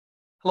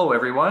Hello,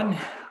 everyone.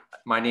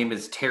 My name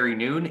is Terry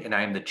Noon, and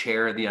I am the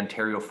chair of the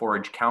Ontario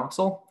Forage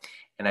Council.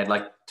 And I'd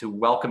like to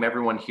welcome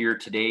everyone here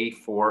today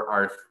for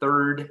our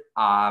third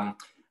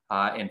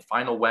and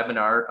final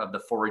webinar of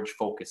the Forage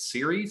Focus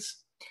series.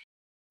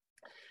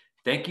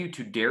 Thank you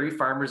to Dairy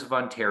Farmers of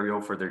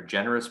Ontario for their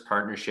generous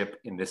partnership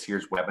in this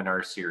year's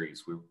webinar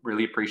series. We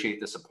really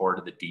appreciate the support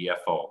of the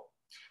DFO.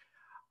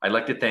 I'd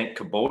like to thank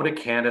Kubota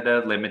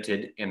Canada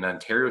Limited and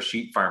Ontario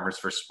Sheep Farmers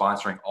for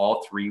sponsoring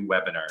all three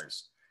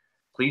webinars.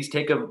 Please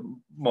take a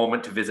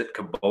moment to visit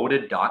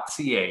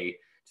kubota.ca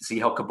to see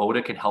how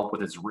Kubota can help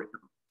with its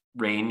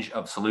range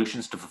of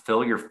solutions to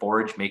fulfill your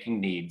forage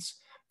making needs,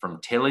 from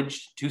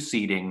tillage to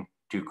seeding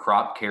to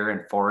crop care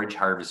and forage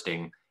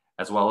harvesting,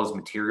 as well as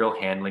material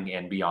handling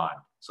and beyond.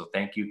 So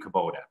thank you,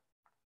 Kubota.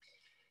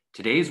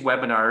 Today's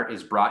webinar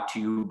is brought to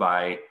you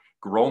by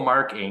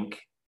Growmark Inc.,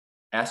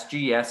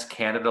 SGS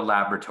Canada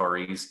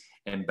Laboratories,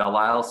 and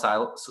Belial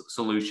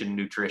Solution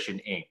Nutrition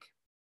Inc.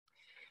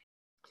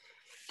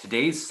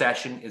 Today's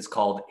session is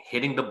called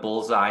Hitting the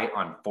Bullseye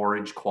on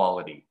Forage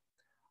Quality.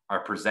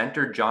 Our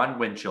presenter, John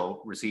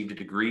Winchell, received a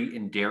degree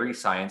in dairy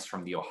science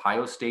from the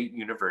Ohio State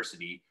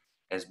University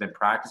and has been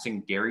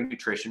practicing dairy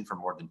nutrition for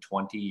more than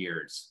 20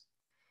 years.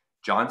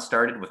 John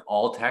started with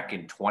Alltech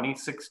in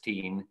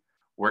 2016,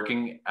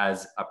 working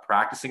as a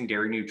practicing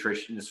dairy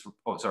nutritionist.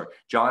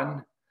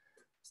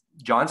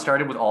 John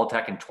started with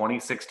Alltech in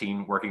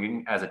 2016,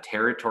 working as a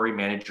territory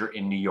manager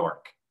in New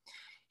York.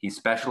 He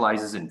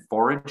specializes in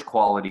forage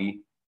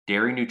quality,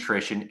 dairy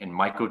nutrition, and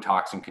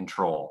mycotoxin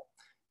control.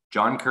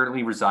 John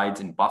currently resides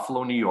in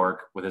Buffalo, New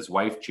York with his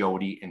wife,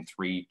 Jody, and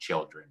 3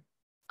 children.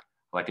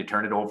 I'd like to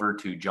turn it over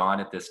to John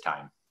at this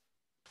time.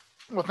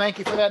 Well, thank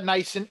you for that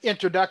nice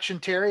introduction,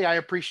 Terry. I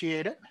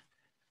appreciate it.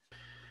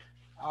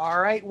 All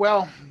right.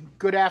 Well,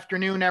 good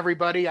afternoon,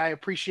 everybody. I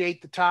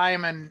appreciate the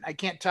time, and I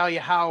can't tell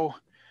you how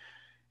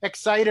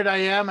excited I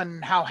am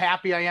and how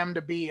happy I am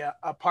to be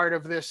a part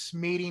of this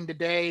meeting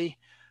today.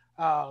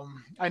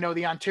 I know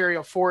the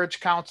Ontario Forage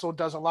Council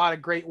does a lot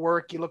of great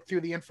work. You look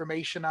through the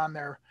information on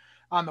the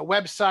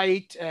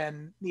website,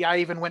 and I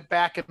even went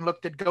back and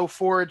looked at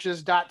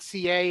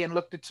goforages.ca and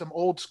looked at some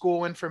old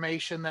school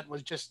information that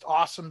was just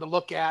awesome to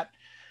look at,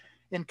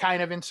 and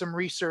kind of in some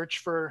research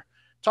for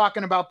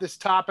talking about this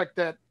topic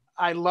that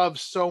I love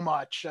so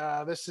much.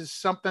 This is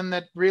something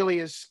that really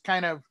is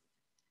kind of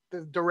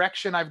the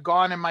direction I've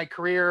gone in my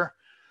career.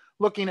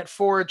 Looking at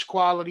forage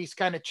qualities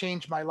kind of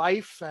changed my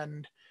life,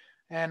 and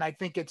I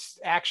think it's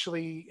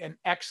actually an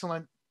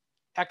excellent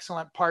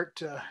part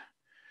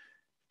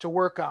to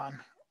work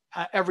on.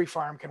 Every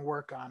farm can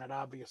work on it,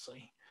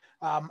 obviously.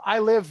 I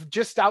live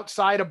just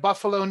outside of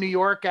Buffalo, New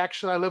York.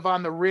 Actually, I live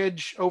on the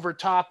ridge over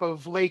top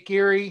of Lake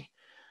Erie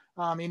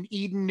in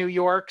Eden, New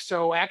York.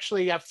 So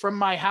actually, from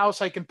my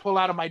house, I can pull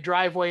out of my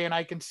driveway and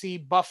I can see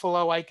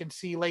Buffalo. I can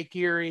see Lake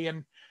Erie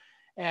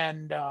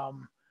and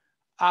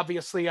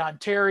obviously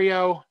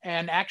Ontario.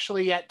 And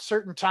actually at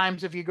certain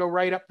times, if you go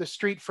right up the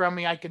street from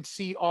me, I can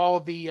see all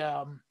the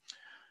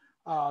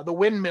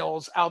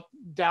windmills out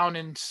down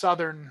in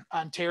southern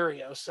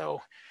Ontario. So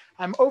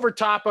I'm over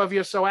top of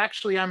you. So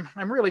actually I'm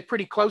really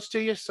pretty close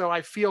to you. So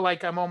I feel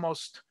like I'm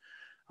almost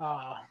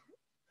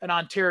an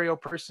Ontario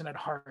person at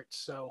heart.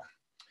 So,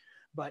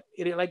 but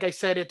like I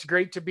said, it's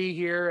great to be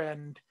here,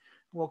 and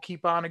we'll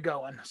keep on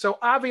going. So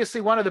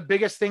obviously one of the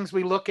biggest things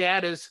we look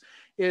at is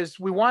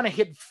we want to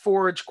hit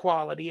forage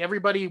quality.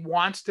 Everybody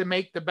wants to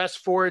make the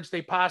best forage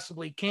they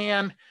possibly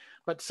can,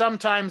 but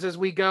sometimes as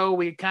we go,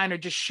 we kind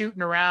of just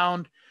shooting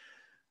around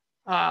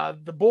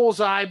the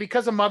bullseye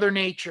because of Mother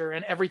Nature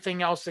and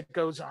everything else that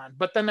goes on.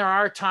 But then there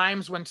are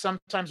times when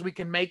sometimes we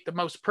can make the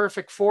most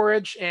perfect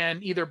forage,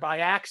 and either by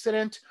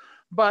accident,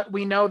 but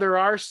we know there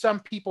are some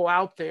people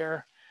out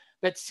there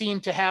that seem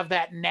to have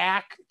that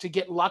knack to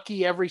get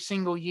lucky every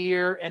single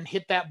year and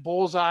hit that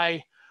bullseye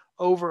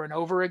over and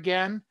over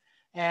again.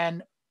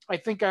 And I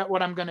think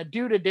what I'm going to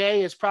do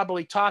today is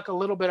probably talk a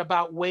little bit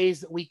about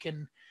ways that we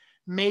can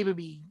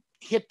maybe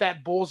hit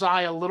that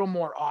bullseye a little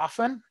more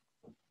often.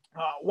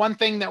 One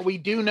thing that we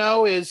do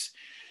know is,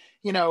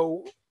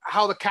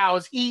 how the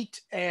cows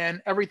eat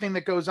and everything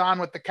that goes on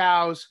with the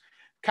cows.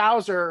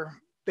 Cows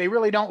they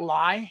really don't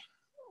lie,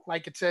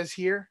 like it says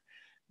here.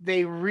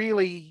 They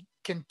really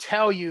can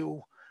tell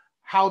you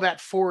how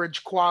that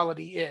forage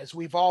quality is.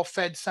 We've all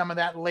fed some of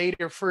that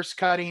later first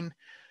cutting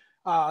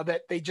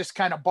that they just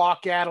kind of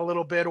balk at a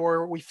little bit,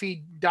 or we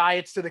feed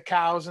diets to the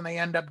cows and they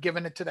end up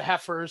giving it to the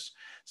heifers.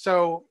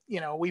 So,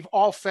 we've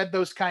all fed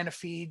those kind of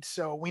feeds.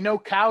 So we know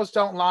cows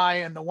don't lie.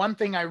 And the one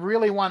thing I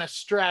really want to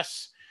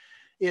stress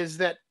is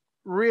that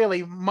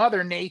really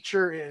Mother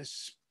Nature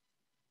is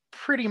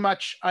pretty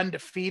much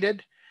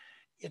undefeated.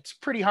 It's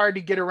pretty hard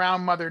to get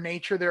around Mother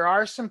Nature. There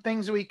are some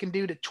things we can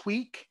do to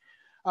tweak,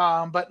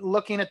 but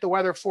looking at the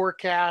weather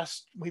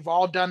forecast, we've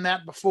all done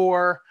that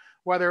before.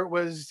 Whether it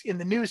was in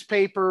the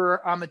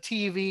newspaper, on the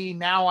TV,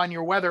 now on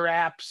your weather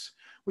apps,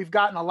 we've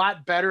gotten a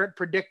lot better at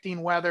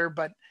predicting weather.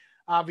 But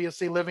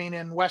obviously living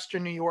in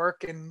Western New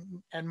York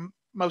and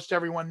most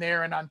everyone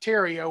there in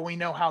Ontario, we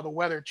know how the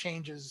weather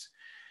changes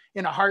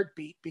in a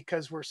heartbeat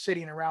because we're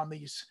sitting around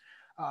these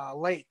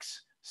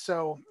lakes.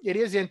 So it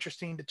is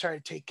interesting to try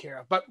to take care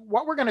of. But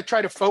what we're going to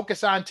try to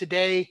focus on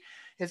today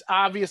is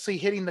obviously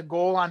hitting the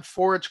goal on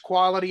forage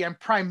quality. I'm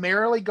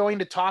primarily going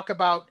to talk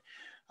about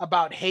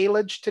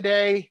haylage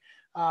today.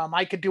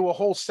 I could do a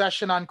whole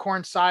session on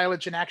corn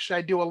silage, and actually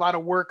I do a lot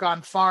of work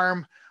on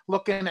farm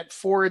looking at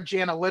forage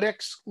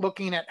analytics,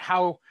 looking at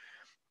how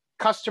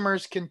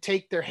customers can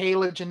take their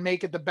haylage and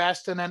make it the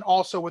best. And then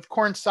also with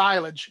corn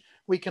silage,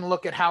 we can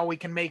look at how we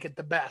can make it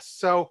the best.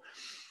 So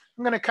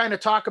I'm going to kind of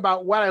talk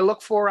about what I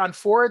look for on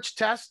forage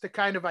tests to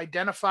kind of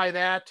identify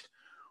that,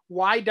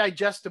 why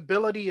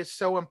digestibility is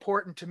so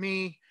important to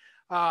me,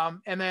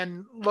 and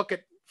then look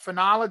at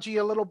phenology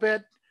a little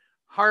bit,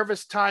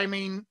 harvest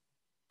timing,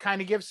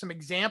 kind of give some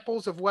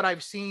examples of what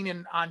I've seen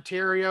in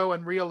Ontario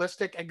and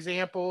realistic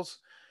examples,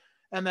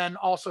 and then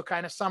also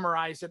kind of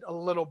summarize it a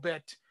little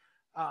bit.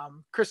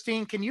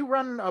 Christine, can you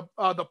run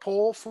the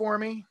poll for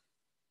me?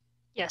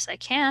 Yes, I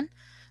can.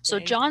 So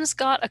John's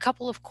got a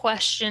couple of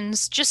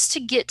questions just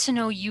to get to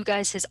know you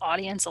guys, his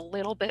audience, a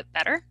little bit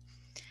better.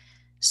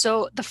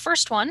 So the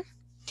first one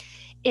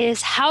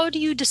is, how do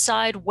you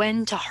decide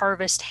when to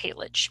harvest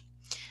haylage?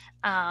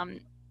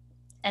 And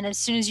as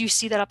soon as you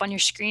see that up on your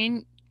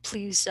screen,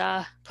 please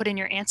put in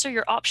your answer.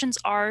 Your options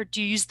are: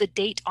 do you use the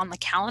date on the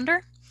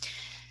calendar?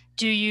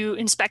 Do you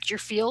inspect your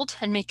field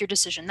and make your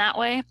decision that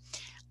way?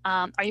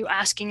 Are you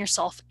asking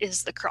yourself,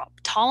 is the crop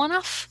tall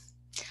enough?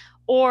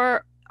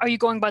 Or are you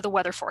going by the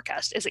weather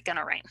forecast? Is it going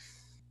to rain?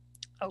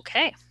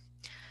 Okay.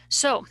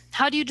 So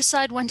how do you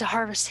decide when to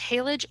harvest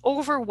haylage?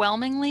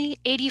 Overwhelmingly,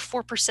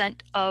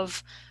 84%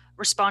 of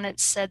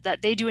respondents said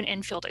that they do an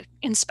in-field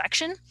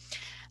inspection.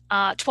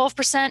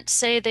 12%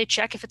 say they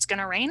check if it's going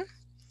to rain.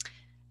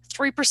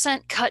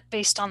 3% cut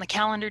based on the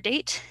calendar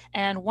date,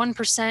 and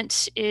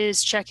 1%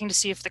 is checking to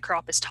see if the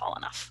crop is tall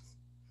enough.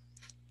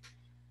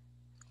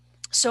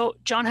 So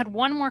John had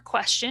one more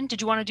question.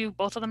 Did you want to do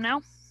both of them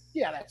now?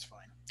 Yeah, that's fine.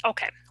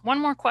 Okay, one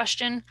more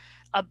question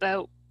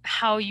about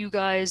how you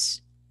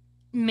guys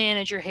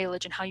manage your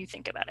haylage and how you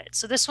think about it.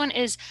 So this one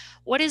is,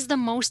 what is the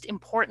most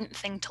important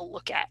thing to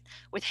look at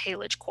with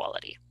haylage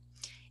quality?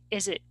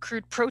 Is it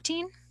crude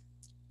protein,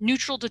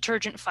 neutral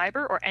detergent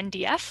fiber, or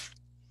NDF,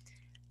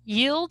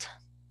 yield,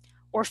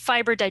 or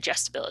fiber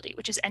digestibility,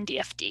 which is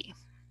NDFD?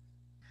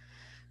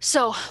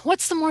 So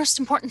what's the most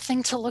important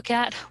thing to look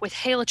at with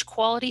haylage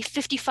quality?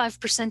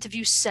 55% of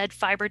you said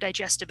fiber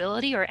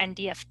digestibility, or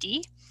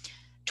NDFD.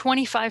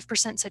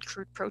 25% said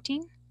crude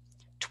protein,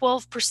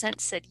 12%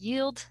 said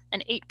yield,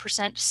 and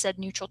 8% said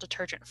neutral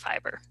detergent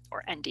fiber,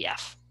 or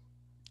NDF.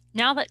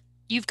 Now that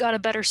you've got a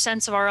better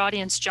sense of our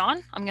audience,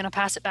 John, I'm going to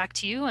pass it back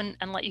to you and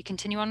let you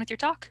continue on with your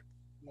talk.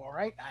 All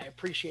right, I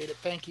appreciate it.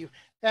 Thank you.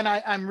 And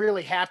I'm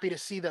really happy to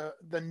see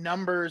the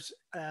numbers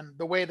and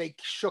the way they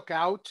shook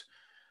out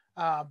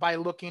by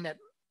looking at,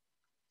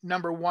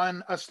 number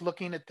one, us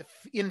looking at the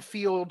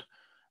in-field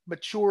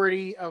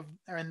maturity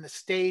and the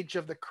stage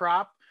of the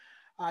crop.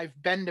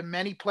 I've been to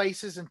many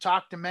places and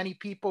talked to many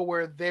people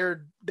where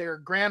their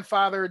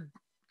grandfather,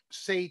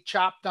 say,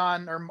 chopped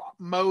on or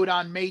mowed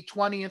on May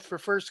 20th for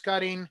first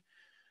cutting.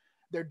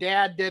 Their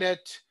dad did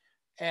it,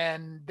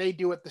 and they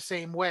do it the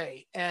same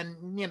way.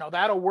 And, you know,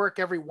 that'll work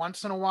every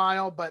once in a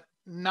while, but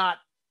not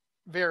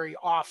very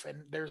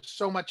often. There's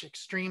so much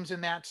extremes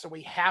in that. So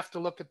we have to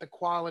look at the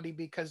quality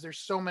because there's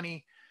so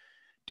many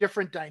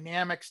different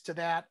dynamics to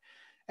that.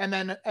 And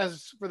then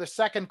as for the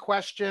second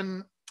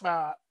question,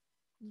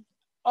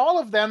 all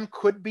of them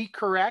could be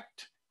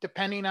correct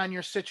depending on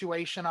your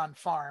situation on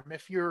farm.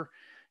 If you're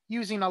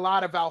using a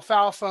lot of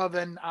alfalfa,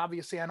 then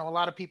obviously I know a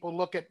lot of people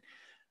look at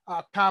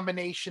a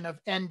combination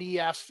of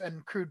NDF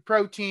and crude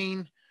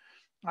protein.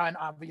 And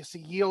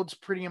obviously yield's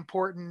pretty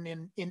important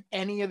in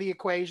any of the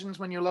equations.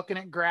 When you're looking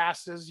at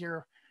grasses,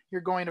 you're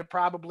going to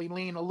probably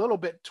lean a little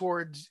bit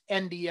towards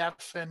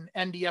NDF and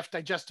NDF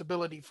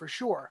digestibility for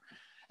sure.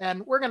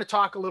 And we're going to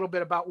talk a little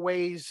bit about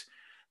ways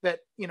that,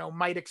 you know,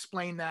 might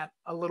explain that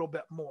a little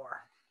bit more.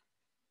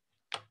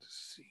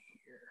 Let's see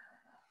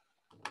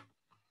here.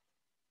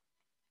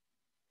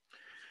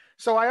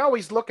 So I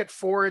always look at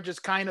forage as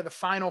kind of the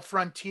final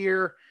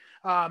frontier.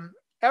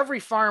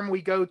 Every farm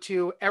we go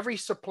to, every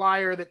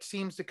supplier that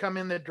seems to come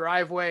in the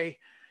driveway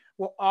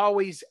will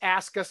always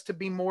ask us to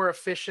be more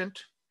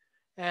efficient.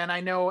 And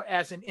I know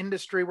as an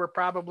industry, we're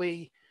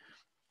probably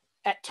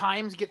at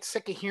times get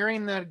sick of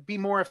hearing that be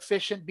more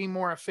efficient, be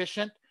more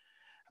efficient.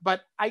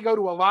 But I go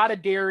to a lot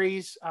of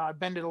dairies. I've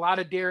been to a lot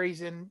of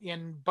dairies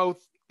in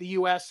both the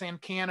US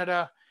and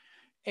Canada.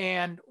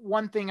 And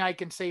one thing I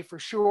can say for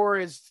sure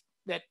is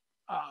that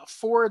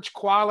forage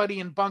quality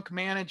and bunk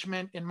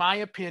management, in my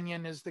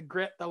opinion, is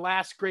the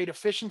last great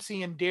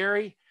efficiency in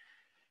dairy,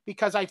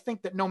 because I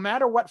think that no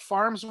matter what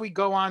farms we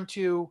go on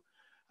to,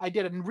 I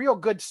did a real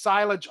good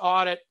silage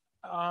audit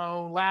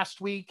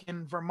last week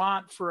in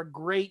Vermont for a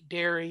great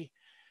dairy.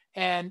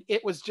 And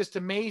it was just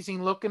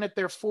amazing looking at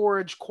their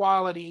forage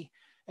quality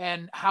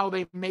and how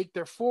they make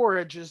their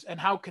forages and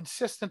how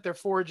consistent their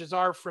forages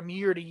are from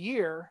year to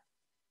year.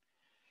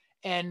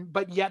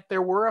 But yet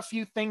there were a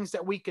few things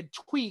that we could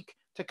tweak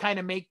to kind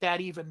of make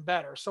that even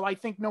better. So I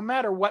think no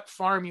matter what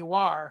farm you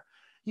are,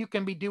 you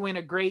can be doing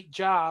a great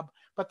job,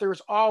 but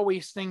there's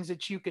always things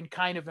that you can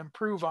kind of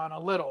improve on a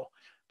little.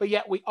 But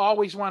yet we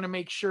always want to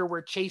make sure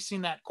we're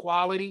chasing that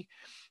quality.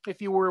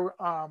 If you were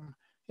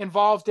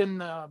involved in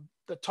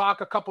the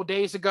talk a couple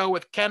days ago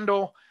with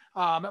Kendall,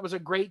 it was a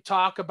great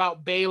talk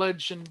about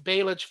baleage and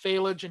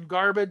faleage and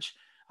garbage.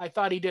 I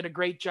thought he did a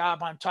great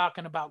job on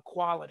talking about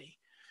quality.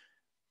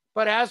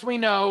 But as we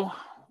know,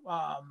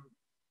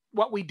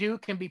 what we do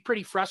can be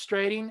pretty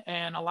frustrating,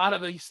 and a lot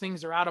of these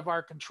things are out of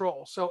our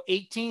control. So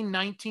 18,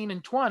 19,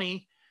 and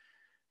 20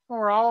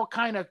 were all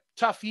kind of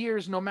tough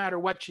years no matter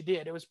what you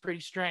did. It was pretty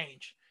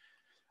strange.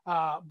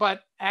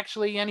 But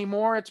actually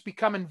anymore, it's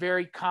becoming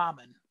very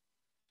common.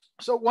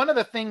 So one of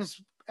the things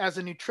as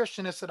a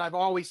nutritionist that I've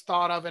always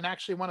thought of, and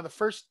actually one of the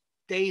first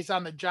days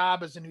on the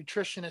job as a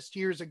nutritionist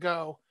years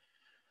ago,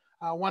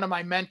 one of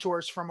my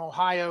mentors from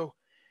Ohio,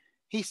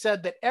 he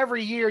said that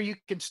every year you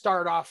can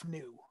start off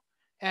new.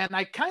 And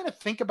I kind of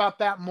think about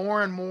that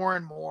more and more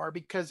and more,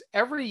 because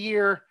every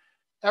year,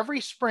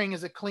 every spring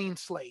is a clean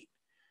slate.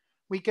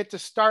 We get to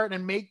start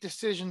and make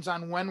decisions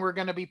on when we're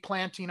going to be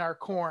planting our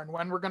corn,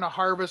 when we're going to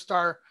harvest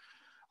our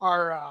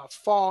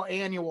fall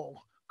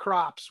annual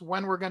crops,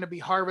 when we're going to be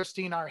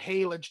harvesting our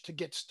haylage to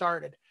get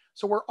started.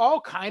 So we're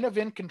all kind of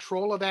in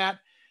control of that,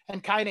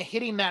 and kind of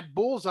hitting that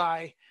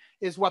bullseye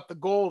is what the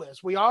goal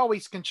is. We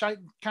always can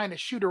kind of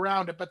shoot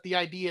around it, but the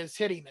idea is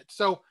hitting it.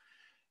 So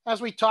as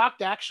we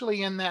talked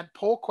actually in that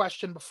poll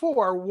question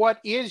before, what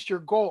is your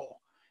goal?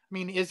 I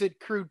mean, is it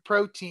crude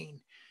protein?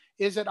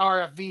 Is it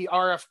RFV,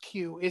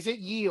 RFQ? Is it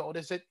yield?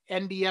 Is it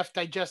NDF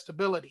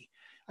digestibility?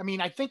 I mean,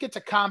 I think it's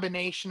a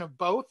combination of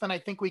both, and I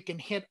think we can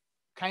hit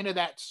kind of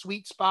that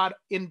sweet spot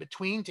in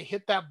between to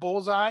hit that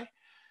bullseye.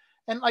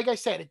 And like I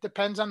said, it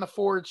depends on the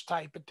forage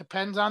type. It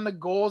depends on the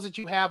goals that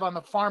you have on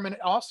the farm, and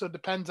it also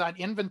depends on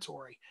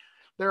inventory.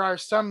 There are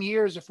some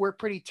years, if we're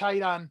pretty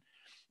tight on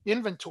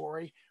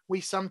inventory, we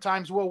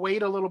sometimes will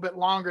wait a little bit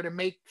longer to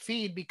make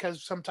feed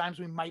because sometimes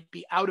we might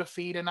be out of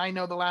feed. And I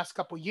know the last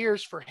couple of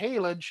years for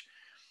haylage,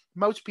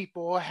 most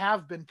people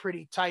have been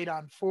pretty tight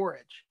on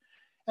forage.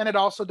 And it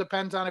also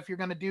depends on if you're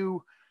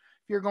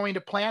going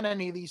to plant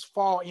any of these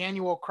fall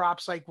annual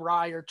crops like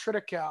rye or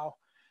triticale,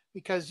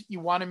 because you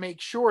want to make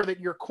sure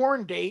that your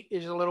corn date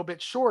is a little bit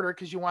shorter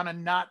because you want to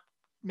not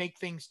make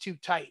things too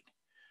tight.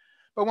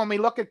 But when we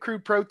look at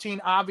crude protein,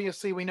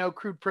 obviously we know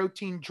crude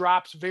protein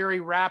drops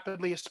very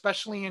rapidly,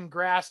 especially in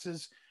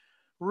grasses,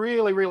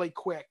 really, really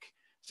quick.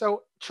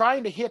 So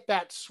trying to hit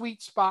that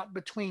sweet spot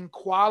between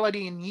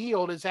quality and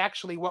yield is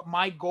actually what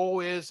my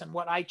goal is, and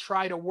what I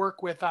try to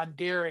work with on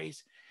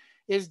dairies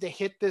is to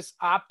hit this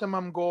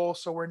optimum goal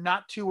so we're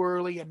not too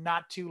early and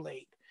not too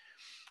late.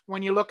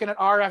 When you're looking at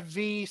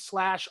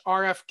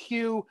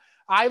RFV/RFQ,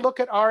 I look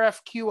at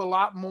RFQ a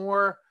lot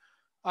more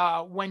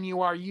when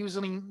you are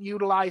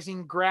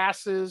utilizing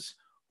grasses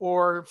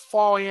or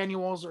fall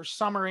annuals or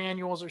summer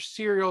annuals or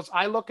cereals.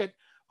 I look at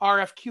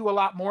RFQ a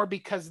lot more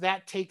because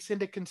that takes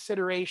into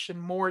consideration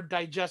more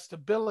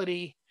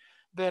digestibility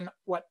than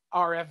what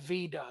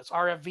RFV does.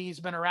 RFV has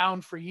been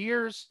around for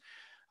years.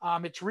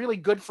 It's really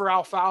good for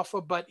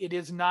alfalfa, but it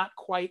is not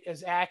quite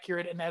as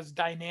accurate and as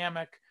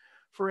dynamic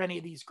for any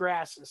of these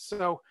grasses.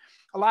 So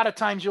a lot of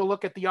times you'll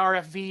look at the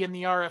RFV and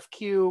the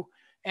RFQ,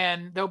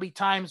 and there'll be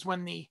times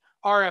when the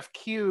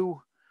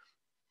RFQ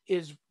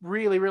is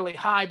really, really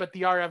high, but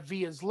the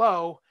RFV is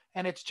low,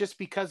 and it's just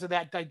because of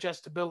that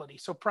digestibility.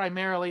 So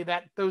primarily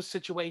those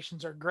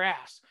situations are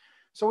grass.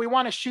 So we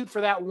want to shoot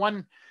for that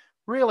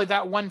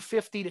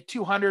 150 to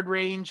 200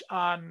 range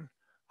on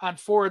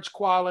forage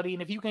quality.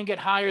 And if you can get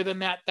higher than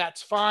that,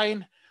 that's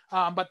fine.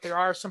 But there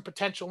are some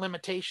potential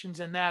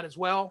limitations in that as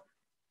well.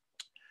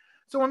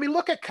 So when we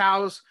look at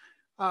cows,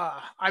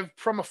 I've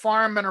from a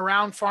farm been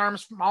around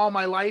farms all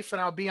my life,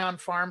 and I'll be on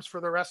farms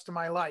for the rest of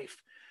my life.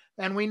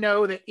 And we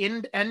know that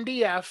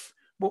NDF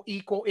will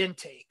equal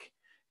intake.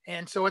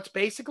 And so it's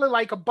basically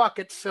like a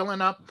bucket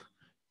filling up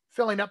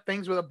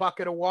things with a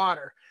bucket of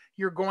water.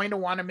 You're going to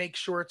want to make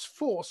sure it's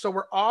full. So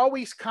we're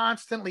always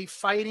constantly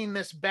fighting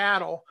this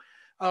battle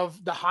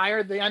of the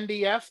higher the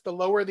NDF, the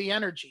lower the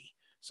energy.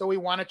 So we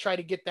want to try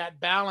to get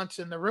that balance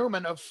in the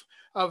rumen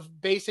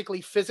of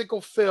basically physical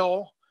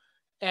fill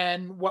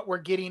and what we're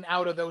getting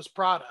out of those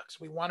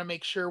products. We want to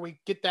make sure we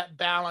get that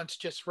balance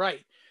just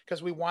right,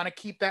 because we want to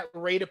keep that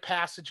rate of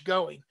passage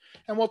going.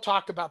 And we'll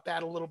talk about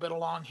that a little bit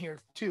along here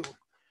too.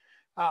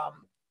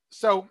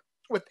 So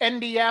with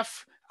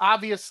NDF,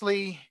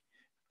 obviously,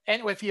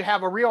 and if you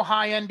have a real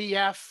high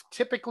NDF,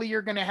 typically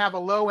you're going to have a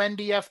low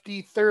NDF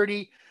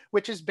D30,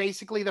 which is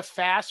basically the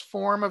fast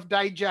form of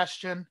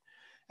digestion.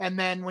 And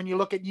then when you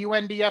look at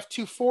UNDF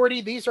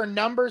 240, these are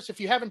numbers. If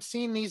you haven't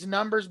seen these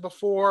numbers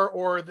before,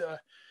 or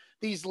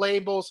these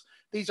labels,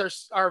 these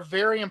are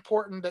very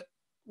important, that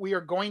we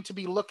are going to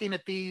be looking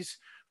at these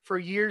for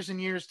years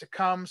and years to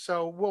come.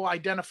 So we'll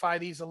identify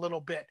these a little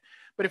bit.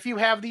 But if you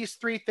have these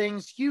three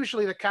things,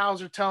 usually the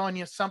cows are telling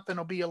you something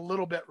will be a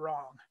little bit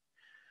wrong.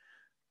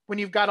 When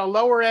you've got a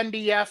lower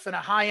NDF and a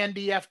high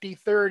NDF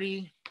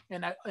D30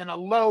 and a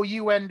low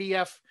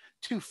UNDF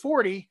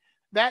 240,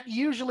 that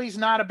usually is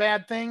not a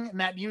bad thing. And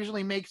that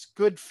usually makes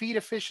good feed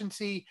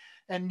efficiency.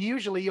 And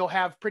usually you'll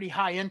have pretty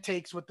high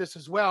intakes with this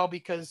as well,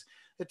 because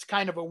it's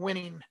kind of a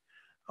winning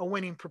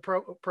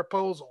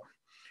proposal.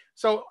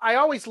 So I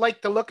always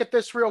like to look at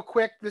this real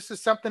quick. This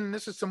is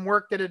some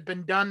work that had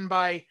been done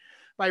by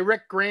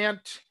Rick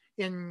Grant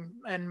and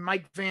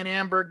Mike Van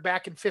Amberg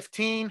back in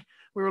 15.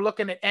 We were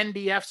looking at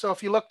NDF. So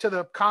if you look to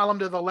the column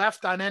to the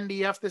left on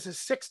NDF, this is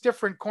 6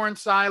 different corn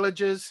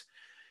silages.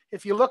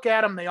 If you look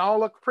at them, they all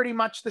look pretty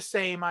much the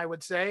same, I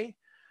would say.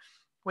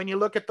 When you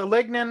look at the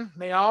lignin,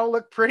 they all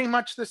look pretty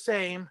much the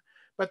same.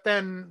 But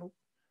then,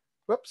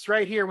 whoops,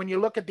 right here, when you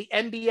look at the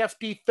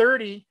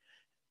NDF-D30,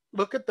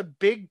 look at the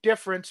big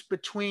difference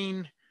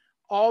between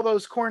all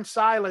those corn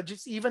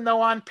silages, even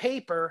though on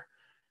paper,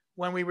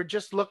 when we were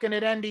just looking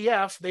at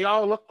NDF, they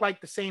all look like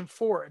the same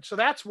forage. So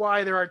that's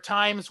why there are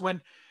times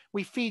when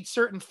we feed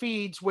certain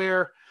feeds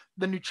where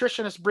the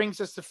nutritionist brings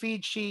us the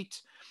feed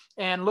sheet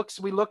and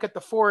we look at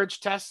the forage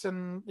tests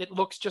and it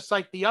looks just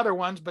like the other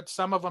ones, but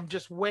some of them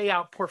just way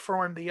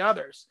outperform the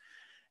others.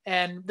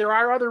 And there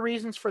are other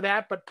reasons for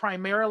that, but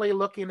primarily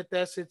looking at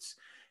this, it's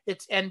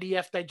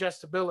NDF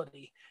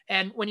digestibility.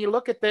 And when you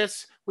look at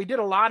this, we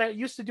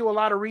used to do a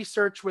lot of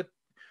research with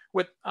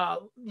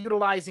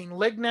utilizing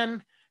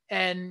lignin,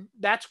 and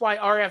that's why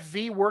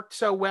RFV worked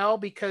so well,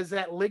 because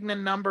that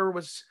lignin number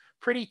was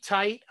pretty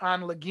tight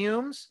on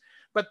legumes.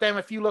 But then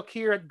if you look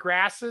here at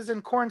grasses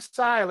and corn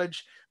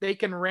silage, they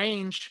can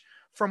range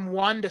from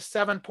 1 to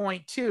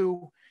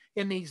 7.2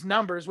 in these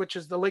numbers, which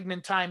is the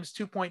lignin times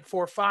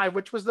 2.45,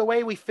 which was the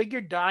way we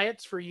figured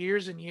diets for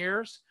years and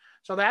years.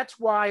 So that's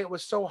why it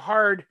was so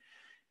hard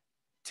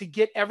to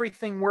get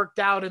everything worked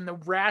out, and the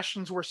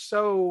rations were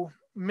so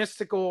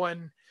mystical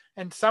and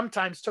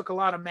sometimes took a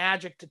lot of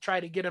magic to try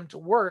to get them to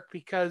work,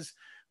 because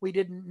we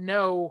didn't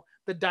know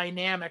the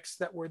dynamics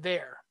that were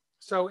there.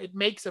 So it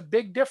makes a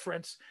big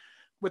difference.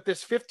 With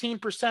this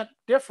 15%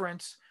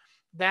 difference,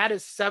 that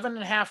is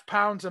 7.5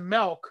 pounds of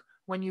milk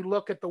when you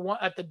look at the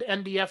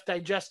NDF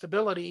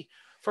digestibility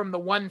from the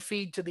one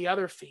feed to the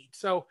other feed.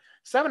 So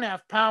 7.5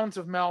 pounds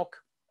of milk,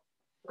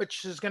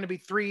 which is going to be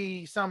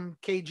 3 some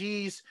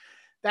kgs,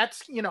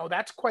 that's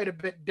quite a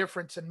bit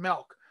difference in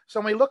milk.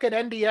 So when we look at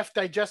NDF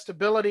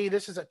digestibility,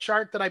 this is a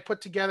chart that I put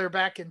together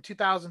back in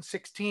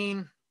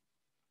 2016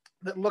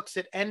 that looks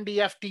at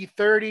NDF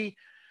D30,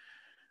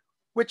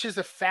 which is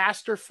a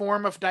faster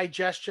form of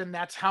digestion.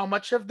 That's how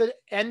much of the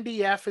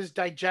NDF is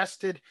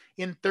digested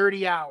in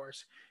 30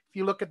 hours. If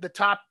you look at the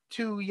top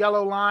 2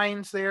 yellow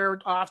lines there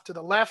off to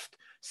the left,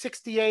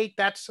 68,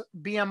 that's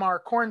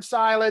BMR corn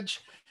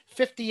silage.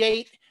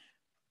 58,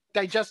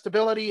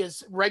 digestibility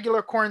is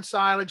regular corn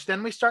silage.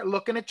 Then we start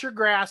looking at your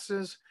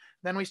grasses.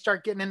 Then we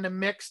start getting into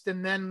mixed,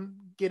 and then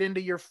get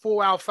into your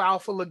full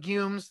alfalfa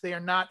legumes. They are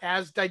not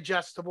as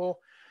digestible.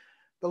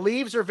 The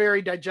leaves are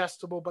very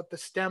digestible, but the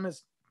stem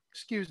is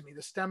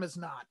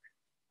not.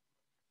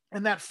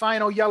 And that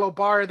final yellow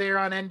bar there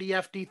on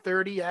NDF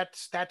D30,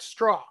 that's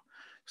straw.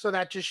 So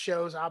that just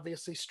shows,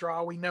 obviously,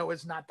 straw we know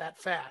is not that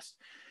fast.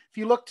 If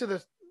you look to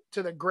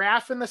the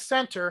graph in the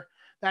center,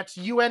 that's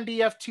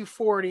UNDF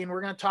 240, and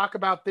we're going to talk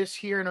about this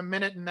here in a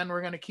minute, and then we're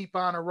going to keep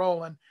on a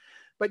rolling.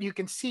 But you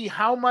can see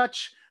how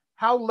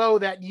low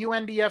that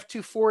UNDF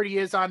 240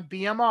 is on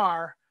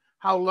BMR,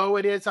 how low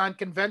it is on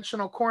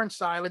conventional corn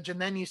silage, and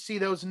then you see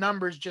those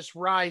numbers just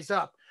rise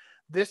up.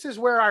 This is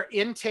where our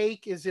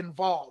intake is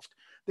involved.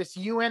 This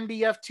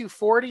UNDF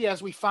 240,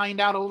 as we find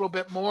out a little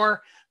bit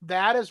more,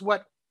 that is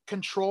what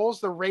controls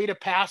the rate of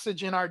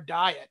passage in our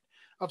diet,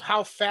 of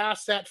how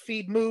fast that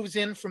feed moves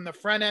in from the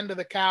front end of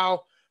the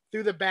cow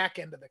through the back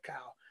end of the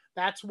cow.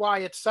 That's why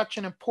it's such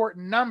an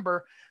important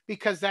number,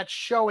 because that's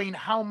showing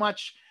how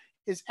much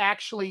is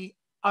actually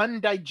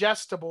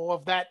undigestible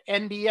of that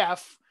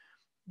NDF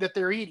that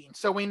they're eating.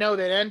 So we know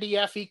that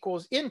NDF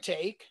equals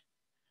intake,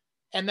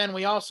 and then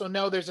we also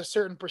know there's a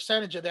certain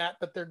percentage of that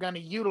they're going to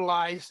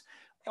utilize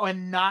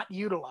and not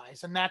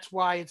utilize. And that's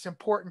why it's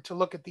important to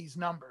look at these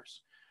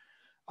numbers.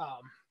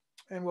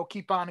 And we'll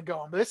keep on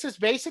going. But this is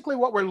basically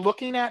what we're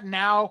looking at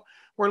now.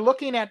 We're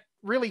looking at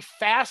really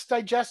fast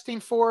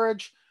digesting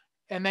forage,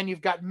 and then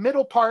you've got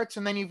middle parts,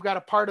 and then you've got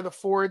a part of the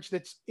forage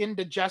that's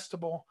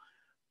indigestible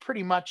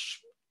pretty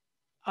much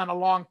on a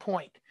long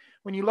point.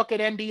 When you look at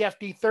NDF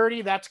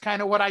D30, that's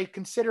kind of what I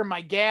consider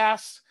my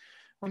gas.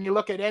 When you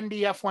look at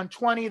NDF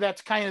 120,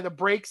 that's kind of the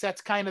brakes,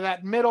 that's kind of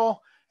that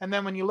middle. And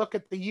then when you look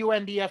at the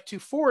UNDF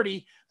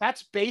 240,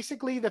 that's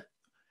basically the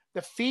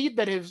feed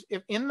that is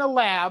in the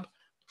lab.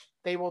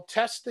 They will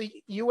test the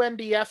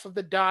UNDF of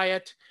the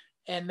diet,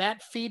 and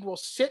that feed will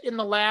sit in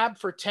the lab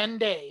for 10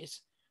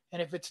 days.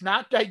 And if it's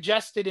not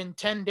digested in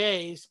 10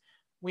 days,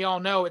 we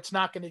all know it's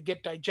not going to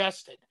get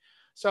digested.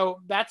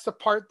 So that's the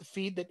part, the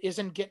feed that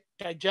isn't get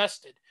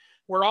digested.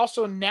 We're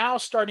also now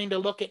starting to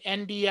look at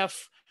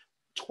NDF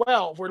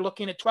 12. We're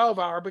looking at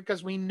 12-hour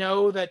because we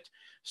know that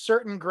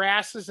certain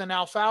grasses and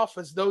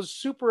alfalfas, those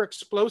super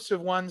explosive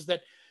ones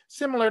that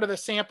similar to the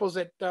samples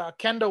that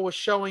Kendall was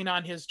showing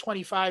on his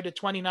 25 to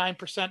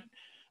 29%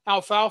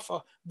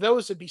 alfalfa,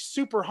 those would be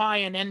super high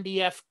in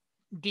NDF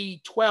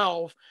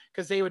D12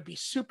 because they would be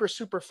super,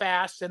 super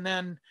fast, and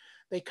then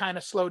they kind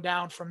of slow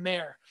down from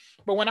there.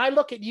 But when I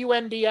look at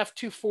UNDF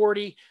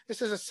 240,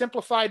 this is a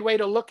simplified way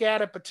to look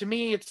at it, but to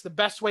me, it's the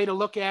best way to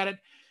look at it.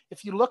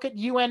 If you look at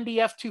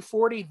UNDF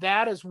 240,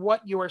 that is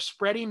what you are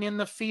spreading in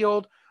the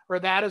field, or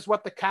that is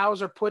what the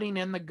cows are putting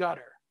in the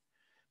gutter.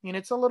 I mean,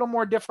 it's a little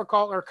more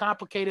difficult or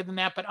complicated than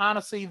that, but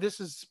honestly, this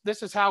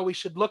is how we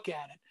should look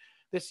at it.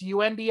 This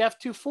UNDF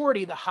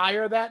 240, the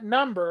higher that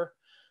number,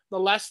 the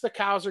less the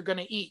cows are going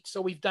to eat.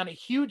 So we've done a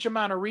huge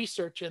amount of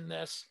research in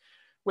this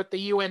with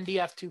the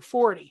UNDF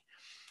 240.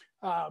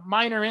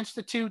 Miner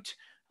Institute,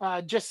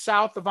 just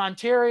south of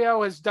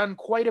Ontario, has done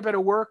quite a bit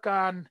of work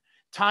on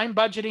time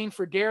budgeting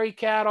for dairy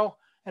cattle.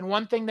 And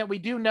one thing that we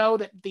do know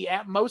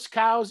that most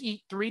cows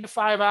eat 3 to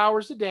 5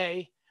 hours a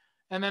day,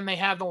 and then they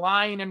have the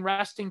lying and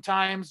resting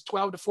times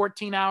 12 to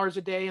 14 hours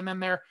a day, and then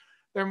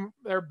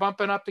they're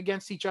bumping up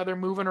against each other,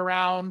 moving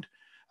around,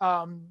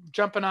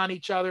 jumping on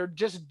each other,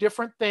 just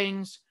different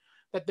things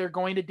that they're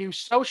going to do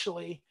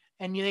socially.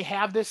 And they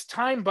have this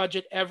time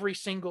budget every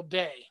single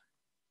day.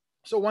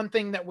 So one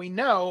thing that we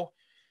know,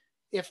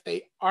 if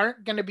they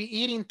aren't going to be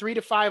eating 3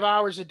 to 5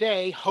 hours a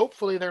day,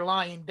 hopefully they're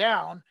lying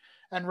down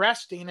and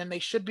resting, and they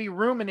should be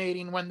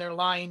ruminating when they're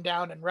lying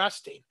down and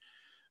resting.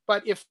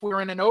 But if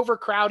we're in an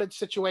overcrowded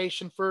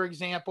situation, for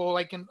example,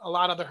 like in a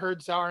lot of the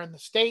herds are in the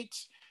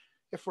States,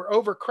 if we're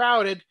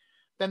overcrowded,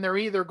 then they're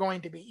either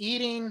going to be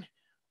eating,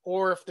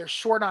 or if they're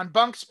short on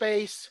bunk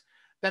space,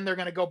 then they're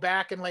going to go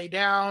back and lay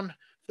down.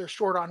 If they're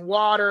short on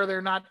water,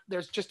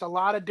 there's just a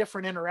lot of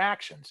different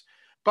interactions.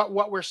 But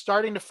what we're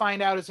starting to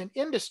find out as an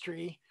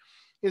industry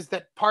is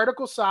that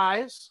particle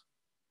size,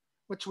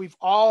 which we've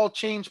all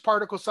changed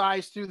particle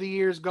size through the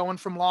years, going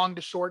from long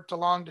to short to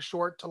long to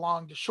short to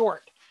long to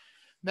short.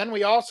 Then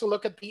we also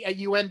look at the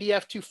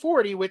UNDF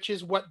 240, which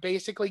is what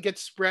basically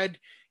gets spread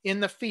in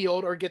the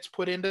field or gets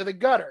put into the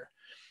gutter.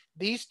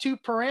 These two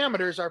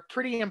parameters are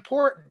pretty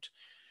important,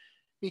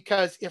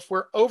 because if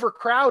we're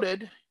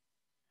overcrowded,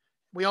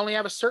 we only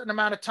have a certain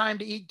amount of time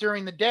to eat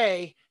during the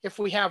day. If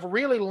we have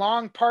really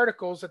long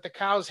particles that the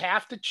cows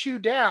have to chew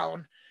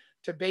down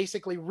to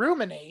basically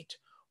ruminate,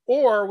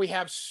 or we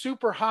have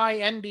super high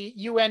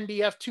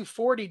UNDF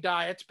 240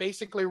 diets,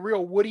 basically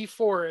real woody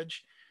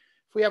forage.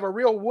 If we have a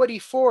real woody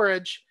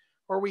forage,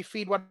 or we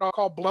feed what I'll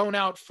call blown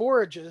out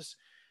forages,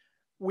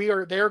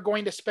 they're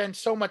going to spend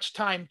so much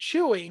time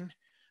chewing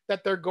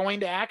that they're going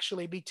to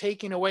actually be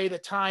taking away the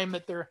time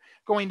that they're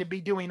going to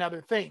be doing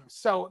other things.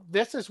 So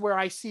this is where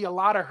I see a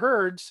lot of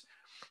herds,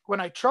 when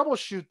I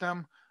troubleshoot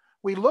them,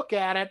 we look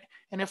at it,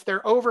 and if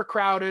they're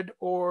overcrowded,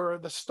 or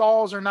the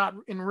stalls are not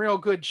in real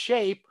good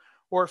shape,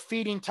 or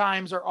feeding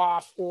times are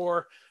off,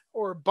 or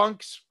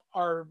bunks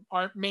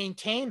aren't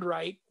maintained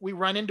right, we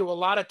run into a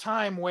lot of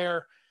time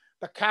where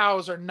the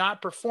cows are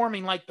not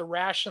performing like the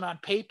ration on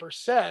paper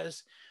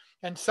says.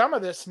 And some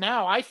of this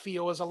now I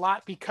feel is a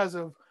lot because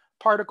of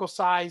particle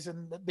size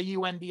and the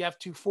UNDF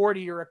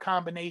 240, or a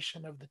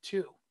combination of the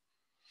two.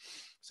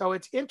 So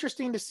it's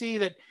interesting to see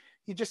that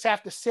you just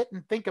have to sit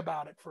and think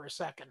about it for a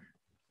second.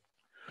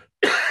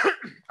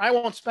 I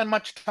won't spend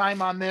much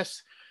time on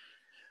this,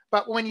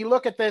 but when you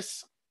look at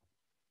this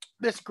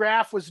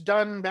graph was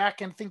done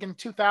back in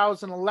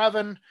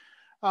 2011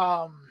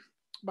 by,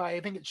 I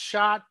think it's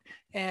Schott,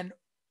 and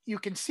you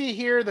can see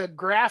here the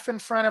graph in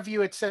front of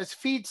you. It says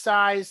feed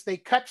size. They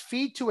cut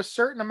feed to a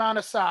certain amount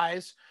of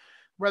size,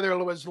 whether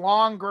it was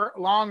long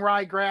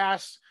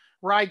ryegrass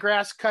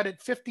cut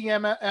at 50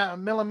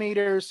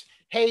 millimeters,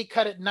 hay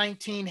cut at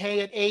 19, hay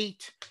at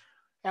 8,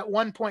 at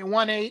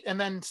 1.18, and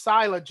then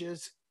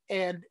silages.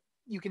 And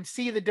you can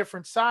see the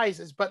different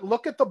sizes, but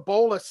look at the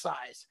bolus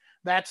size.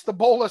 That's the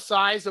bolus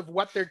size of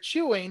what they're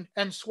chewing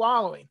and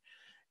swallowing.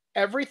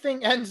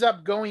 Everything ends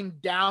up going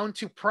down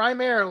to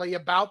primarily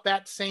about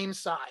that same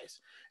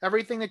size.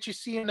 Everything that you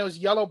see in those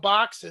yellow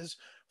boxes,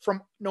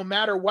 from no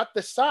matter what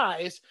the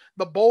size,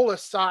 the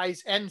bolus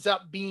size ends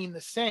up being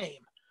the same.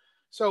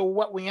 So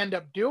what we end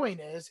up doing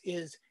is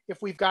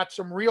if we've got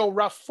some real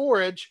rough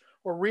forage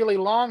or really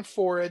long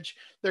forage,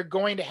 they're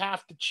going to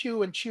have to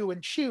chew and chew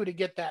and chew to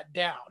get that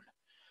down.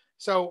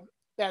 So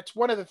that's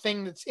one of the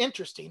things that's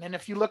interesting. And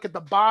if you look at the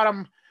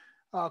bottom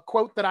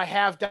quote that I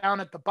have down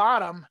at the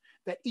bottom,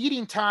 that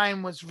eating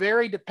time was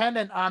very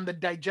dependent on the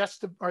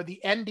digestive or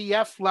the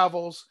NDF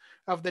levels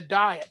of the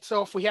diet.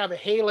 So if we have a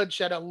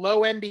haylage at a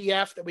low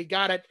NDF, that we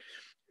got it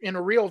in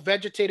a real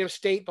vegetative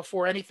state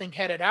before anything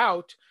headed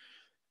out,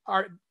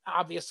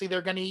 obviously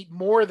they're going to eat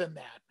more than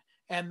that.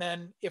 And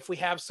then if we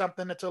have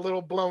something that's a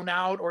little blown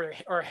out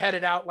or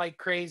headed out like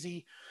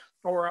crazy,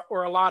 or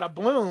a lot of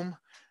bloom,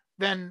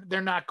 then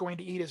they're not going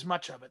to eat as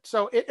much of it.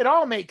 So it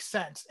all makes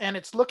sense. And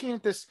it's looking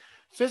at this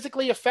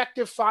physically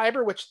effective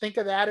fiber, which think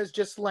of that as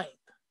just length.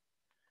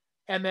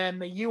 And then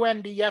the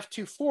UNDF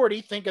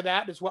 240, think of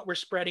that as what we're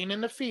spreading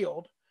in the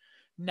field.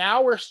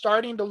 Now we're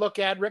starting to look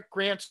at, Rick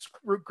Grant's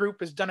group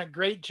has done a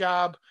great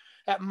job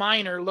at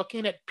Miner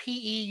looking at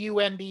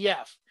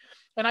PE-UNDF.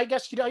 And I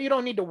guess, you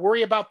don't need to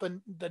worry about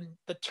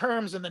the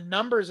terms and the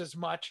numbers as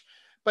much,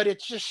 but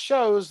it just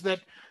shows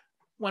that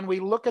when we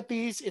look at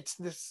these, it's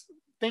this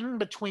thing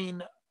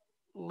between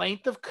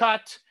length of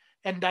cut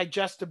and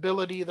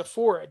digestibility of the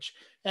forage.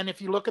 And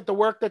if you look at the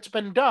work that's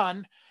been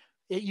done,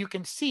 you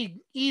can see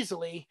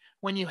easily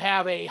when you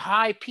have a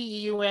high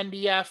PEU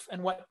NDF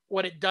and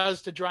what it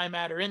does to dry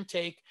matter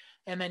intake.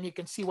 And then you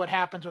can see what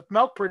happens with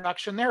milk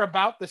production. They're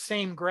about the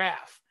same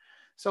graph.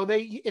 So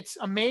it's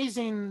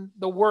amazing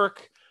the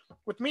work.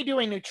 With me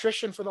doing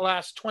nutrition for the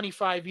last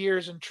 25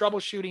 years and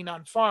troubleshooting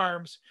on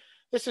farms,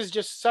 this is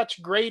just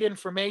such great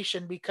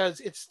information because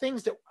it's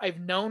things that I've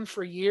known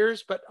for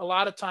years, but a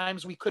lot of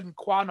times we couldn't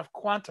quantify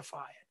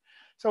it.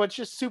 So it's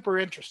just super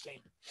interesting.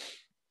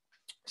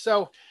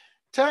 So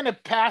kind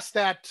of past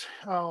that,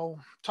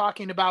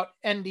 talking about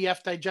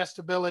NDF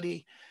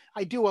digestibility,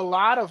 I do a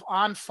lot of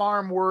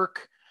on-farm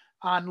work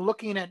on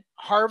looking at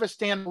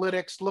harvest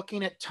analytics,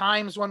 looking at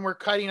times when we're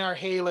cutting our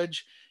haylage,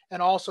 and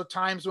also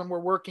times when we're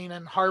working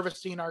and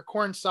harvesting our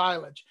corn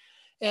silage.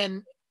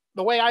 And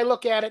the way I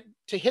look at it,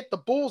 to hit the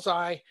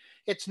bullseye,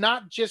 it's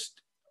not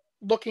just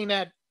looking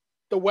at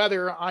the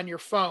weather on your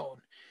phone.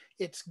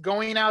 It's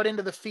going out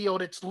into the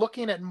field. It's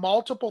looking at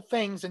multiple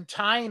things and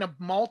tying up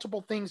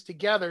multiple things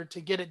together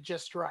to get it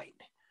just right.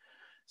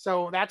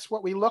 So that's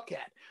what we look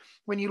at.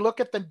 When you look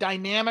at the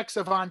dynamics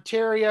of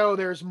Ontario,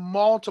 there's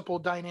multiple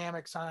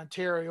dynamics on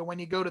Ontario. When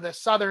you go to the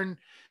southern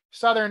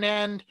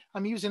end,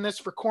 I'm using this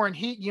for corn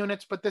heat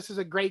units, but this is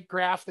a great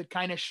graph that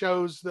kind of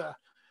shows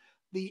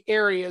the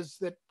areas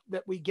that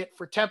we get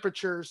for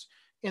temperatures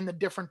in the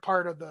different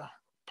part of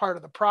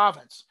the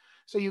province.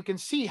 So you can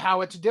see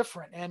how it's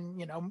different. And,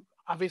 you know,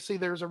 obviously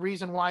there's a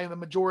reason why the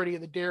majority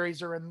of the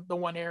dairies are in the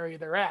one area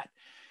they're at.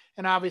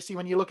 And obviously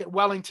when you look at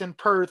Wellington,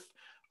 Perth,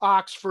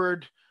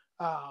 Oxford,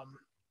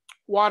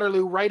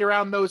 Waterloo, right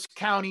around those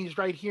counties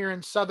right here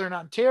in southern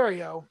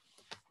Ontario,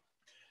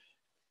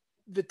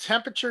 the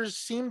temperatures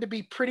seem to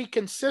be pretty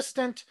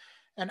consistent,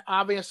 and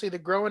obviously the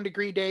growing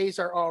degree days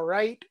are all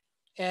right.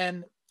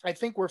 And I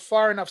think we're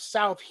far enough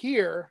south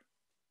here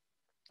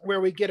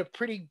where we get a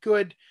pretty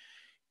good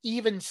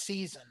even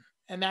season,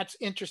 and that's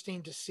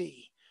interesting to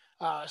see.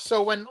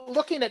 So when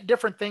looking at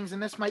different things,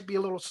 and this might be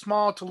a little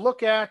small to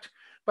look at,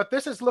 but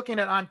this is looking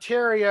at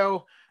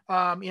Ontario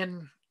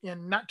in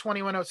not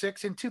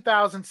 2106, in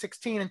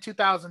 2016 and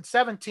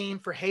 2017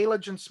 for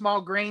haylage and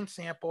small grain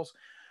samples.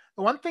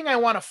 The one thing I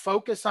want to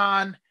focus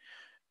on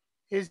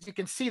is you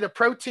can see the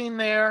protein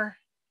there.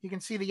 You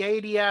can see the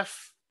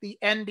ADF, the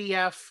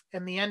NDF,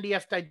 and the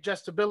NDF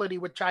digestibility,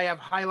 which I have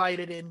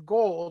highlighted in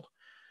gold.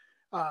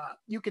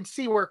 You can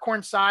see where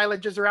corn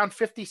silage is around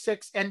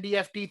 56,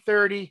 NDF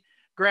D30,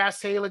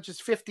 grass haylage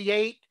is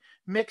 58,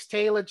 mixed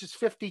haylage is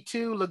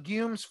 52,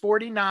 legumes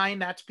 49.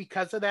 That's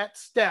because of that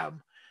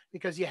stem,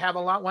 because you have a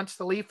lot, once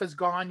the leaf is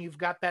gone, you've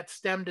got that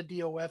stem to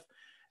deal with.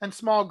 And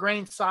small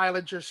grain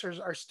silage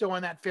are still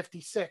in that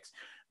 56.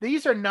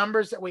 These are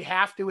numbers that we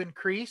have to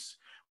increase.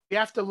 We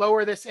have to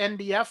lower this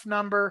NDF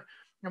number,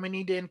 and we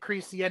need to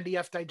increase the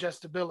NDF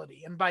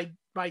digestibility. And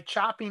by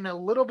chopping a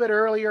little bit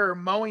earlier or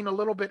mowing a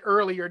little bit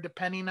earlier,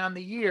 depending on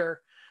the year,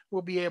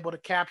 we'll be able to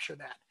capture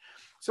that.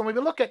 So when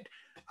we look at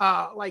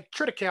like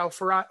triticale,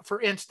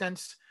 for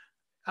instance,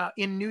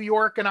 in New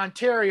York and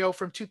Ontario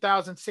from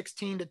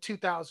 2016 to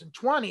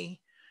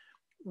 2020,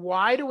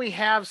 why do we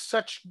have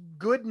such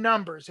good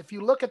numbers? If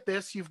you look at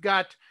this, you've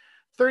got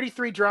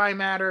 33 dry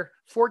matter,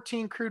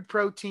 14 crude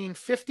protein,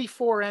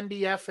 54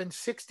 NDF, and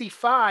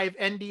 65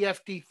 NDF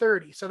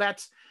D30. So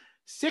that's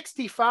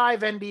 65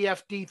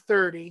 NDF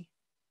D30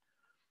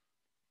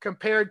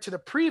 compared to the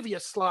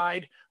previous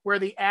slide where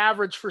the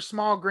average for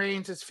small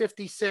grains is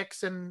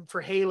 56 and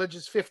for haylage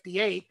is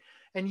 58.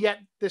 And yet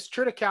this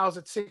triticale is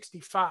at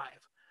 65.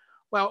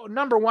 Well,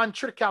 number one,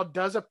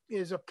 triticale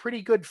is a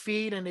pretty good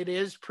feed, and it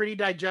is pretty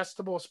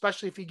digestible,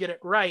 especially if you get it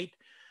right.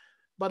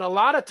 But a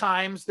lot of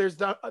times there's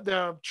the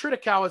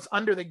triticale is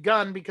under the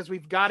gun because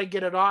we've got to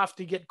get it off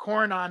to get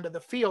corn onto the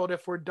field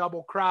if we're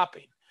double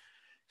cropping.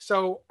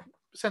 So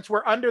since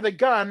we're under the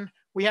gun,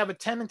 we have a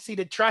tendency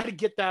to try to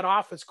get that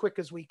off as quick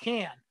as we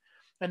can.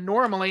 And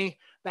normally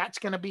that's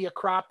going to be a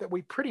crop that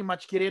we pretty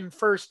much get in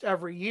first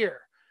every year,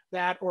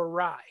 that or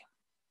rye.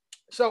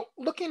 So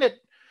looking at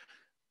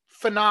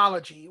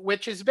phenology,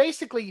 which is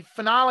basically,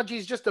 phenology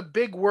is just a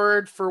big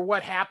word for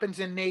what happens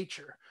in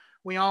nature.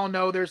 We all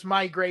know there's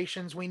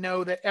migrations. We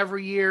know that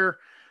every year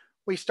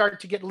we start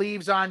to get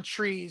leaves on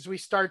trees. We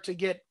start to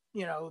get,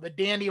 you know, the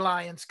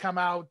dandelions come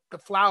out, the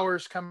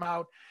flowers come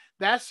out.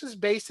 That's just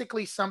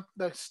basically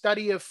the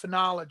study of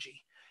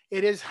phenology.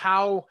 It is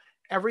how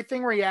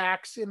everything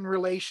reacts in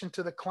relation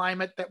to the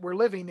climate that we're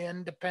living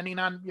in, depending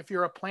on if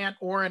you're a plant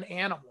or an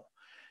animal.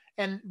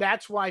 And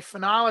that's why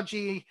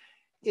phenology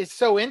is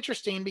so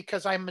interesting,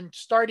 because I'm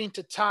starting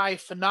to tie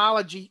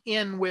phenology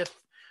in with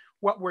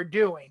what we're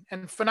doing.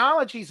 And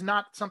phenology is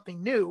not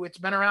something new. It's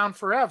been around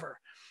forever.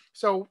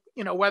 So,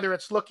 you know, whether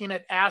it's looking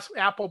at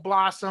apple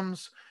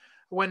blossoms,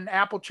 when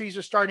apple trees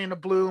are starting to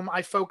bloom,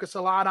 I focus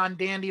a lot on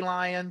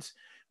dandelions.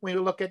 When we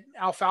look at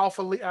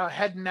alfalfa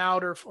heading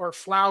out or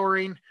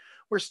flowering,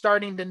 we're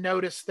starting to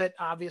notice that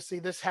obviously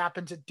this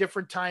happens at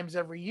different times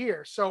every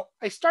year. So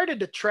I started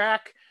to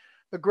track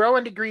the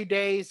growing degree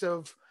days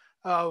of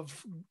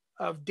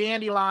of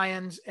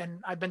dandelions,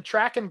 and I've been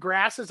tracking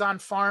grasses on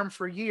farm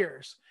for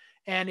years.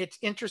 And it's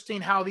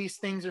interesting how these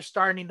things are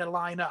starting to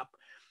line up.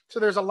 So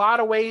there's a lot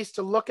of ways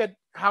to look at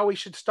how we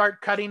should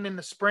start cutting in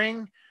the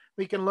spring.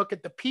 We can look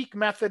at the peak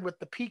method with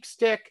the peak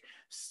stick.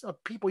 So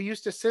people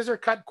used to scissor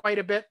cut quite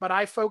a bit, but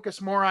I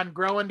focus more on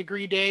growing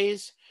degree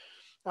days.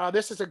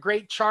 This is a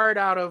great chart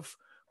out of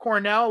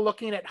Cornell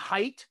looking at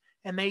height,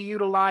 and they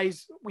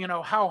utilize,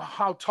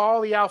 how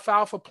tall the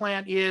alfalfa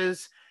plant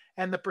is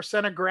and the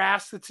percent of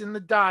grass that's in the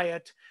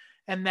diet.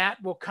 And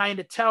that will kind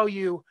of tell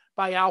you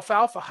by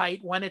alfalfa height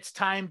when it's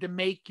time to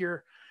make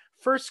your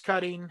first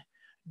cutting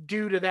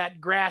due to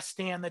that grass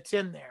stand that's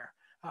in there.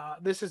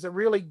 This is a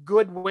really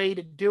good way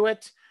to do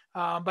it,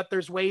 but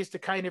there's ways to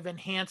kind of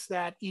enhance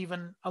that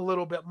even a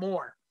little bit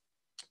more.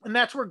 And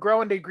that's where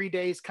growing degree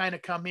days kind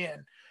of come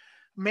in.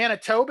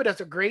 Manitoba does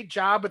a great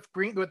job with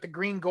the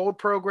green gold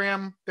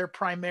program. They're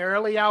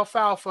primarily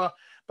alfalfa,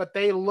 but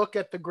they look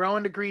at the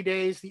growing degree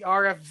days, the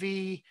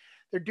RFV.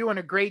 They're doing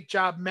a great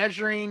job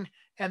measuring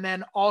and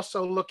then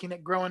also looking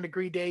at growing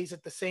degree days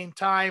at the same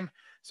time.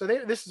 So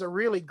this is a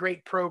really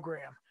great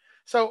program.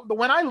 So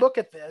when I look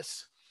at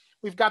this,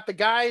 we've got the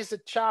guys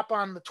that chop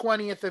on the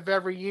 20th of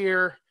every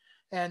year,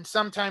 and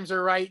sometimes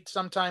they're right,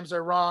 sometimes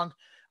they're wrong.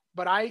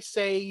 But I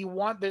say you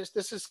want this.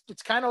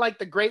 It's kind of like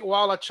the Great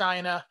Wall of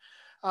China.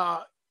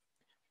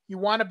 You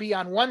want to be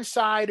on one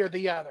side or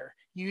the other.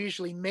 You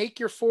usually make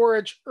your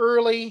forage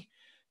early.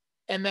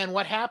 And then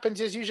what happens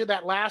is usually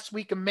that last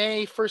week of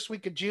May, first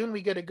week of June,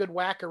 we get a good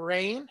whack of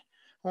rain.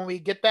 When we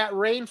get that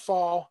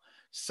rainfall,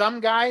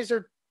 some guys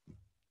are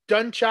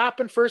done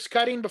chopping first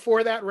cutting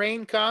before that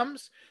rain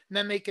comes. And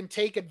then they can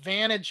take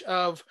advantage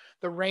of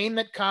the rain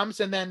that comes,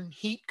 and then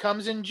heat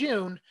comes in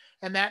June,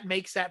 and that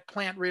makes that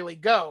plant really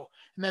go.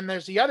 And then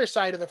there's the other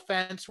side of the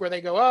fence where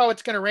they go, oh,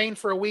 it's going to rain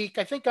for a week.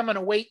 I think I'm going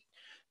to wait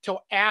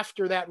till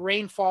after that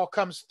rainfall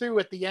comes through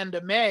at the end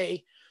of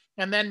May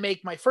and then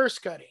make my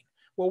first cutting.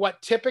 Well,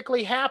 what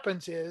typically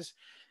happens is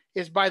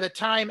by the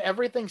time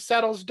everything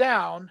settles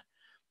down,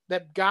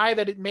 that guy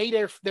that had made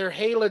their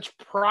haylage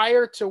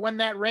prior to when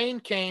that rain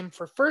came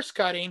for first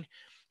cutting,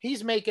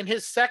 he's making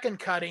his second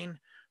cutting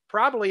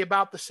probably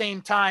about the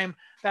same time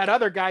that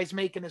other guy's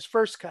making his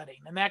first cutting.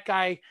 And that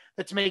guy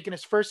that's making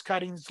his first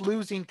cuttings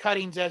losing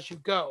cuttings as you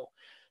go.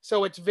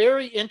 So it's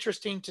very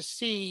interesting to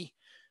see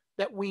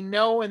that we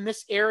know in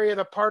this area,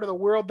 the part of the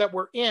world that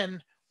we're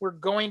in, we're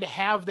going to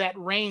have that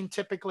rain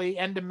typically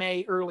end of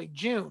May, early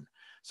June.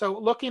 So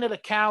looking at a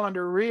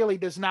calendar really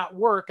does not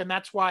work. And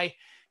that's why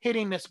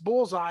hitting this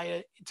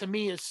bullseye to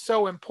me is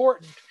so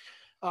important,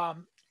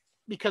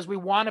 because we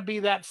want to be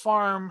that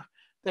farm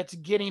that's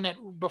getting it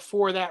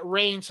before that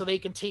rain so they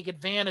can take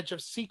advantage of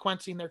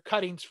sequencing their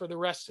cuttings for the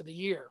rest of the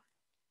year.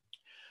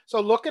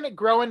 So looking at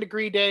growing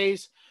degree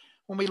days,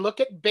 when we look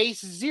at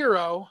base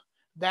 0,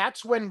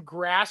 that's when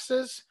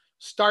grasses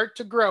start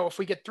to grow. If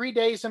we get 3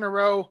 days in a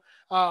row,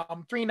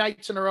 3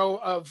 nights in a row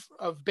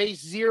of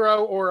base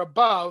 0 or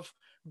above,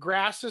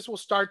 grasses will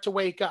start to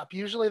wake up.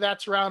 Usually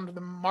that's around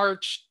the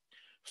March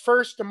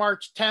 1st to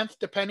March 10th,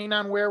 depending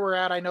on where we're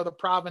at. I know the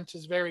province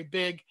is very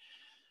big.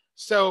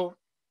 So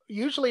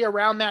usually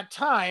around that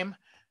time,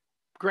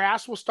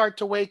 grass will start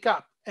to wake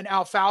up, and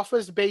alfalfa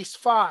is base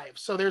 5.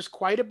 So there's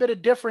quite a bit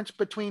of difference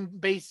between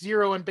base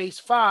 0 and base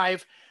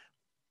 5,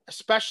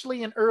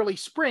 especially in early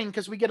spring,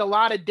 because we get a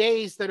lot of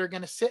days that are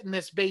going to sit in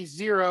this base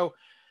 0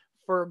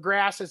 for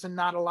grasses and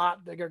not a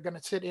lot that are going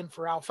to sit in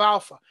for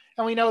alfalfa.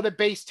 And we know that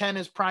base 10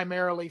 is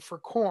primarily for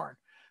corn.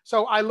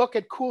 So I look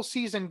at cool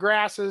season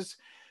grasses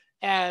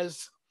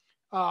as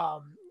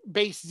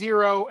base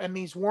 0, and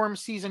these warm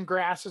season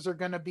grasses are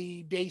going to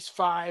be base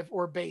 5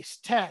 or base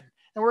 10.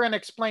 And we're going to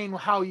explain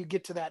how you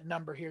get to that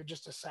number here in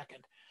just a second.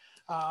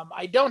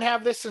 I don't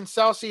have this in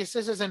Celsius.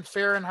 This is in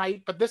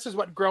Fahrenheit, but this is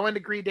what growing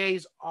degree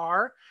days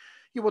are.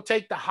 You will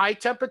take the high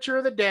temperature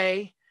of the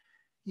day,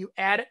 you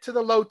add it to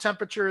the low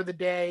temperature of the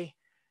day,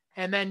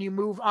 and then you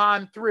move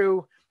on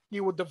through.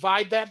 You will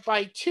divide that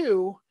by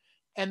 2,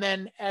 and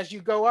then as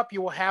you go up,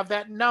 you will have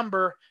that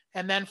number,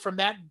 and then from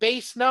that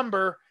base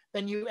number,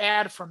 then you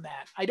add from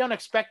that. I don't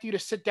expect you to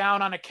sit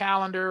down on a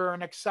calendar or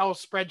an Excel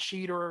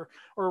spreadsheet or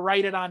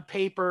write it on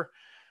paper.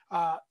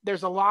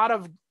 There's a lot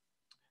of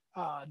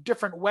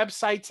different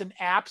websites and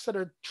apps that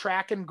are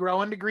tracking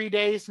growing degree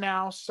days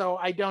now, so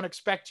I don't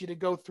expect you to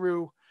go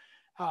through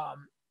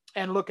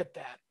and look at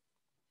that.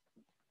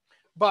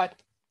 But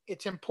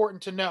it's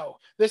important to know.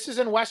 This is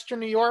in Western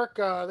New York.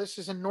 This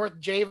is in North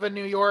Java,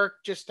 New York,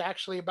 just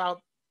actually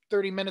about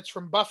 30 minutes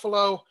from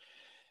Buffalo.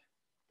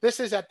 This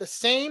is at the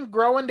same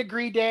growing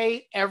degree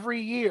day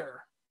every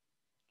year.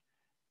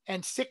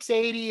 And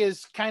 680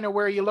 is kind of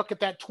where you look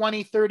at that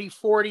 20, 30,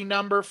 40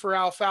 number for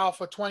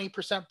alfalfa,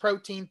 20%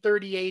 protein,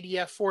 30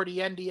 ADF, 40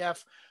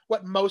 NDF,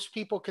 what most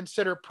people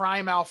consider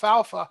prime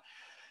alfalfa.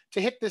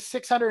 To hit the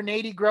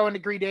 680 growing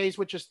degree days,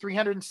 which is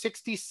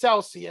 360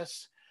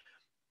 Celsius,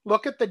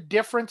 look at the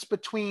difference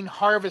between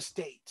harvest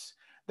dates.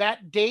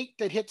 That date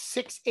that hits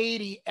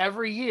 680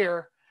 every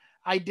year,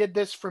 I did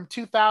this from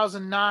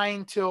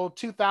 2009 till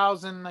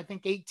 2000, I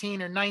think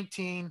 18 or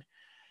 19.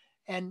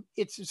 And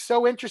it's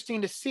so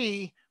interesting to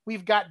see,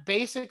 we've got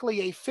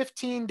basically a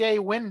 15-day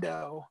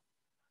window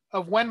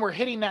of when we're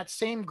hitting that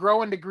same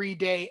growing degree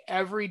day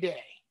every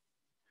day.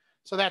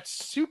 So that's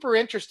super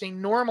interesting.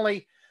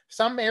 Normally,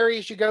 some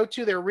areas you go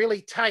to, they're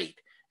really tight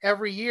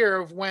every year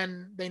of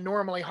when they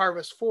normally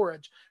harvest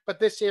forage. But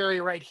this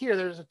area right here,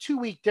 there's a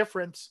 2-week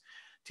difference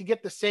to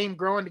get the same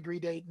growing degree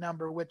date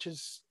number, which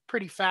is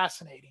pretty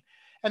fascinating.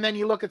 And then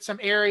you look at some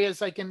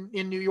areas like in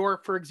New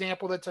York, for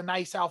example, that's a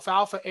nice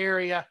alfalfa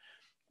area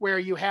where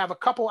you have a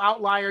couple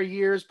outlier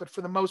years, but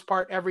for the most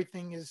part,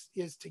 everything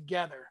is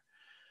together.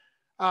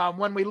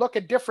 When we look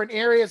at different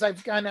areas,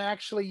 I've kind of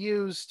actually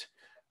used,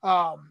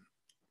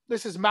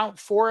 this is Mount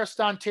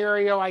Forest,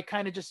 Ontario. I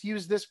kind of just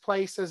use this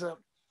place as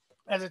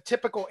a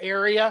typical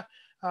area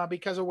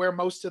because of where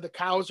most of the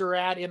cows are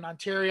at in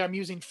Ontario. I'm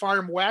using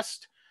Farm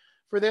West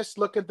for this.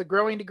 Look at the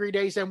growing degree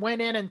days and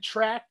went in and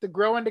tracked the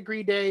growing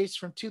degree days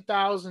from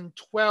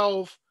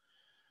 2012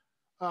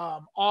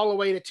 all the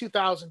way to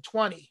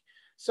 2020.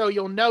 So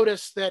you'll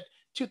notice that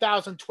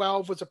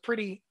 2012 was a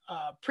pretty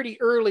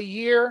early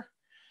year.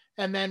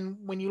 And then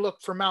when you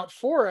look for Mount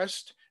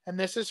Forest, and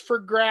this is for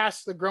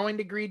grass, the growing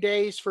degree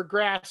days for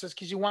grasses,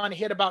 because you want to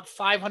hit about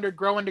 500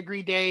 growing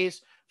degree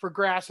days for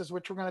grasses,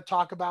 which we're going to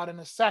talk about in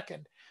a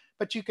second.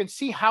 But you can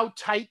see how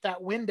tight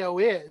that window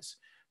is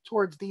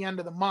towards the end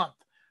of the month.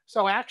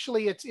 So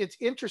actually, it's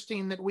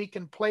interesting that we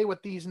can play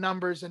with these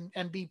numbers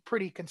and be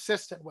pretty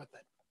consistent with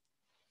it.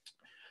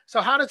 So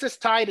how does this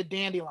tie to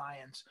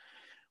dandelions?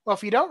 Well,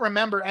 if you don't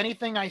remember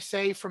anything I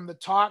say from the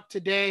talk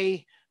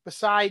today,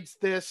 besides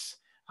this,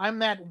 I'm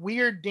that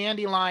weird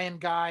dandelion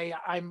guy.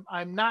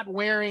 I'm not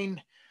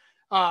wearing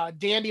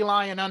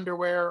dandelion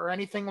underwear or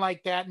anything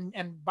like that.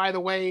 And by the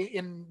way,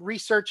 in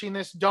researching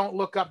this, don't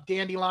look up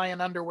dandelion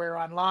underwear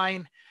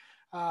online.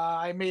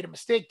 I made a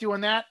mistake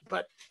doing that,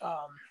 but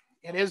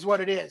it is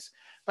what it is.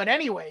 But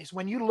anyways,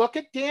 when you look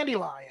at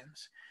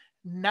dandelions,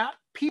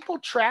 people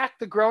track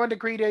the growing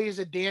degree days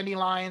of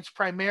dandelions,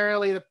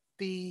 primarily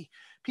the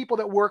people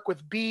that work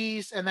with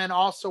bees, and then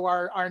also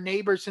our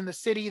neighbors in the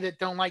city that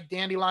don't like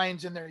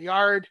dandelions in their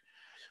yard.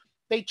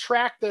 They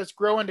track those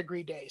growing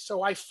degree days.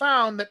 So I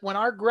found that when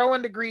our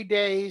growing degree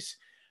days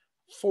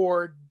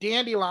for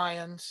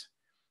dandelions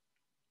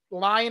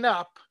line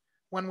up,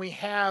 when we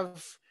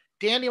have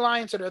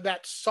dandelions that are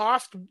that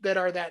soft, that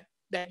are that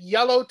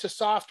yellow to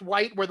soft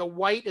white, where the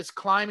white is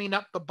climbing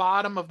up the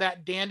bottom of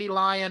that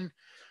dandelion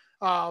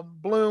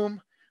bloom,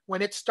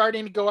 when it's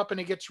starting to go up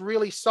and it gets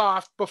really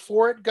soft,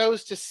 before it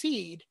goes to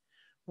seed,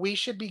 we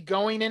should be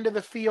going into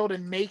the field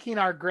and making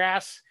our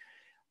grass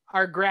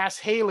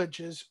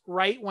hayilages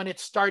right when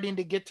it's starting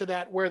to get to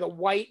that, where the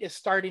white is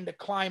starting to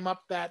climb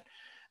up that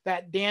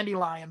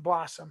dandelion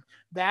blossom.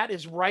 That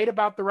is right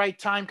about the right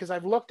time, because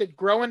I've looked at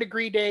growing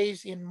degree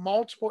days in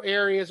multiple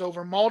areas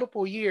over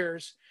multiple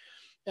years,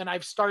 and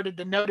I've started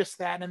to notice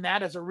that, and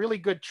that is a really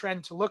good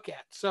trend to look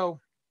at. So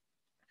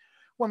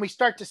when we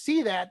start to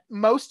see that,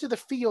 most of the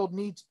field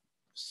needs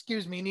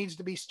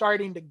to be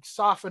starting to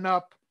soften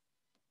up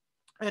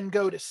and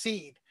go to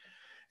seed.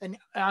 And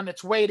on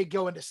its way to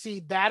go into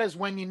seed, that is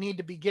when you need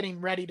to be getting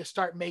ready to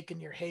start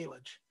making your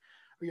haylage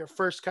or your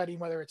first cutting,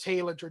 whether it's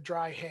haylage or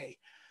dry hay.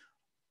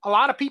 A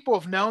lot of people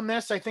have known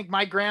this. I think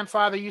my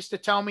grandfather used to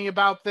tell me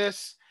about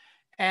this,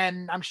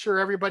 and I'm sure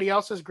everybody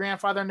else's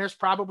grandfather, and there's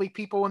probably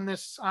people on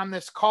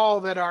this call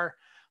that are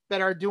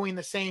doing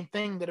the same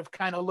thing, that have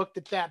kind of looked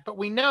at that. But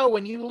we know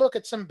when you look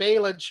at some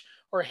baleage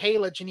or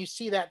haylage and you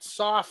see that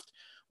soft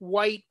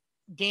white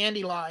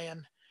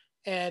dandelion,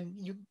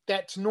 and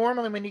that's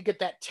normally when you get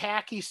that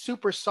tacky,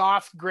 super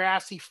soft,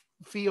 grassy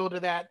feel to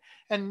that.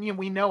 And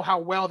we know how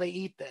well they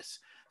eat this.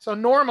 So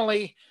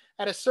normally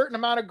at a certain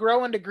amount of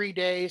growing degree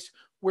days,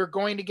 we're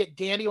going to get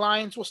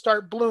dandelions will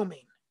start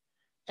blooming.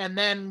 And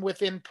then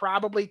within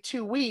probably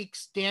 2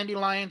 weeks,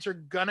 dandelions are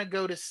going to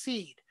go to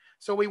seed.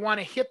 So we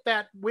want to hit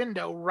that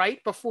window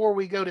right before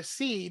we go to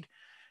seed.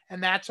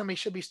 And that's when we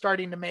should be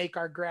starting to make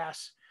our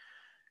grass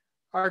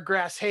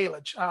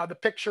haylage. The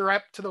picture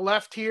up to the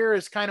left here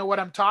is kind of what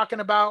I'm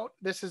talking about.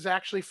 This is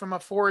actually from a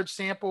forage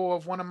sample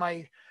of one of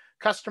my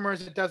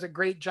customers that does a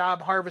great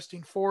job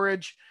harvesting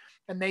forage,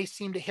 and they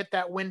seem to hit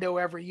that window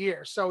every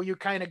year. So you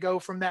kind of go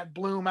from that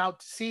bloom out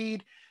to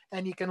seed,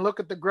 and you can look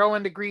at the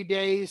growing degree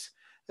days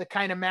that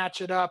kind of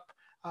match it up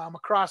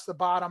across the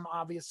bottom.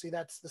 Obviously,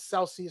 that's the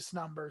Celsius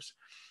numbers.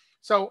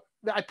 So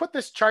I put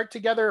this chart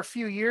together a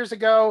few years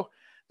ago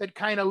that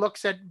kind of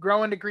looks at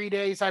growing degree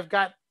days. I've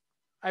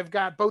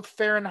got both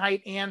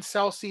Fahrenheit and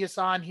Celsius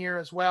on here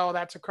as well.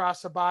 That's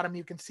across the bottom.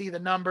 You can see the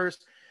numbers.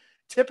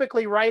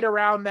 Typically right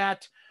around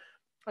that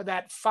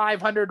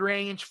 500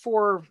 range,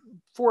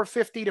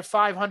 450 to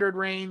 500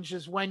 range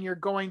is when you're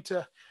going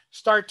to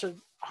start to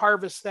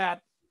harvest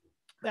that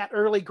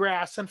early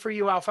grass. And for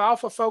you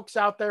alfalfa folks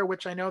out there,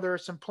 which I know there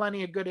are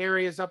plenty of good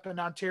areas up in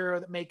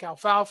Ontario that make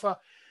alfalfa,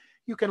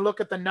 you can look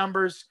at the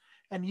numbers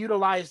and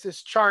utilize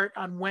this chart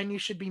on when you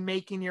should be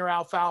making your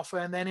alfalfa.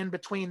 And then in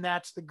between,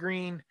 that's the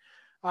green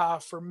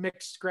for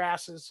mixed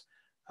grasses.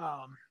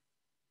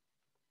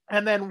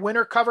 And then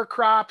winter cover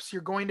crops,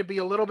 you're going to be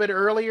a little bit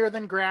earlier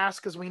than grass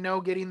because we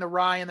know getting the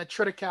rye and the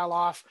triticale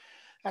off,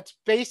 that's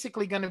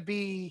basically going to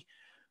be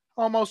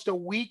almost a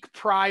week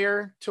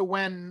prior to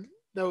when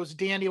those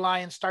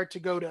dandelions start to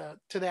go to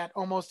that,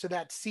 almost to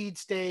that seed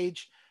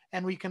stage.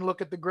 And we can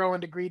look at the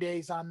growing degree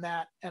days on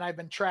that. And I've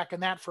been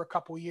tracking that for a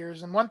couple of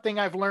years. And one thing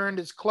I've learned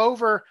is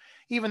clover,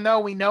 even though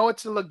we know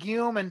it's a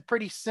legume and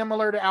pretty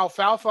similar to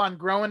alfalfa on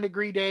growing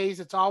degree days,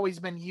 it's always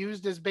been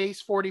used as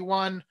base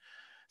 41.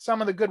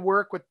 Some of the good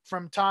work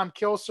from Tom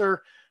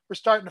Kilser, we're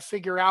starting to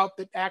figure out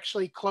that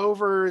actually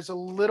clover is a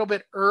little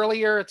bit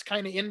earlier. It's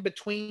kind of in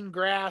between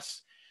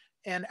grass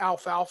and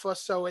alfalfa.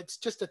 So it's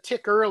just a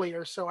tick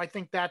earlier. So I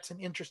think that's an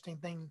interesting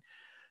thing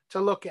to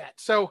look at.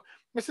 So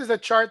this is a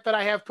chart that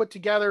I have put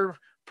together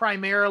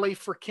primarily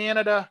for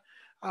Canada,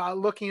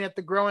 looking at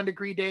the growing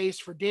degree days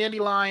for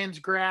dandelions,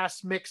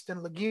 grass, mixed,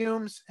 and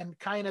legumes, and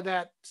kind of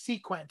that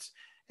sequence.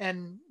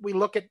 And we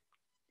look at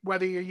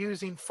whether you're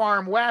using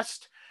Farm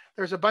West.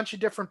 There's a bunch of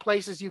different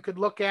places you could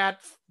look at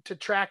to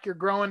track your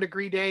growing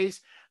degree days.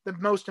 The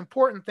most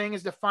important thing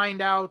is to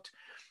find out,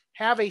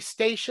 have a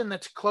station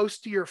that's close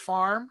to your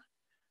farm.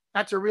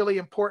 That's a really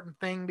important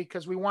thing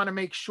because we want to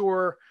make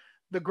sure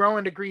the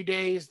growing degree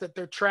days that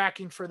they're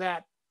tracking for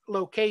that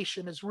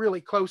location is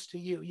really close to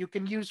you. You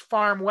can use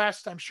Farm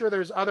West. I'm sure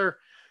there's other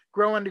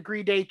growing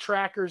degree day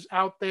trackers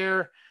out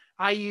there.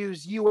 I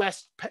use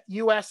uspest.org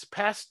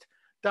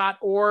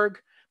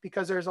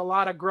because there's a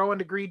lot of growing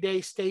degree day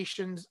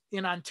stations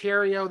in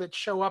Ontario that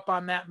show up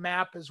on that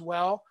map as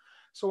well.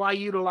 So I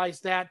utilize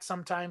that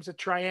sometimes to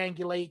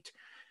triangulate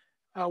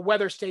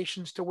weather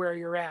stations to where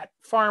you're at.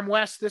 Farm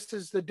West, this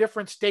is the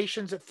different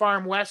stations that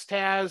Farm West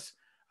has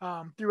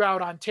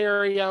throughout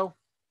Ontario,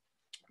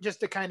 just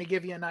to kind of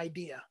give you an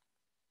idea.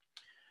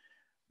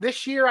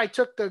 This year, I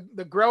took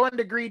the growing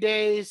degree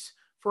days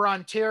for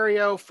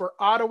Ontario for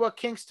Ottawa,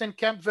 Kingston,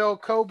 Kemptville,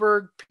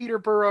 Cobourg,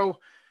 Peterborough,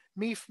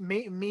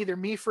 either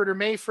Meaford or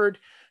Mayford,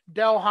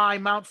 Delhi,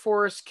 Mount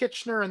Forest,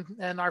 Kitchener,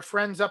 and our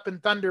friends up in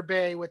Thunder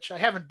Bay, which I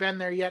haven't been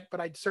there yet,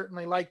 but I'd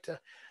certainly like to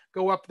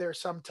go up there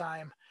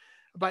sometime.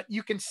 But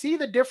you can see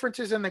the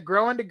differences in the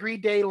growing degree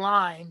day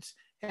lines,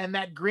 and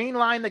that green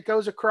line that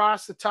goes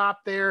across the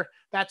top there,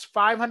 that's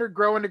 500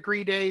 growing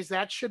degree days.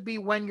 That should be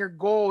when your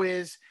goal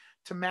is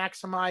to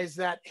maximize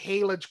that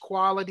haylage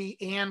quality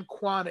and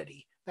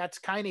quantity. That's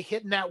kind of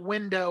hitting that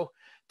window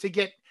to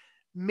get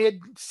mid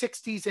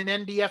 60s in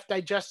NDF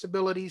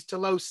digestibilities to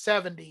low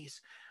 70s,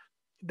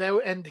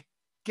 and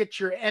get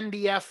your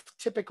NDF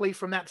typically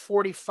from that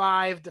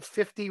 45 to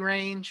 50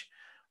 range.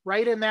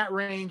 Right in that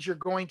range, you're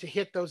going to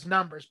hit those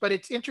numbers. But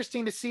it's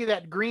interesting to see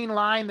that green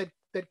line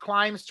that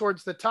climbs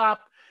towards the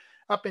top,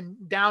 up and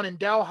down in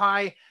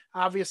Delhi.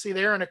 Obviously,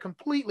 they're in a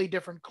completely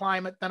different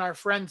climate than our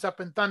friends up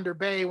in Thunder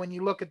Bay when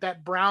you look at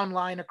that brown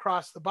line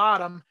across the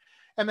bottom.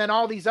 And then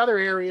all these other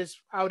areas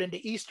out into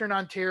Eastern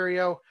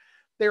Ontario,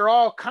 they're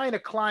all kind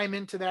of climb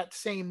into that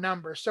same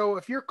number. So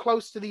if you're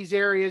close to these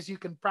areas, you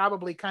can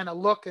probably kind of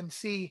look and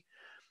see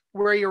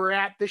where you were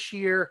at this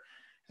year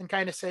and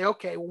kind of say,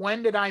 okay,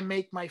 when did I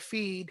make my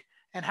feed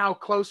and how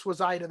close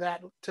was I to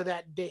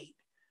that date?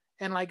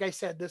 And like I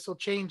said, this will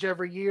change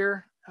every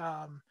year,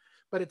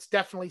 but it's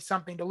definitely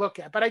something to look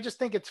at. But I just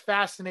think it's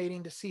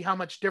fascinating to see how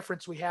much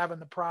difference we have in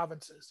the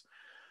provinces.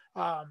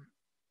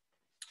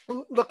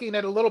 Looking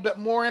at a little bit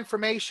more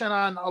information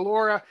on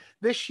Elora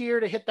this year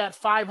to hit that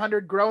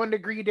 500 growing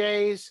degree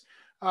days,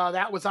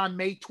 that was on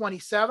May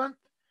 27th.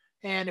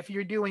 And if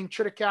you're doing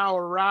triticale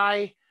or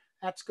rye,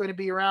 that's going to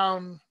be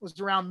around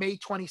May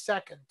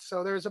 22nd.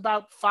 So there's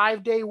about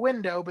 5-day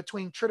window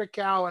between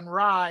triticale and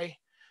rye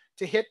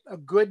to hit a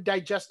good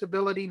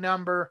digestibility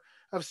number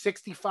of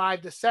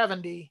 65 to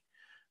 70.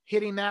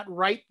 Hitting that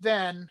right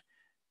then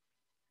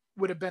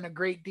would have been a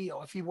great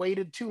deal. If you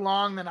waited too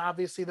long, then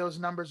obviously those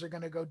numbers are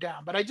going to go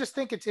down. But I just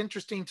think it's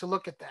interesting to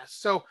look at this.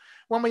 So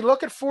when we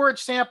look at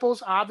forage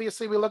samples,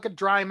 obviously we look at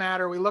dry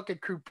matter, we look at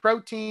crude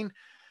protein,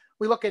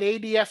 we look at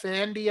ADF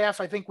and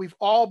NDF. I think we've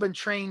all been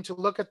trained to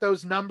look at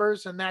those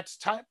numbers, and that's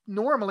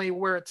normally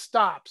where it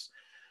stops.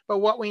 But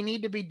what we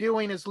need to be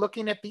doing is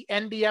looking at the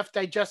NDF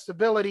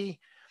digestibility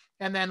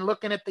and then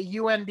looking at the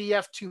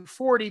UNDF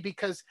 240,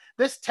 because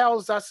this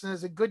tells us and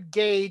is a good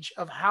gauge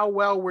of how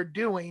well we're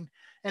doing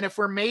and if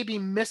we're maybe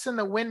missing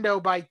the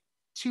window by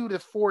 2 to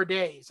 4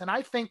 days. And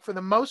I think for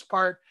the most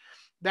part,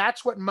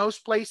 that's what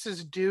most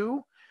places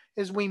do,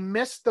 is we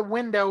miss the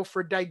window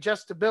for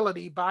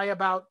digestibility by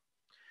about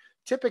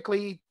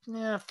typically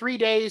 3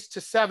 days to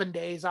 7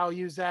 days. I'll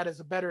use that as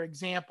a better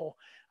example.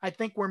 I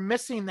think we're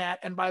missing that.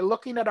 And by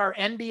looking at our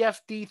NDF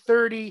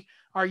D30,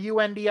 our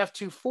UNDF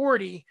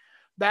 240,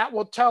 that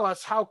will tell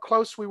us how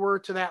close we were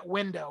to that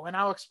window. And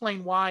I'll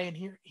explain why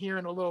here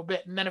in a little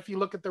bit. And then if you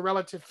look at the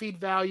relative feed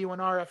value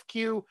and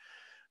RFQ,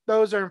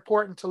 those are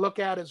important to look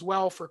at as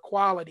well for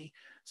quality.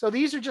 So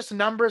these are just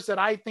numbers that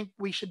I think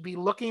we should be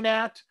looking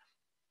at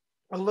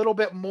a little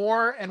bit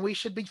more, and we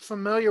should be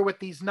familiar with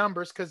these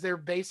numbers because they're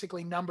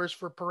basically numbers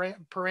for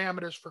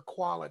parameters for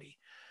quality.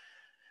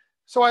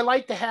 So I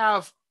like to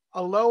have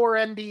a lower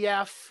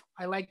NDF.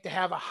 I like to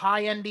have a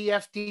high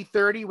NDF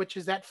D30, which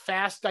is that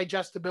fast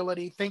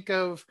digestibility. Think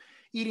of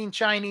eating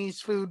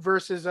Chinese food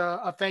versus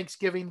a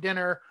Thanksgiving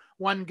dinner.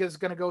 One is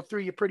going to go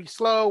through you pretty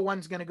slow.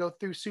 One's going to go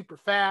through super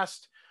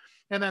fast.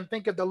 And then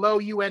think of the low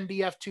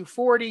UNDF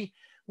 240.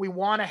 We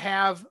want to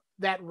have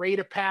that rate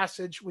of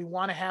passage. We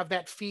want to have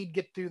that feed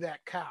get through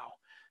that cow.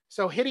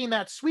 So hitting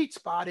that sweet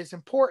spot is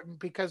important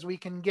because we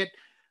can get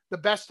the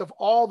best of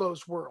all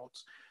those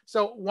worlds.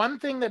 So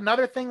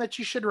another thing that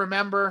you should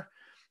remember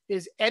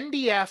is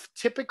NDF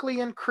typically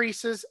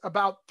increases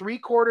about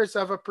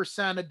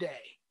 0.75% a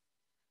day.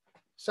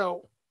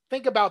 So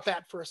think about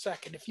that for a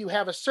second. If you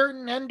have a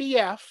certain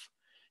NDF,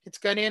 it's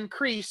going to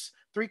increase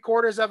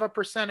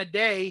 0.75% a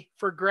day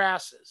for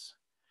grasses.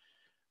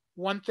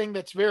 One thing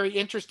that's very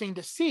interesting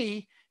to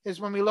see is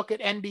when we look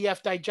at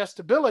NDF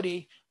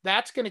digestibility,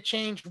 that's going to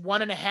change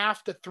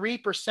 1.5 to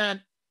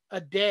 3%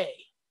 a day.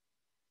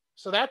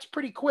 So that's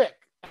pretty quick.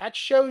 That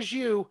shows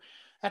you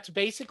that's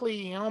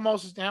basically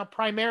almost now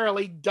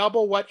primarily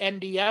double what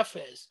NDF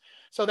is.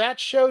 So that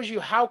shows you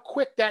how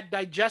quick that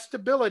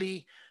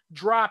digestibility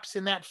drops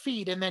in that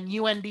feed. And then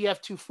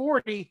UNDF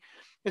 240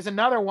 is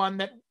another one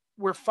that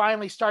we're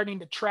finally starting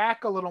to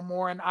track a little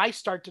more. And I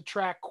start to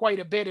track quite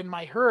a bit in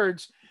my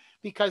herds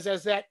because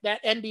as that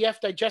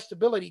NDF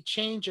digestibility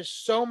changes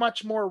so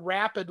much more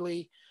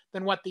rapidly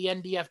than what the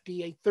NDF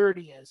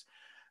DA30 is.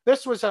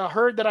 This was a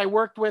herd that I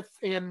worked with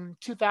in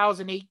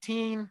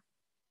 2018.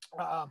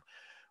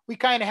 We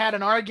kind of had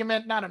an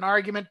argument, not an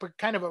argument, but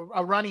kind of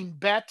a running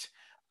bet.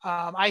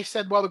 I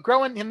said, well,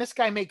 and this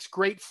guy makes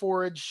great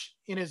forage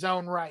in his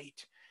own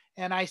right.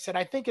 And I said,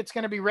 I think it's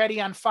going to be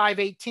ready on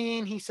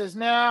 5/18. He says,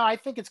 no, I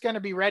think it's going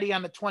to be ready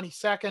on the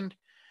 22nd.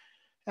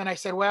 And I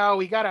said, well,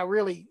 we got to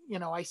really,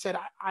 I said,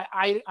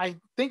 I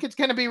think it's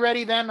going to be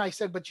ready then. I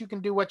said, but you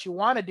can do what you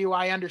want to do.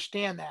 I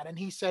understand that. And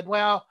he said,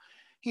 well,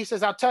 he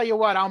says, I'll tell you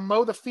what, I'll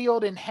mow the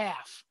field in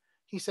half.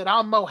 He said,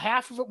 I'll mow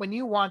half of it when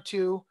you want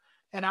to,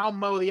 and I'll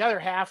mow the other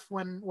half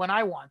when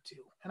I want to.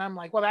 And I'm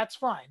like, well, that's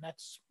fine.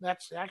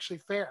 That's actually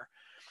fair.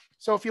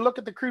 So if you look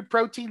at the crude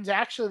proteins,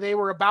 actually, they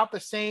were about the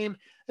same.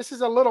 This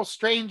is a little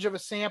strange of a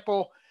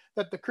sample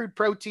that the crude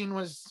protein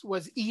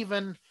was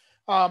even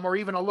or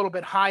even a little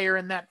bit higher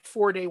in that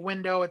 4-day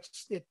window.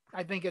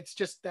 I think it's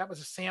just that was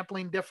a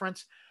sampling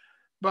difference.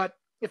 But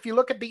if you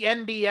look at the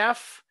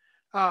NDF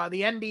on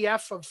the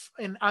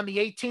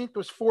 18th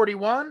was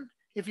 41.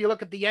 If you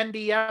look at the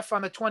NDF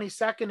on the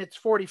 22nd, it's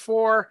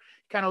 44.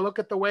 Kind of look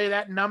at the way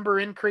that number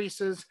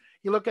increases.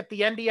 You look at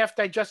the NDF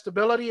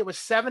digestibility, it was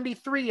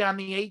 73 on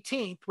the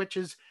 18th, which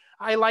is,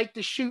 I like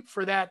to shoot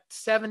for that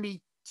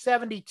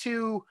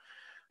 72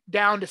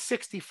 down to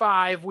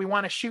 65. We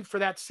want to shoot for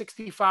that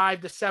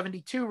 65 to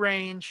 72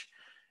 range.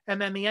 And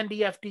then the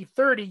NDF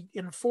D30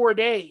 in 4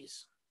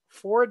 days,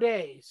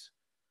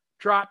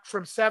 dropped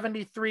from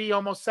 73,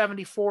 almost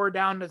 74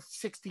 down to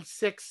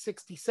 66,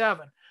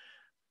 67.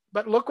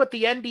 But look what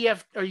the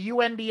NDF or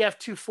UNDF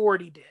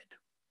 240 did.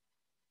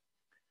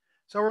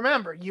 So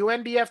remember,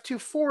 UNDF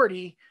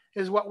 240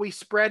 is what we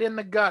spread in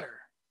the gutter.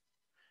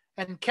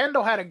 And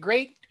Kendall had a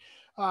great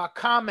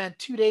comment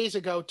 2 days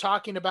ago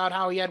talking about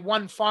how he had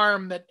one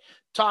farm that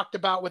talked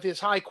about with his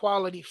high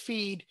quality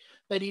feed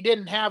that he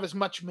didn't have as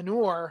much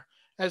manure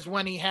as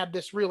when he had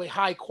this really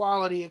high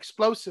quality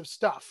explosive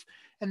stuff.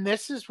 And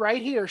this is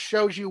right here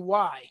shows you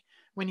why.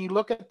 When you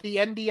look at the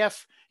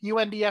UNDF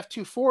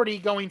 240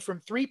 going from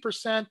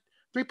 3%,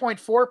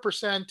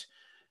 3.4%,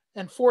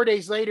 and 4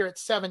 days later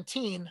it's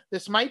 17.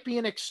 This might be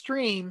an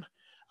extreme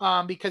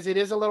because it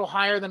is a little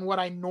higher than what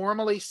I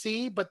normally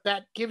see, but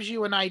that gives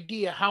you an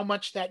idea how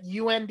much that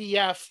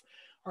UNDF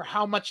or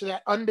how much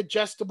that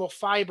undigestible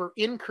fiber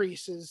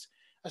increases,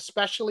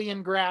 especially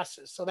in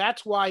grasses. So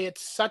that's why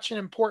it's such an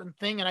important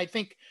thing. And I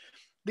think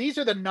these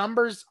are the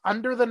numbers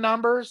under the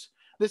numbers.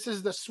 This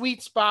is the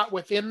sweet spot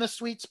within the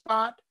sweet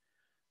spot.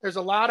 There's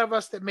a lot of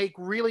us that make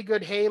really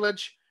good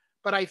haylage,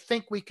 but I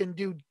think we can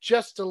do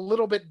just a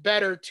little bit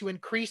better to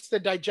increase the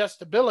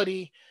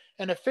digestibility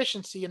and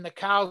efficiency, and the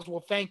cows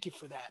will thank you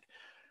for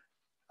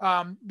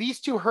that. These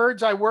two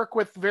herds I work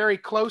with very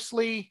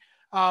closely.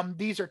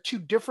 These are two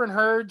different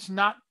herds,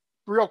 not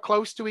real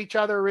close to each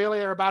other, really.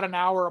 They're about an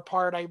hour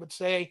apart, I would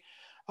say.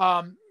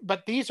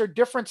 But these are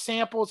different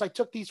samples. I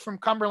took these from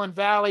Cumberland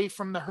Valley,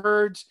 from the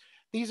herds.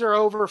 These are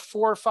over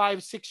 4,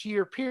 5, 6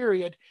 year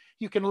period.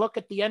 You can look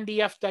at the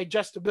NDF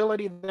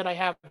digestibility that I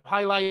have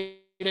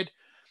highlighted.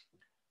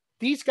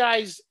 These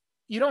guys,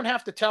 you don't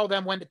have to tell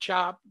them when to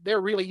chop.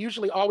 They're really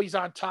usually always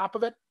on top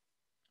of it.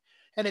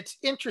 And it's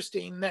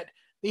interesting that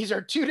these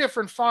are two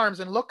different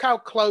farms, and look how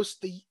close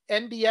the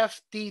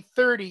NDF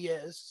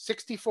D30 is,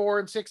 64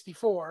 and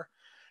 64.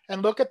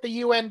 And look at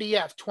the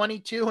UNDF,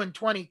 22 and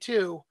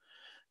 22.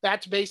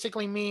 That's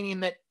basically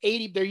meaning that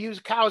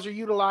cows are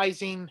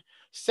utilizing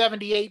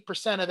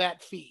 78% of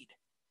that feed.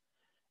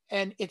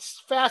 And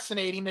it's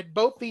fascinating that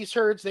both these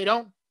herds, they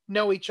don't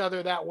know each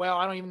other that well.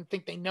 I don't even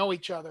think they know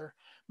each other,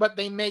 but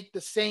they make the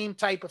same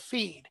type of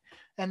feed.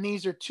 And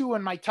these are two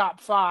in my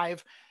top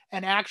 5.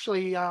 And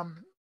actually,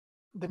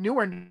 the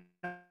newer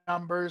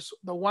numbers.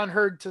 The one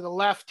herd to the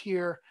left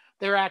here,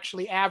 they're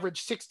actually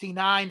average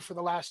 69 for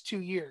the last 2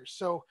 years.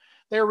 So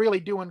they're really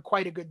doing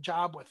quite a good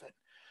job with it.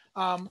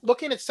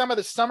 Looking at some of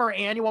the summer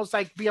annuals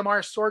like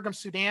BMR sorghum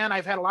Sudan,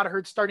 I've had a lot of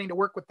herds starting to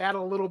work with that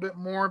a little bit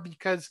more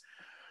because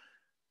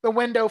the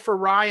window for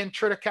rye and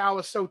triticale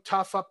is so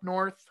tough up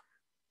north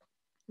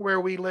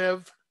where we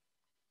live.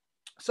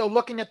 So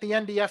looking at the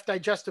NDF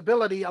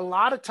digestibility, a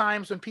lot of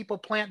times when people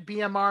plant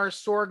BMR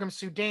sorghum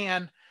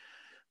Sudan,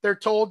 they're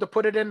told to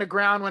put it in the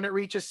ground when it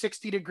reaches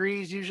 60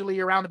 degrees, usually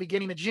around the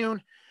beginning of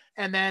June,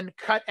 and then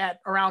cut at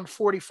around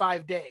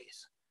 45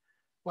 days.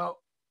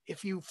 Well,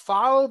 if you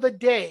follow the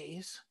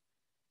days,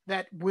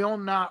 that will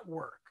not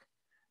work,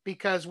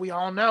 because we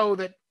all know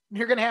that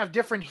you're going to have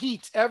different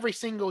heats every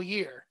single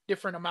year,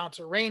 different amounts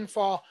of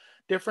rainfall,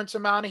 different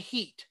amount of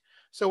heat.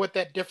 So with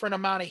that different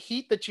amount of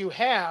heat that you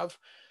have,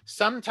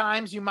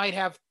 sometimes you might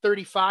have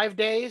 35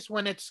 days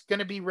when it's going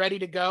to be ready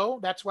to go.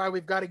 That's why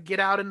we've got to get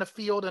out in the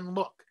field and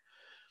look.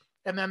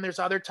 And then there's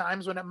other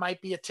times when it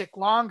might be a tick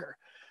longer.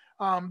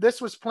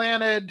 This was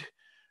planted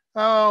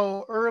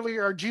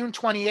earlier, June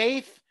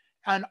 28th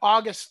and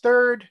August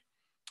 3rd.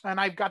 And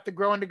I've got the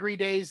growing degree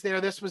days there.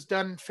 This was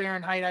done in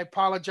Fahrenheit. I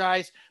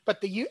apologize. But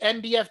the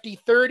NDFD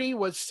 30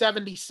 was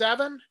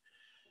 77.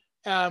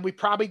 We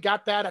probably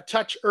got that a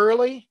touch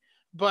early,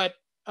 but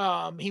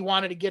he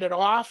wanted to get it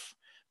off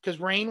because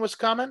rain was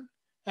coming.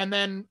 And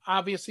then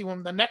obviously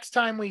when the next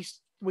time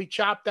we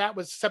chopped that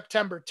was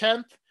September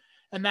 10th,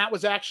 and that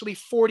was actually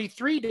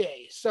 43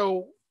 days.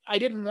 So I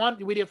didn't want,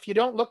 if you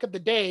don't look at the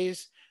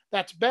days,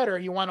 that's better.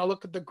 You want to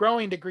look at the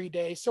growing degree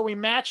days. So we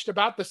matched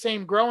about the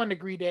same growing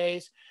degree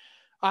days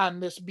on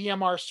this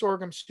BMR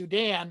sorghum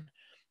Sudan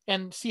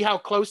and see how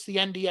close the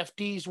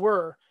NDFDs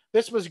were.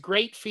 This was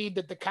great feed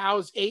that the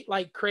cows ate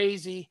like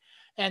crazy.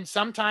 And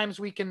sometimes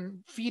we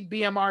can feed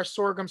BMR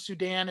sorghum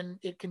Sudan and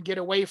it can get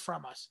away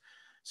from us.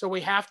 So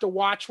we have to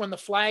watch when the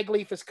flag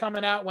leaf is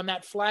coming out. When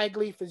that flag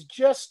leaf is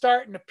just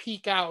starting to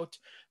peek out,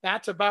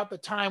 that's about the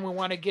time we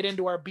want to get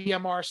into our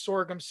BMR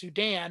sorghum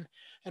Sudan.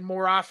 And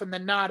more often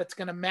than not, it's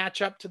going to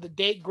match up to the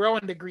date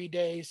growing degree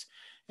days.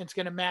 And it's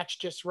going to match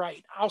just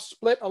right. I'll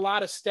split a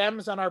lot of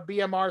stems on our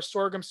BMR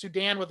sorghum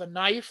Sudan with a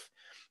knife,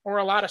 or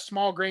a lot of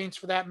small grains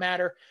for that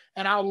matter.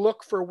 And I'll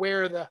look for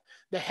where the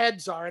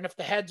heads are. And if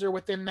the heads are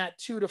within that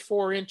 2 to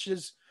 4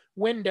 inches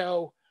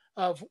window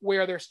of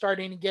where they're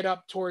starting to get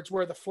up towards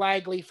where the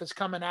flag leaf is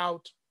coming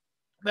out,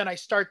 then I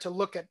start to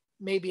look at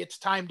maybe it's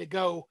time to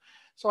go.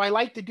 So I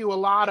like to do a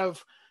lot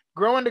of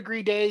growing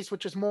degree days,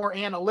 which is more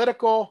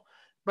analytical,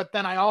 but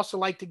then I also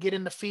like to get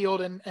in the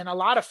field, and a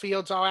lot of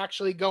fields I'll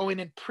actually go in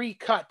and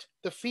pre-cut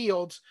the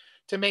fields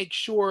to make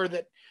sure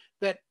that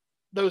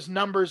those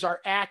numbers are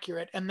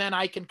accurate. And then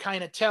I can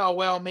kind of tell,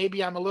 well,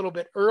 maybe I'm a little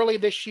bit early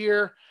this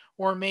year,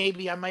 or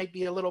maybe I might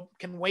be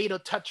can wait a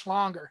touch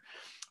longer.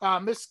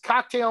 This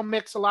cocktail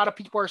mix, a lot of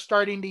people are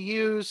starting to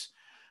use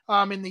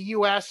in the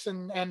US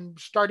and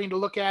starting to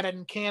look at it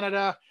in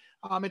Canada.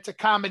 It's a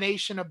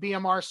combination of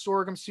BMR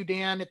sorghum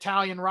Sudan,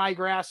 Italian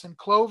ryegrass, and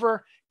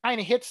clover. Kind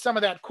of hits some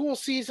of that cool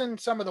season,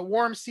 some of the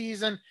warm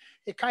season.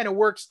 It kind of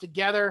works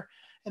together.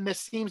 And this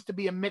seems to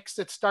be a mix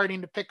that's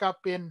starting to pick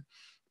up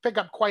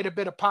quite a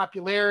bit of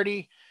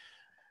popularity.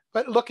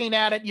 But looking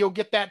at it, you'll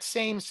get that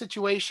same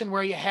situation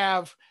where you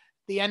have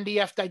the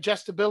NDF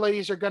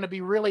digestibilities are going to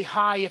be really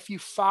high if you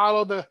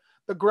follow the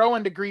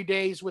growing degree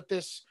days with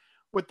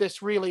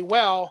this really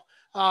well.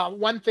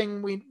 One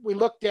thing we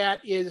looked at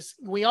is,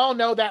 we all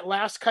know that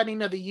last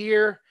cutting of the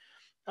year,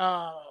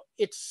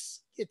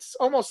 it's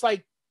almost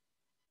like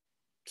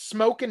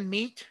smoking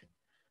meat,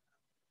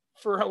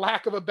 for a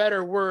lack of a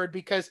better word,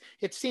 because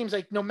it seems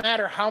like no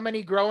matter how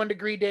many growing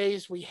degree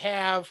days we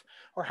have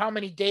or how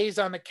many days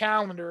on the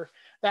calendar,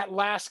 that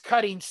last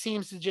cutting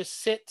seems to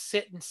just sit.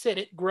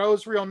 It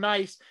grows real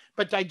nice,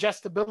 but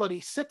digestibility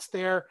sits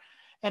there,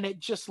 and it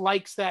just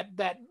likes that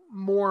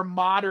more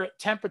moderate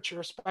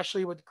temperature,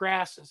 especially with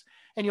grasses.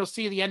 And you'll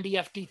see the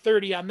NDFD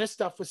 30 on this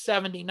stuff was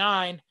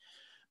 79.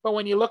 But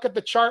when you look at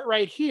the chart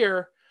right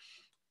here,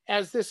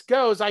 as this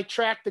goes, I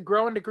track the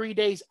growing degree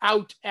days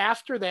out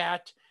after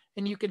that,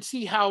 and you can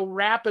see how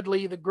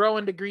rapidly the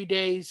growing degree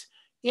days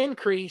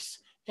increase,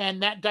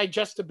 and that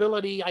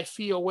digestibility, I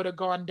feel, would have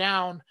gone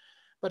down,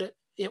 but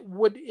it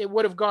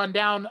would have gone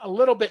down a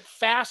little bit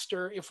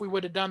faster if we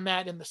would have done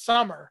that in the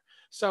summer.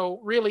 So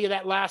really,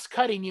 that last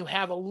cutting, you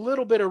have a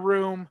little bit of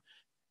room,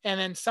 and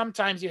then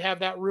sometimes you have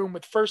that room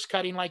with first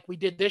cutting like we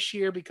did this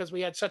year, because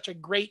we had such a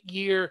great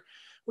year.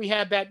 We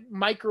had that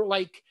micro,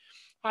 like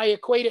I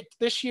equate it,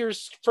 this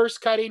year's first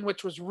cutting,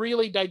 which was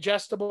really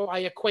digestible, I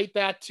equate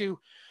that to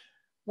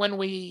when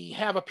we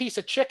have a piece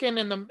of chicken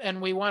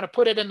and we want to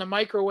put it in the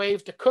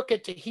microwave to cook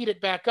it, to heat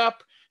it back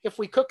up. If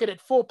we cook it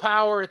at full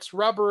power, it's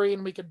rubbery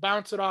and we could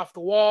bounce it off the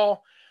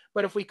wall.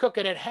 But if we cook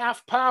it at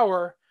half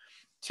power,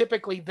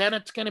 typically then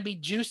it's going to be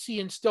juicy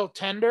and still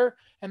tender.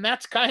 And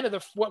that's kind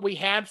of what we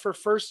had for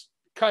first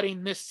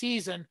cutting this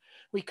season.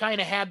 We kind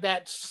of had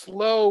that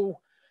slow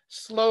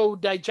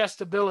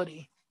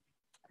digestibility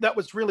that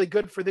was really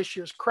good for this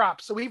year's crop.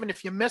 So even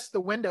if you missed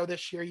the window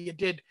this year, you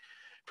did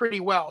pretty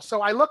well.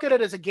 So I look at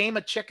it as a game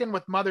of chicken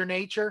with Mother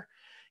Nature.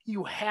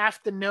 You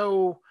have to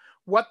know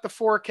what the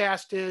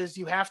forecast is.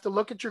 You have to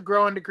look at your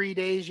growing degree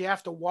days. You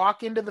have to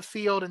walk into the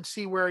field and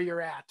see where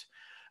you're at.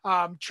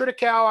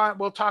 Triticale,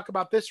 we'll talk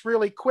about this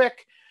really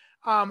quick.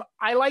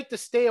 I like to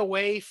stay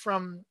away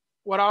from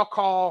what I'll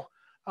call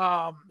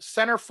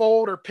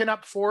centerfold or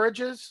pinup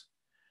forages.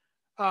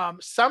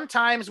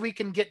 Sometimes we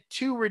can get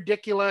too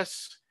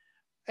ridiculous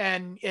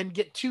and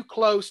get too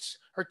close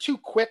or too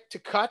quick to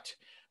cut.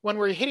 When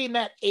we're hitting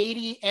that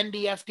 80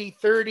 NDFD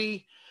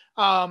 30,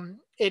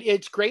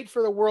 it's great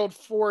for the World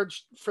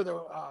Forage, for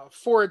the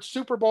Forage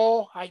Super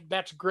Bowl.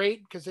 That's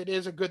great because it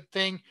is a good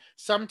thing.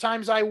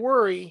 Sometimes I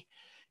worry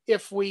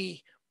if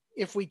we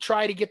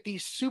try to get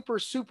these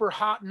super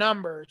hot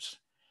numbers,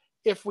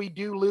 if we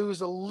do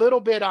lose a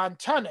little bit on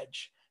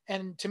tonnage.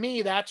 And to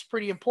me, that's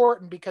pretty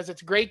important because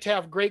it's great to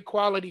have great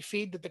quality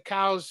feed that the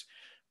cows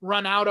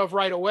run out of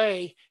right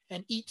away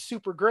and eat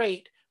super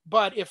great.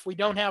 But if we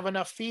don't have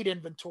enough feed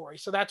inventory,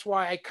 so that's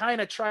why I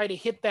kind of try to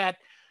hit that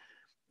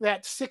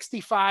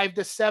 65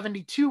 to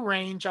 72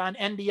 range on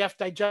NDF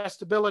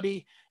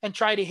digestibility and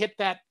try to hit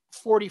that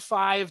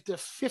 45 to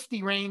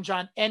 50 range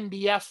on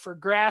NDF for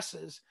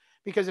grasses.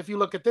 Because if you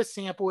look at this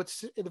sample,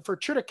 it's for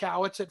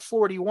Triticale, it's at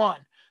 41.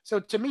 So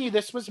to me,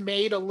 this was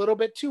made a little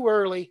bit too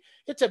early.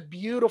 It's a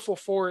beautiful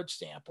forage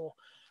sample,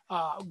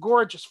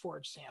 gorgeous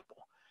forage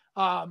sample.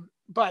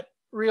 But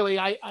really,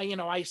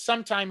 I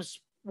sometimes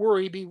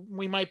worry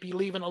we might be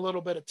leaving a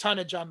little bit of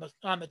tonnage on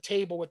the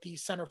table with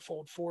these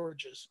centerfold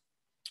forages.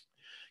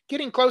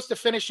 Getting close to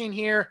finishing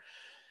here,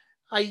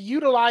 I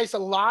utilize a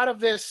lot of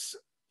this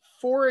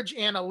forage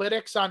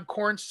analytics on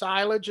corn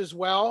silage as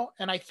well.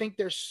 And I think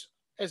there's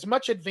as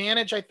much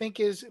advantage, I think,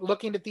 is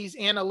looking at these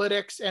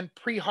analytics and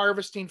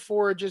pre-harvesting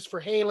forages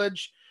for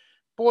haylage.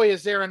 Boy,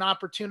 is there an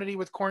opportunity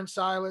with corn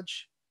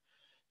silage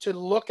to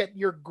look at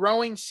your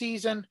growing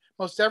season.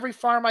 Most every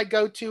farm I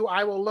go to,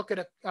 I will look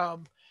at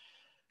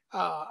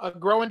a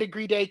growing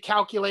degree day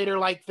calculator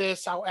like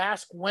this. I'll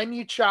ask when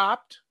you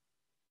chopped,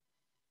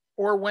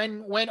 or when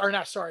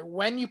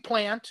you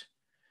plant.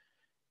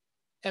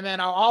 And then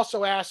I'll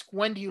also ask,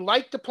 when do you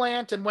like to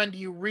plant and when do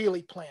you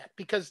really plant?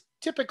 Because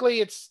typically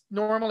it's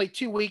normally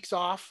 2 weeks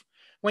off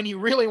when you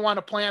really want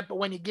to plant, but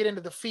when you get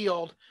into the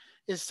field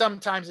is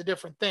sometimes a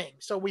different thing.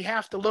 So we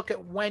have to look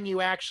at when you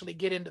actually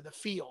get into the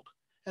field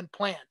and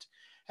plant.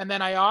 And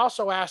then I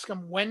also ask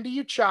them, when do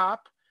you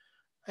chop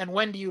and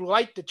when do you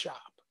like to chop?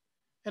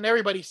 And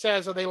everybody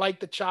says, oh, they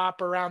like to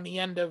chop around the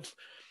end of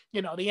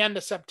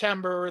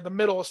September or the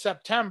middle of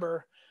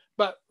September.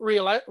 But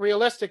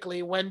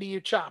realistically, when do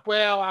you chop?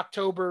 Well,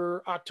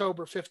 October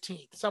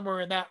 15th,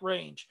 somewhere in that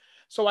range.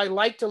 So I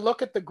like to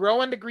look at the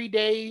growing degree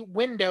day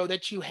window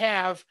that you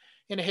have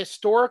in a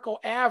historical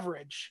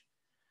average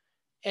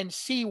and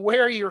see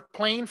where your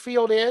playing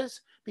field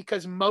is,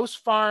 because most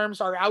farms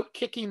are out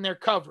kicking their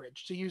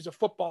coverage, to use a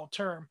football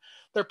term.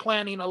 They're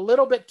planning a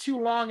little bit too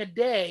long a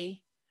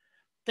day,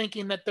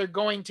 thinking that they're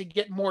going to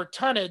get more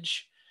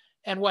tonnage.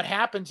 And what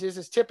happens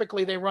is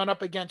typically they run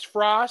up against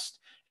frost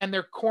and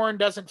their corn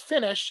doesn't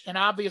finish. And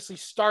obviously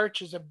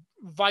starch is a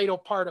vital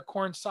part of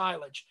corn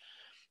silage.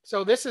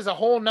 So this is a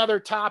whole nother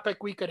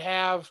topic we could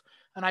have.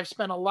 And I've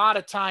spent a lot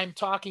of time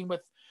talking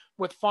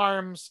with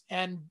farms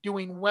and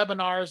doing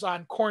webinars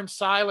on corn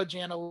silage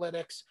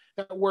analytics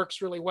that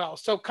works really well.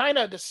 So kind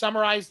of to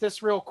summarize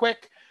this real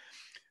quick,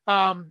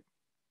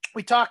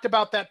 we talked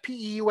about that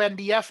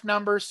PEU-NDF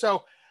number.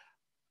 So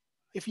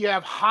if you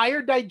have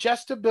higher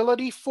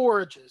digestibility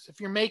forages,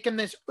 if you're making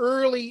this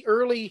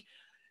early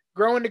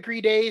growing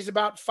degree days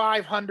about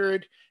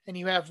 500 and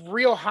you have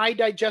real high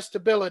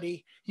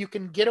digestibility, you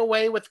can get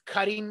away with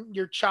cutting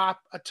your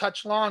chop a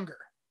touch longer.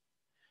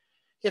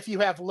 If you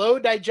have low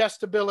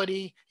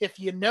digestibility, if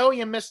you know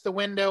you missed the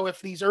window,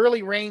 if these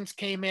early rains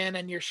came in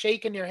and you're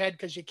shaking your head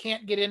because you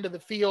can't get into the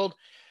field,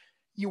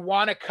 you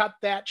want to cut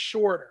that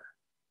shorter,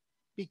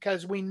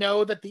 because we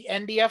know that the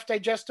NDF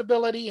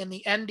digestibility and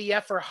the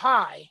NDF are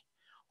high.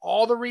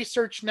 All the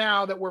research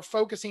now that we're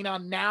focusing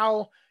on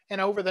now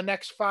and over the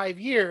next 5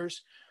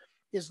 years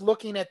is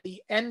looking at the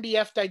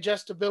NDF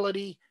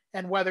digestibility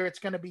and whether it's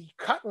going to be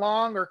cut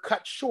long or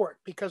cut short,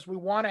 because we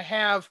want to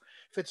have,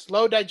 if it's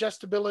low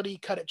digestibility,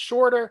 cut it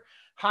shorter.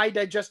 High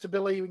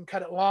digestibility, we can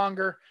cut it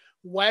longer.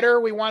 Wetter,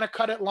 we want to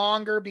cut it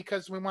longer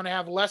because we want to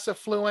have less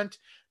effluent.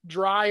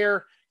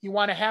 Drier, you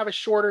want to have a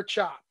shorter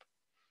chop.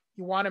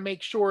 You want to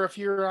make sure, if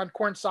you're on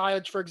corn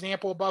silage, for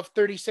example, above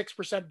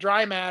 36%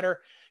 dry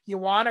matter, you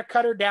want to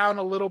cut her down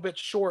a little bit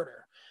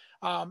shorter.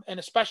 And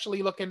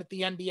especially looking at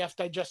the NDF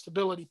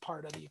digestibility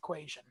part of the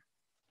equation.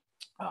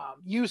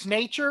 Use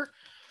nature.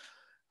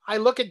 I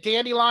look at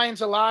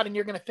dandelions a lot, and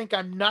you're going to think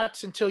I'm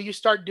nuts until you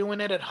start doing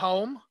it at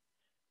home.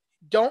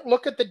 Don't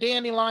look at the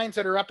dandelions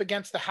that are up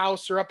against the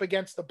house or up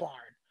against the barn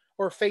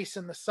or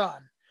facing the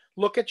sun.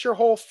 Look at your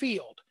whole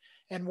field.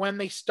 And when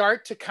they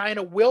start to kind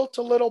of wilt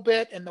a little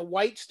bit and the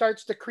white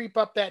starts to creep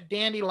up that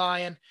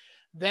dandelion,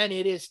 then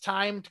it is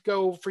time to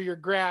go for your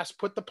grass.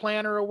 Put the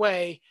planter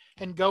away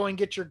and go and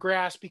get your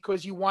grass,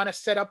 because you want to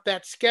set up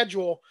that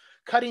schedule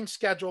cutting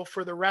schedule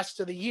for the rest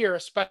of the year,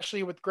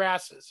 especially with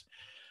grasses.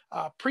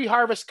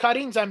 Pre-harvest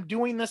cuttings, I'm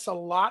doing this a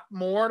lot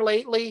more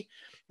lately,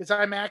 is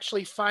I'm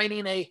actually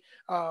finding a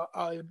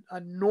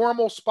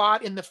normal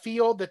spot in the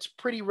field that's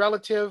pretty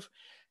relative,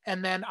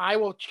 and then I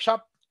will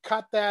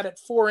cut that at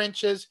 4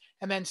 inches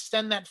and then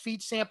send that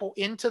feed sample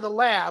into the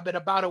lab at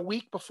about a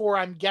week before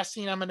I'm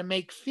guessing I'm going to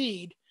make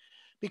feed,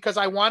 because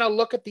I want to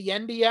look at the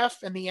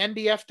NDF and the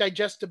NDF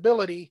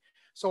digestibility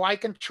so I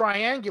can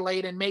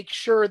triangulate and make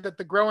sure that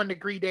the growing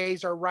degree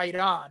days are right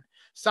on.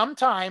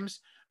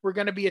 Sometimes we're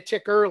going to be a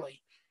tick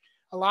early.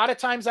 A lot of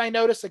times I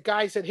notice that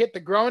guys that hit the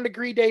growing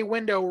degree day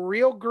window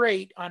real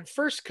great on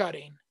first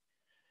cutting,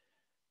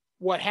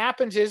 what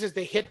happens is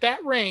they hit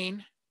that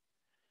rain,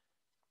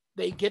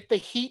 they get the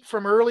heat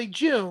from early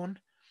June,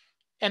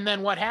 and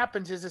then what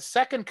happens is the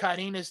second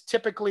cutting is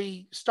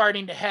typically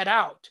starting to head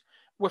out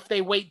if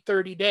they wait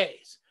 30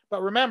 days.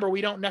 But remember,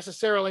 we don't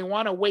necessarily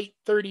want to wait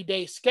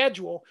 30-day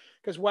schedule,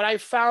 because what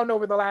I've found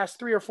over the last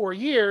 3 or 4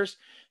 years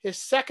is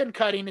second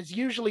cutting is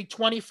usually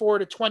 24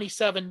 to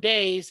 27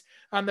 days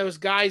on those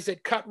guys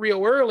that cut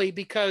real early,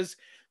 because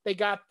they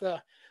got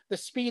the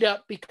speed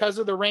up because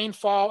of the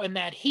rainfall and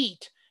that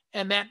heat,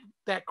 and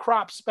that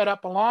crop sped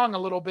up along a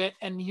little bit,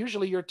 and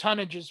usually your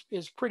tonnage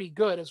is pretty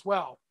good as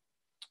well.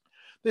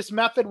 This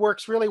method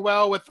works really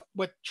well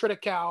with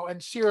triticale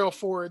and cereal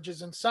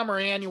forages and summer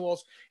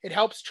annuals. It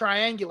helps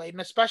triangulate,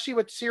 and especially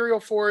with cereal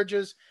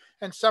forages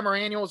and summer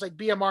annuals like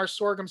BMR,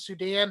 sorghum,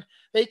 Sudan,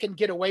 they can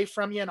get away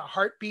from you in a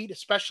heartbeat,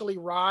 especially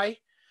rye.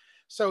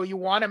 So you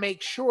want to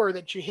make sure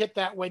that you hit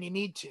that when you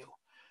need to.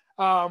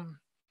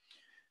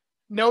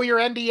 Know your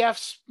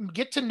NDFs,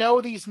 get to know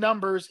these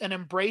numbers and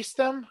embrace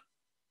them.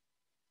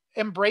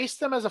 Embrace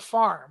them as a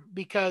farm,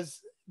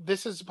 because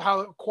this is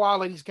how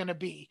quality is going to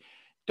be.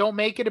 Don't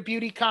make it a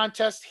beauty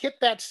contest. Hit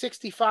that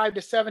 65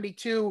 to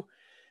 72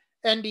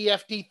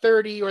 NDF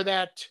D30 or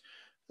that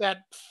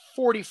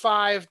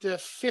 45 to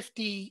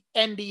 50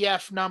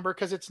 NDF number,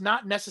 because it's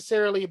not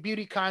necessarily a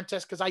beauty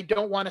contest, because I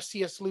don't want to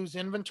see us lose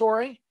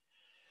inventory.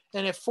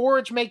 And if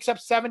forage makes up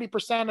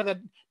 70% of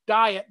the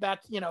diet,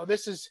 that,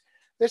 this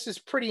is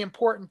pretty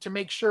important to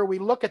make sure we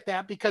look at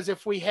that, because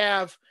if we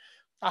have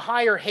a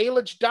higher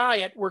haylage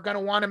diet, we're going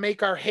to want to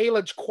make our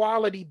haylage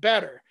quality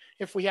better.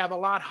 If we have a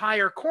lot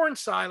higher corn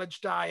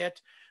silage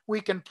diet,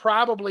 we can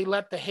probably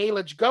let the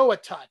haylage go a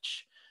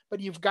touch, but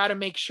you've got to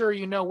make sure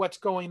you know what's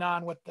going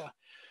on with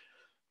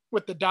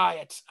the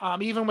diets.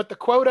 Even with the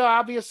quota,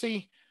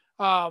 obviously,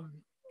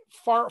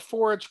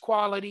 forage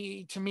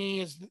quality to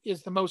me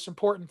is the most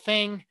important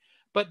thing.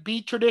 But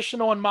be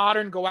traditional and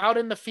modern. Go out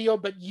in the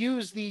field, but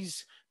use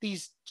these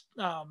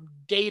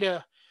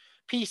data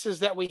pieces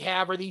that we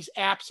have, or these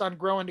apps on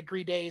growing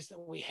degree days that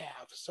we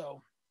have.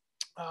 So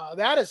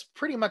that is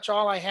pretty much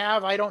all I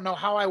have. I don't know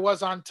how I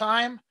was on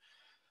time,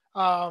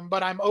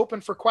 but I'm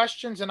open for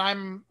questions, and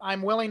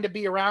I'm willing to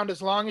be around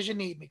as long as you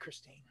need me,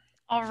 Christine.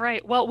 All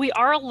right. Well, we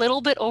are a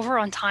little bit over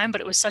on time,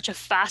 but it was such a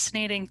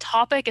fascinating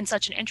topic and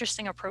such an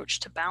interesting approach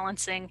to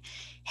balancing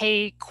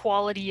hay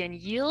quality and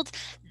yield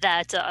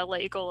that I'll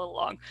let you go a little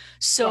long.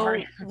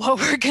 So what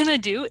we're going to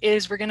do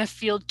is we're going to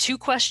field 2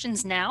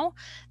 questions now.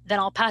 Then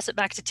I'll pass it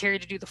back to Terry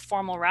to do the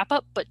formal wrap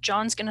up, but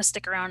John's going to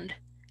stick around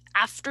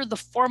after the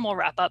formal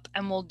wrap up,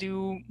 and we'll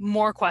do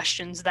more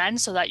questions then,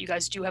 so that you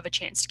guys do have a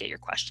chance to get your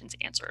questions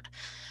answered.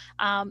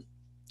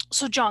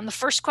 So John, the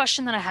first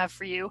question that I have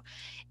for you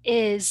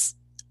is,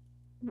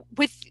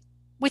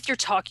 with your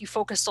talk, you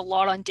focused a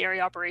lot on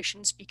dairy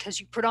operations because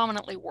you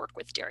predominantly work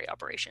with dairy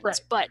operations, right?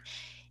 But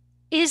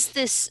is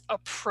this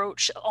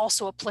approach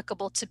also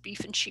applicable to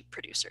beef and sheep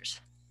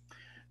producers?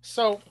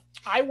 So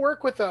I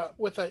work with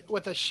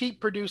a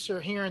sheep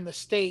producer here in the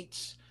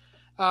States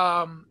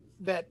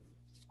that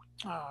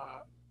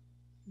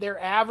they're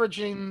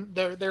averaging,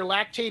 their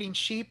lactating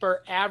sheep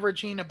are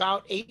averaging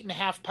about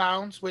 8.5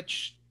 pounds,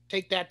 which,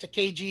 take that to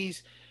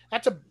kgs,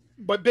 that's a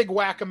big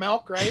whack of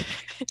milk, right?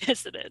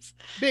 Yes, it is.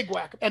 Big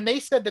whack. And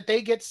they said that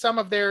they get some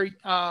of their,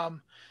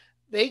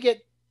 they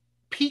get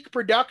peak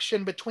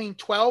production between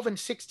 12 and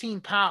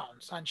 16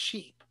 pounds on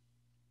sheep,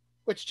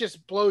 which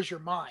just blows your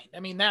mind. I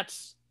mean,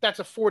 that's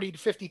a 40 to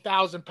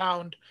 50,000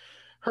 pound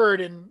herd,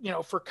 and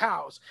for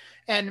cows.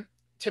 And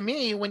to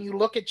me, when you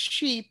look at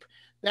sheep,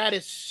 that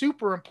is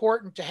super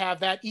important to have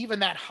that, even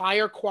that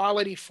higher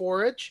quality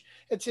forage.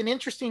 It's an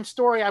interesting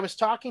story. I was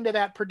talking to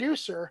that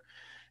producer,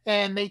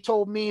 and they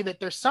told me that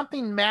there's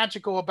something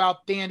magical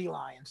about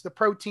dandelions. The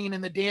protein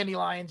in the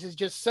dandelions is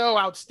just so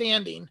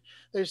outstanding.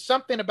 There's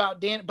something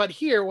about but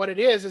here, what it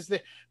is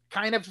the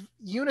kind of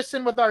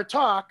unison with our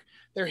talk.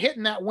 They're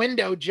hitting that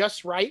window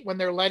just right when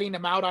they're letting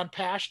them out on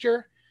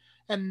pasture.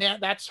 And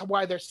that's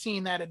why they're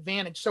seeing that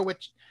advantage. So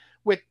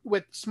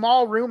with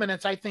small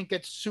ruminants, I think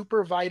it's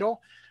super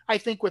vital. I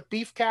think with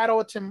beef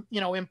cattle, it's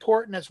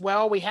important as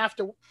well. We have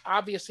to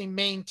obviously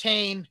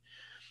maintain.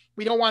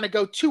 We don't want to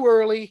go too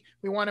early.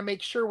 We want to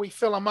make sure we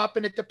fill them up,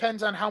 and it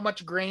depends on how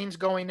much grain's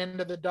going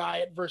into the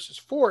diet versus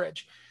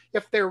forage.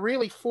 If they're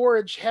really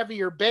forage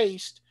heavier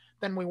based,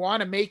 then we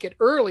want to make it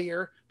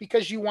earlier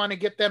because you want to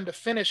get them to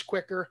finish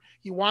quicker.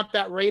 You want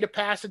that rate of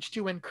passage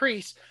to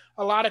increase.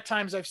 A lot of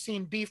times I've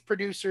seen beef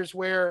producers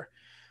where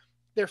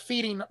they're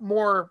feeding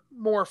more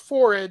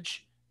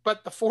forage,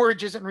 but the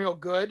forage isn't real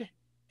good,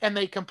 and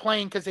they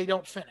complain because they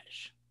don't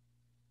finish.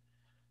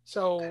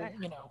 So,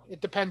 Okay.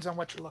 It depends on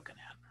what you're looking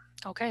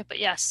at. Okay, but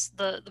yes,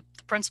 the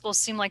principles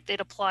seem like they'd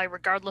apply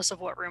regardless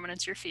of what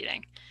ruminants you're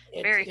feeding.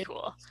 Very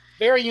cool.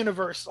 Very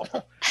universal.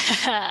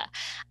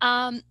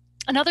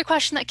 Another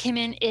question that came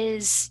in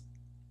is,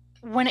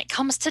 when it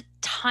comes to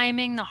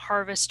timing the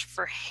harvest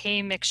for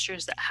hay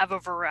mixtures that have a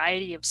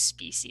variety of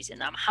species in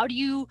them, how do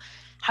you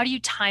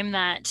time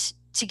that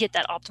to get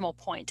that optimal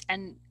point?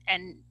 And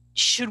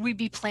should we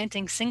be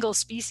planting single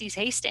species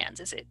hay stands?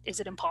 Is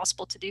it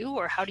impossible to do,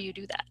 or how do you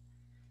do that?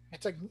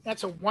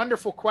 That's a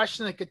wonderful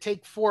question that could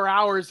take 4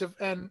 hours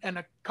and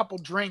a couple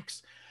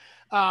drinks.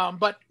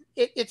 But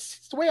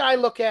it's the way I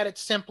look at it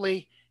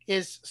simply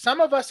is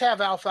some of us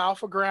have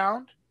alfalfa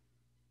ground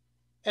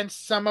and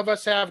some of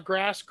us have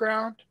grass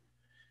ground.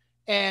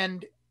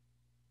 And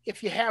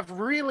if you have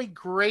really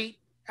great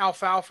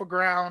alfalfa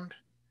ground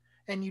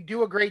and you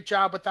do a great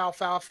job with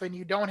alfalfa and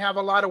you don't have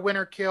a lot of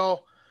winter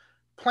kill,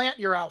 plant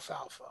your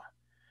alfalfa.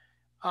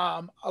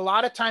 A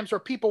lot of times where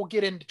people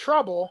get into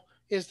trouble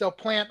is they'll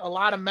plant a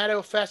lot of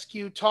meadow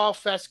fescue, tall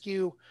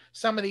fescue,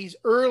 some of these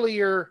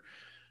earlier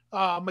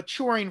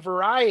maturing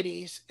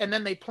varieties, and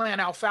then they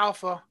plant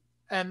alfalfa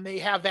and they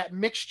have that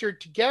mixture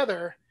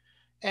together,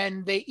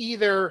 and they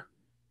either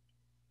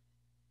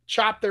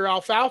chop their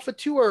alfalfa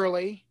too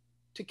early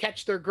to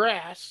catch their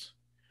grass,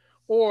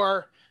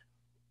 or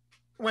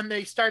when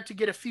they start to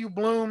get a few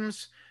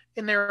blooms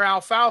in their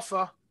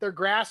alfalfa, their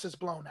grass is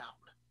blown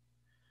out.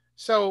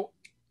 So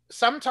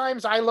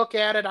sometimes I look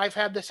at it, I've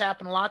had this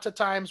happen lots of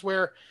times,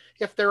 where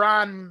if they're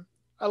on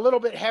a little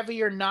bit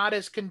heavier, not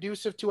as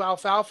conducive to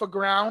alfalfa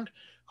ground,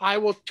 I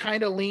will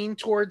kind of lean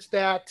towards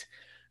that.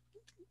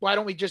 Why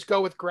don't we just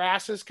go with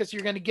grasses? Because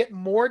you're going to get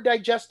more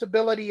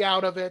digestibility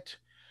out of it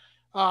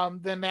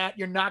than that.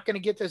 You're not going to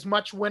get as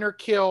much winter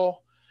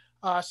kill.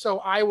 So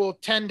I will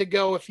tend to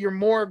go, if you're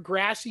more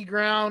grassy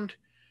ground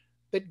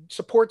that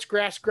supports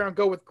grass ground,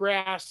 go with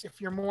grass.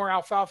 If you're more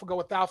alfalfa, go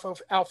with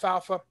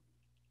alfalfa.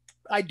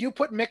 I do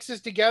put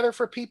mixes together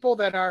for people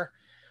that are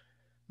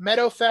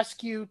meadow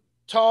fescue,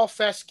 tall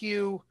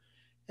fescue,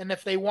 and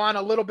if they want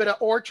a little bit of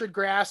orchard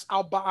grass,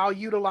 I'll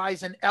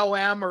utilize an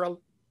LM or a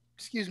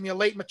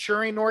late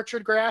maturing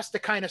orchard grass to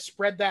kind of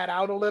spread that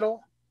out a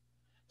little.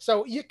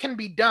 So it can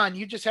be done.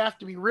 You just have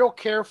to be real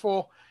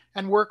careful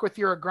and work with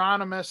your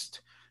agronomist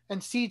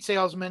and seed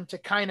salesman to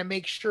kind of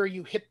make sure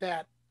you hit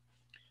that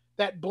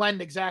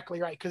blend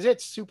exactly right, because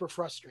it's super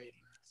frustrating.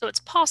 So it's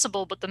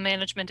possible, but the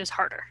management is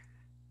harder.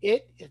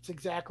 It's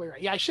exactly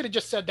right. Yeah, I should have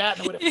just said that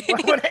and would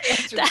have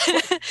answered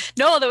that.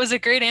 No, that was a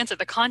great answer.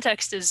 The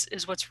context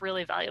is what's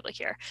really valuable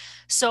here.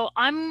 So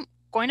I'm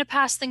going to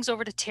pass things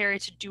over to Terry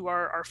to do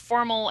our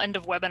formal end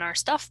of webinar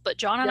stuff, but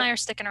John and I are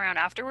sticking around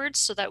afterwards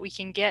so that we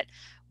can get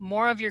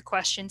more of your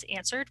questions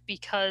answered,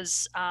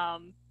 because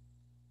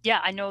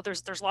I know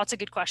there's lots of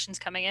good questions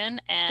coming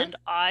in, and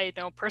I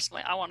know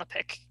personally I want to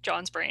pick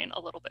John's brain a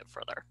little bit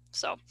further.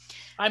 So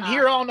I'm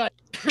here all night.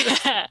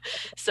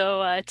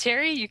 So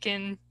Terry, you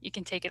can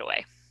take it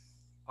away.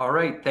 All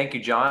right, thank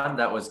you, John.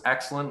 That was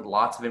excellent.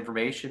 Lots of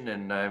information,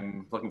 and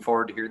I'm looking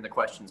forward to hearing the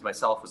questions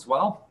myself as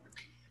well.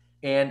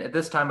 And at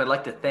this time, I'd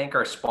like to thank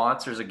our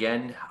sponsors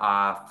again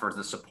for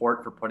the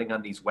support for putting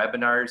on these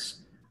webinars.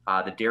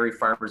 The Dairy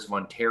Farmers of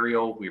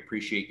Ontario, we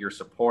appreciate your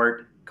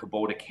support.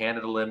 Kubota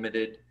Canada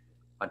Limited,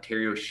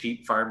 Ontario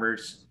Sheep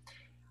Farmers.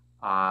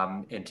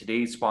 And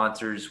today's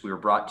sponsors, we were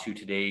brought to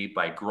today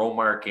by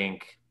Growmark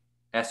Inc.,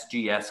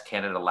 SGS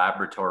Canada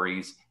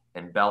Laboratories,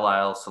 and Belle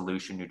Isle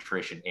Solution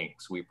Nutrition Inc.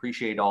 So we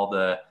appreciate all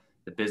the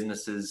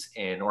businesses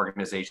and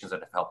organizations that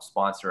have helped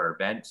sponsor our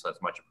event, so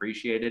that's much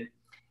appreciated.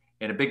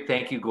 And a big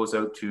thank you goes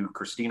out to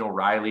Christine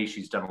O'Reilly.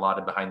 She's done a lot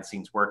of behind the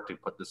scenes work to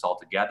put this all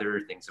together.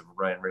 Things have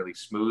run really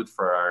smooth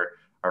for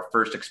our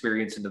first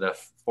experience into the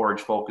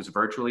Forage Focus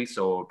virtually,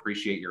 so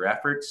appreciate your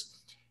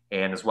efforts.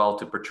 And as well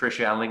to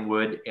Patricia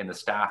Ellingwood and the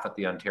staff at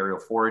the Ontario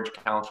Forage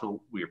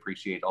Council. We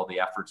appreciate all the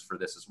efforts for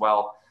this as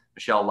well.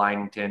 Michelle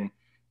Langton,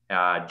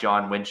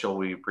 John Winchell,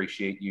 we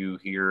appreciate you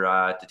here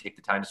to take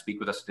the time to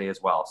speak with us today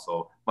as well.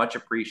 So much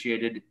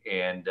appreciated,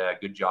 and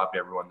good job to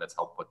everyone that's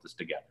helped put this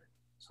together.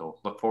 So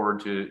look forward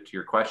to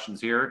your questions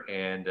here,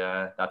 and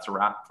that's a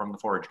wrap from the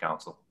Forage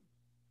Council.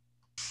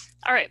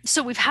 All right,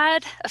 so we've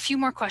had a few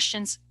more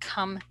questions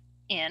come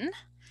in.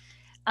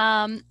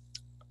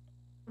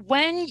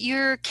 When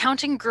you're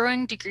counting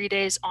growing degree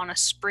days on a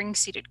spring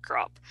seeded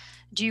crop,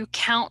 do you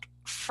count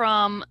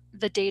from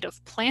the date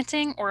of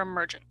planting or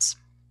emergence?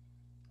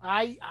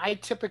 I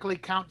typically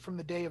count from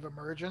the day of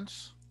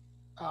emergence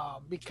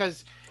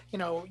because,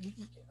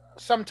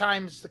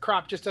 sometimes the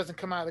crop just doesn't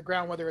come out of the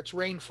ground, whether it's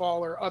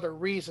rainfall or other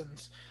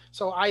reasons.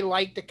 So I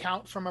like to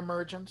count from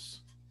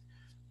emergence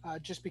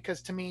just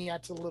because to me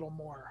that's a little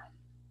more.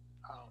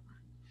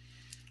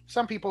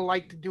 Some people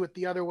like to do it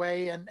the other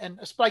way. And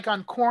like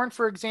on corn,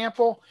 for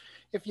example,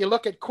 if you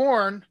look at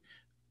corn,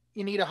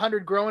 you need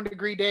 100 growing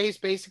degree days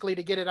basically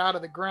to get it out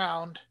of the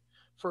ground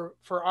for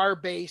our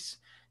base.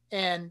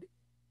 And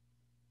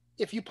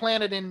if you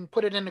plant it and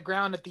put it in the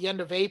ground at the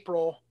end of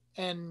April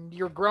and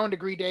your growing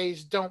degree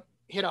days don't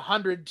hit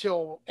 100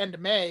 till end of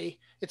May,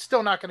 it's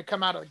still not going to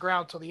come out of the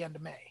ground till the end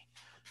of May.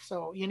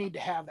 So you need to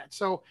have that.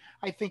 So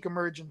I think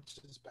emergence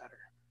is better.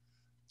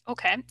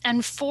 Okay.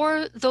 And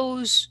for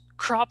those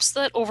crops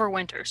that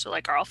overwinter, so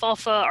like our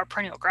alfalfa, our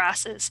perennial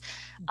grasses,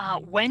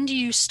 when do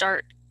you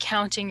start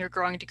counting your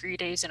growing degree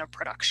days in a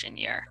production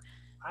year?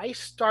 I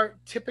start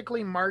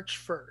typically March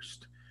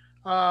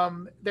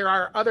 1st. There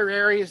are other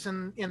areas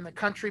in the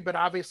country, but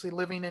obviously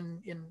living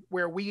in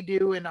where we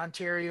do in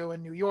Ontario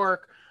and New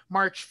York,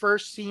 March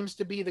 1st seems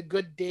to be the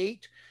good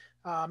date.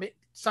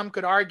 Some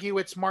could argue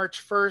it's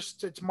March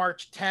 1st, it's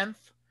March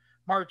 10th,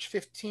 March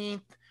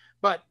 15th,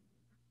 but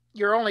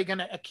you're only going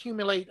to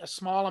accumulate a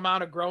small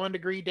amount of growing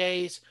degree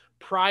days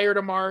prior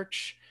to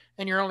March,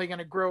 and you're only going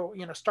to grow,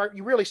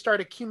 you really start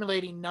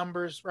accumulating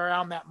numbers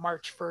around that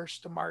March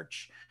 1st to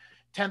March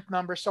 10th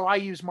number. So I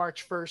use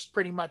March 1st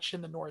pretty much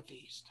in the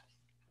Northeast.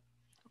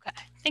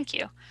 Okay, thank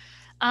you.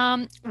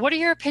 What are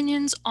your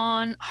opinions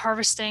on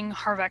harvesting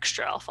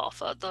Harvextra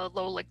alfalfa, the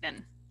low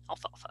lignin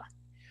alfalfa?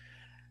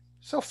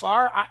 So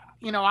far,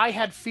 I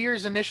had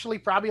fears initially,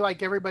 probably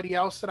like everybody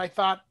else, that I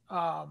thought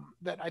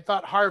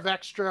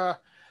Harvextra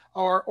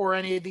or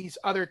any of these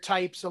other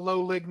types of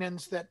low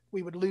lignins that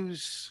we would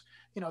lose,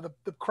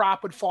 the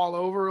crop would fall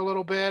over a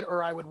little bit,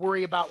 or I would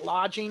worry about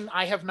lodging.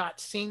 I have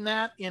not seen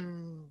that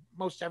in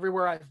most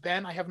everywhere I've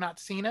been. I have not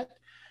seen it.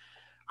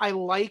 I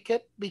like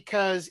it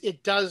because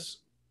it does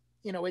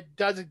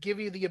give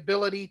you the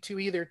ability to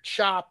either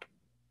chop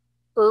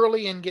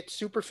early and get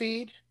super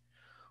feed,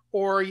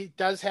 or it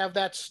does have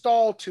that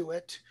stall to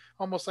it,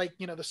 almost like,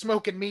 the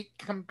smoke and meat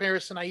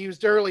comparison I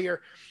used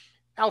earlier.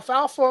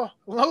 Alfalfa,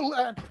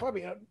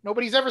 probably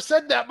nobody's ever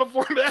said that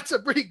before, but that's a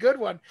pretty good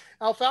one.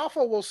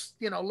 Alfalfa will,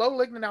 low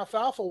lignin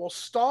alfalfa will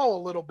stall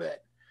a little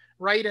bit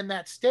right in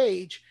that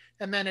stage,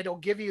 and then it'll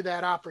give you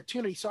that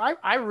opportunity. So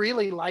I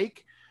really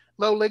like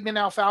low lignin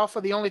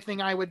alfalfa. The only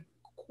thing I would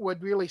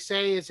really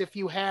say is if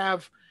you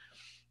have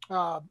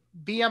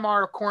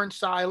BMR corn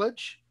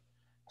silage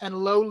and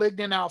low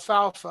lignin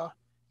alfalfa,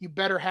 you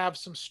better have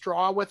some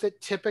straw with it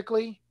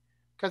typically,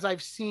 because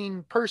I've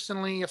seen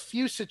personally a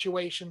few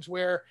situations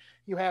where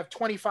you have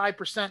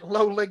 25%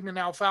 low lignin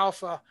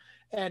alfalfa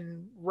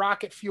and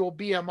rocket fuel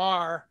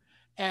BMR,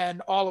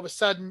 and all of a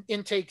sudden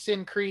intakes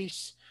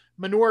increase,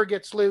 manure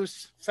gets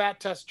loose, fat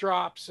test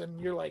drops,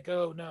 and you're like,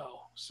 oh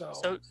no.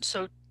 So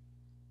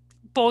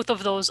both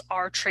of those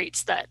are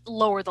traits that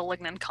lower the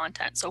lignin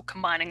content. So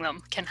combining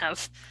them can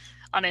have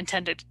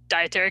unintended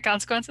dietary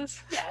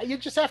consequences. Yeah, you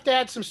just have to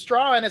add some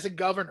straw in as a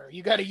governor.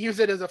 You got to use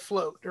it as a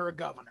float or a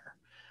governor.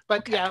 But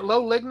okay. Yeah,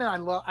 low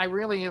lignin, I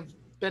really have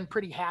been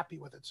pretty happy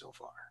with it so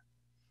far.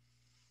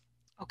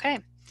 Okay.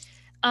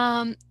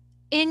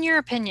 In your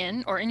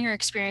opinion, or in your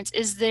experience,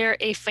 is there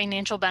a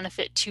financial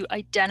benefit to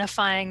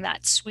identifying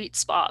that sweet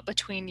spot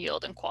between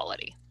yield and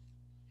quality?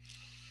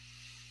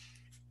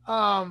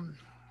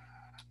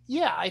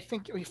 Yeah, I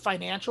think a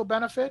financial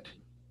benefit,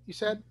 you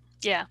said?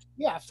 Yeah.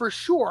 Yeah, for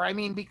sure. I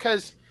mean,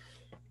 because,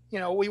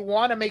 we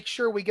want to make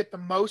sure we get the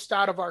most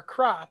out of our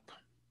crop,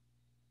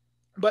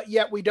 but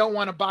yet we don't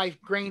want to buy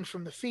grain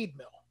from the feed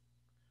mill.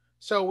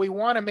 So we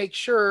want to make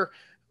sure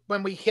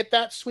when we hit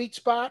that sweet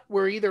spot,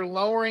 we're either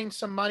lowering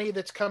some money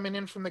that's coming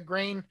in from the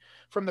grain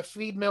from the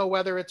feed mill,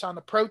 whether it's on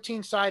the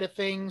protein side of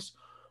things,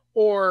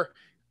 or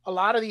a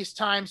lot of these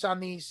times on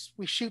these,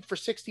 we shoot for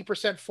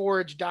 60%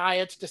 forage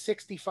diets to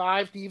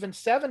 65 to even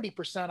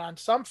 70%. On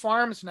some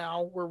farms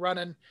now, we're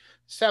running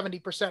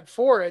 70%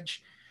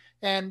 forage.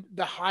 And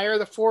the higher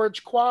the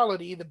forage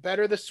quality, the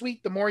better the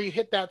sweet, the more you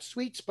hit that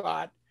sweet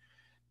spot,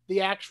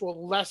 the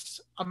actual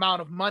less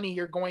amount of money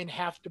you're going to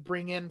have to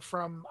bring in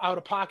from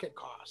out-of-pocket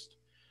cost.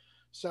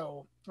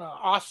 So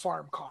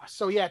off-farm costs.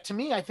 So yeah, to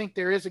me, I think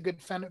there is a good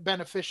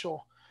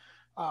beneficial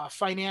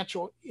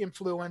financial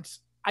influence.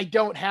 I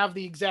don't have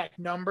the exact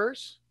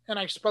numbers, and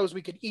I suppose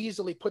we could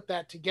easily put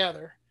that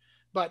together.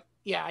 But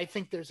yeah, I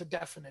think there's a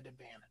definite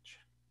advantage.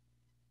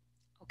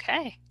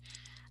 Okay.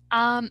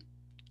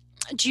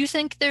 Do you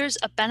think there's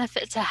a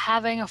benefit to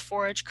having a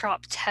forage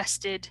crop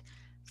tested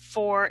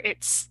for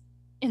its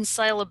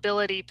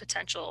ensilability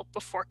potential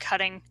before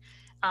cutting,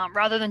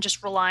 rather than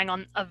just relying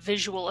on a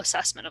visual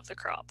assessment of the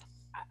crop?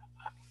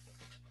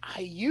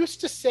 I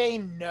used to say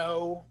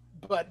no,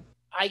 but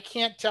I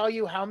can't tell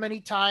you how many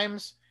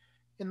times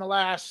in the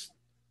last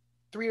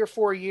 3 or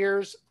 4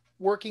 years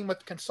working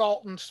with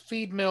consultants,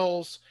 feed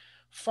mills,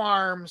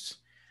 farms,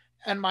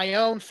 and my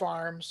own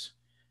farms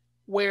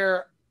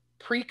where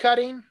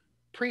pre-cutting,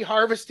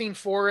 pre-harvesting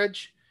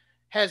forage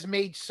has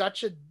made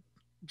such a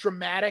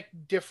dramatic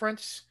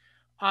difference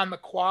on the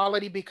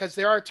quality, because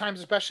there are times,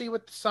 especially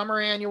with the summer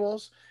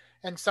annuals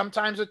and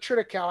sometimes with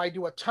triticale, I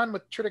do a ton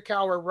with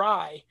triticale or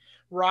rye.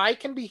 Rye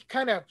can be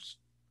squirrely.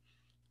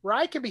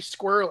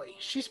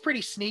 She's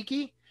pretty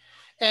sneaky.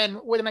 And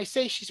when I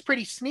say she's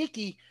pretty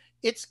sneaky,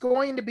 it's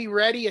going to be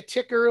ready a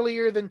tick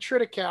earlier than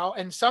triticale.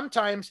 And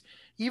sometimes,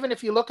 even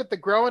if you look at the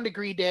growing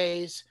degree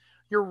days,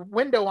 your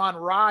window on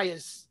rye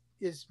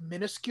is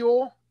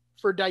minuscule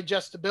for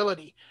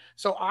digestibility.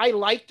 So I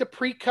like to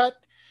pre-cut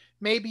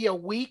maybe a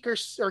week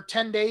or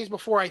 10 days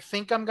before I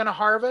think I'm going to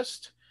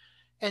harvest,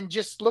 and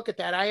just look at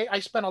that. I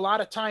spent a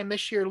lot of time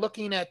this year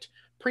looking at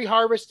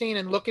pre-harvesting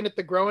and looking at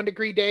the growing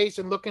degree days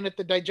and looking at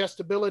the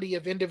digestibility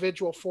of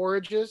individual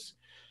forages.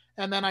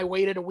 And then I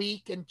waited a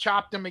week and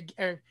chopped them,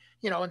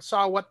 and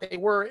saw what they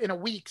were in a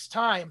week's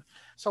time.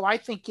 So I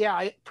think,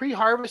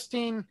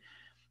 pre-harvesting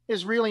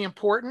is really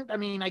important. I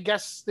mean, I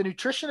guess the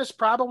nutritionist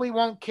probably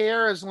won't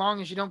care as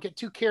long as you don't get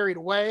too carried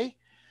away.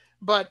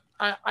 But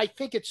I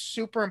think it's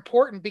super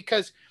important,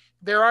 because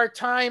there are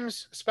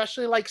times,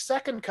 especially like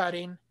second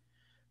cutting,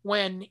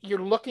 when you're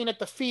looking at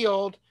the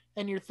field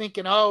and you're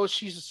thinking, oh,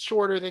 she's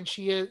shorter than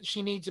she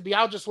needs to be,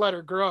 I'll just let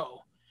her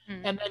grow.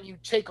 And then you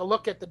take a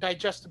look at the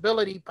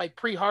digestibility by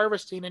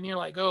pre-harvesting and you're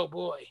like, oh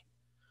boy.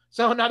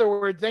 So in other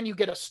words, then you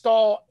get a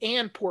stall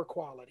and poor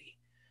quality.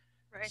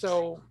 Right.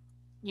 So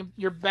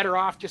you're better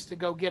off just to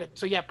go get it.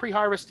 So yeah,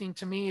 pre-harvesting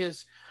to me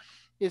is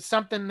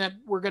something that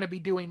we're going to be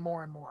doing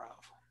more and more of.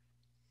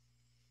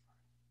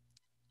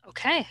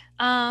 Okay.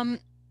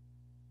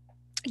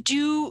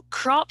 Do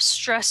crop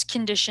stress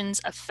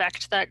conditions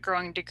affect that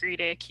growing degree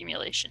day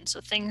accumulation?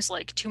 So things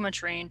like too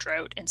much rain,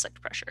 drought,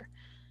 insect pressure.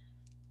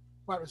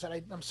 What was that?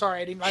 I'm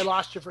sorry, I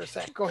lost you for a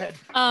sec. Go ahead.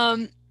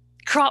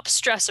 Crop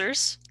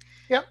stressors.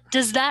 Yep.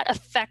 Does that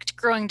affect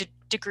growing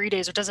degree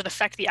days, or does it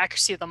affect the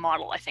accuracy of the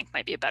model? I think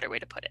might be a better way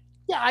to put it.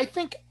 Yeah, I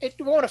think it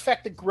won't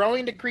affect the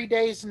growing degree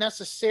days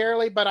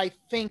necessarily, but I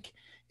think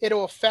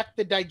it'll affect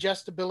the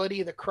digestibility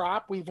of the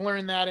crop. We've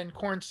learned that in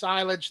corn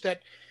silage,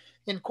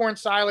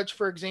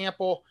 for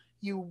example,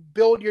 you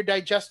build your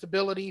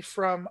digestibility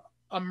from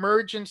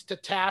emergence to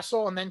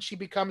tassel, and then she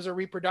becomes a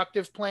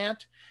reproductive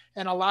plant.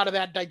 And a lot of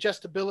that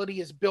digestibility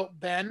is built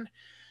then.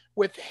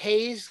 With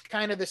hays,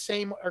 kind of the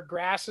same, or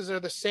grasses are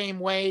the same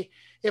way.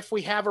 If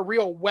we have a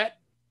real wet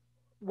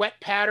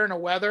pattern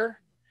of weather,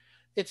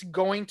 it's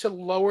going to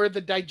lower the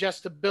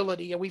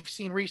digestibility. And we've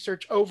seen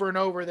research over and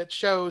over that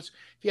shows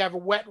if you have a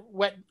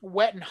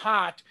wet and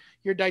hot,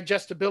 your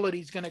digestibility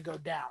is going to go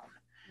down.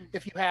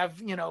 If you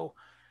have,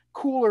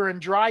 cooler and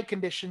dry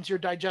conditions, your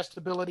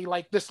digestibility,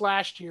 like this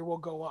last year, will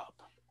go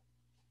up.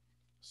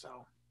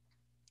 So.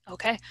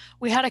 Okay.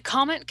 We had a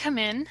comment come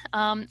in.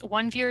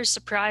 One viewer is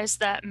surprised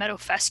that meadow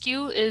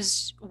fescue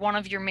is one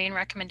of your main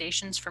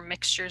recommendations for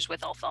mixtures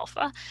with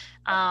alfalfa.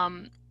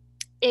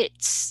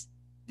 It's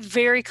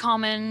very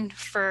common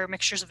for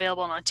mixtures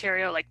available in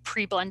Ontario, like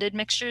pre-blended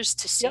mixtures,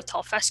 to see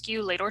tall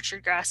fescue, late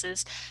orchard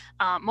grasses,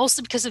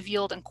 mostly because of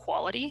yield and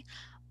quality.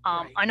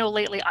 Right. I know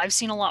lately I've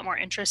seen a lot more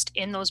interest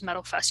in those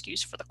meadow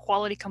fescues for the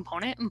quality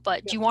component,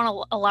 but do you want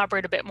to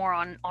elaborate a bit more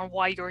on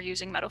why you're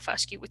using meadow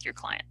fescue with your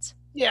clients?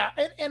 Yeah,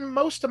 and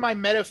most of my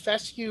meadow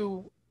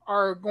fescue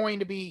are going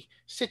to be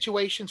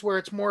situations where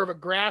it's more of a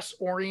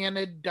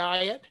grass-oriented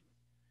diet,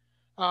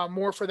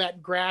 more for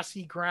that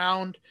grassy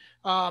ground.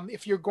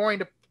 If you're going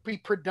to be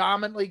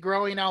predominantly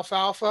growing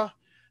alfalfa,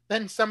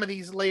 then some of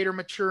these later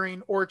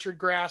maturing orchard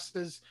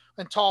grasses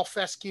and tall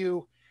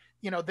fescue,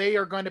 they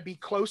are going to be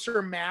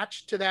closer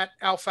matched to that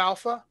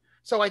alfalfa.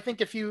 So I think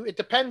it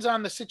depends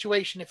on the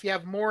situation. If you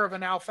have more of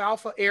an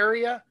alfalfa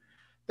area,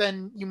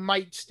 then you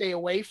might stay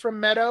away from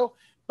meadow.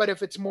 But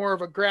if it's more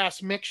of a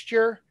grass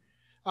mixture,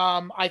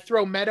 I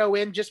throw meadow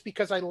in just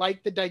because I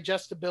like the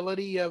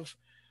digestibility of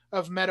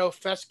meadow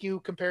fescue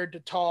compared to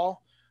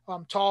tall.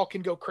 Tall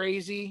can go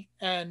crazy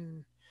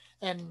and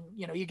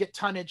you get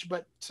tonnage,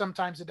 but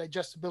sometimes the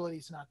digestibility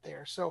is not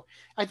there. So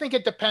I think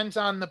it depends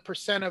on the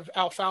percent of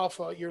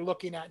alfalfa you're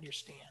looking at in your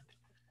stand.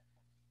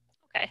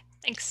 Okay,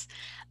 thanks.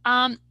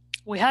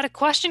 We had a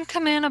question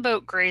come in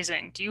about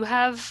grazing. Do you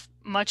have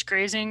much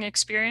grazing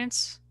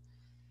experience?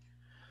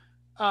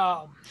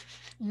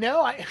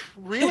 No, I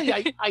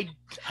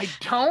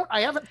don't.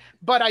 I haven't,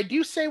 but I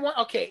do say one.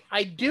 Okay,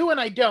 I do and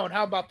I don't.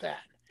 How about that?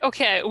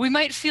 Okay, we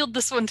might field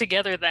this one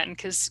together then,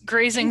 because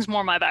grazing's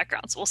more my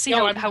background. So we'll see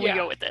how we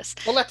go with this.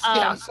 Well, let's,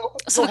 so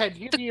go ahead,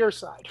 you do your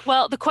side.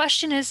 Well, the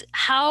question is,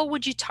 how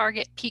would you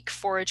target peak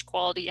forage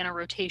quality in a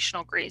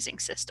rotational grazing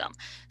system?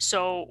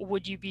 So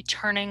would you be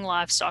turning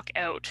livestock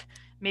out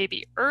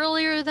maybe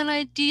earlier than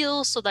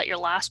ideal so that your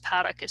last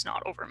paddock is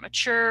not over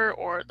mature,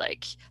 or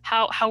like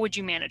how would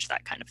you manage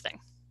that kind of thing?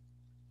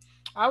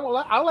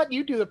 I'll let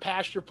you do the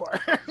pasture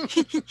part.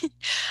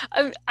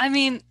 I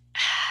mean,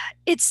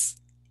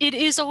 it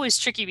is always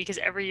tricky because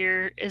every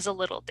year is a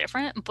little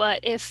different, but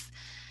if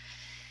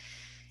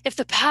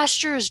the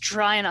pasture is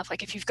dry enough,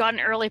 like if you've got an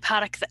early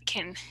paddock that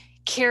can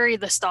carry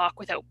the stock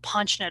without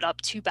punching it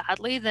up too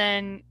badly,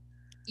 then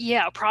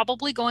yeah,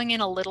 probably going in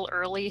a little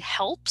early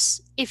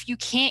helps. If you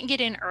can't get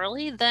in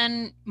early,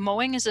 then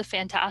mowing is a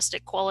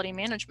fantastic quality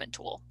management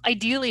tool.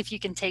 Ideally, if you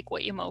can take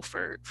what you mow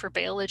for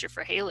baleage or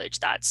for haylage,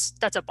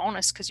 that's a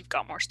bonus because you've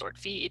got more stored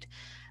feed.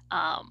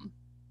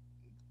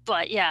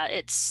 But yeah,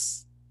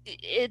 it's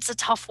a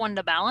tough one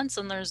to balance,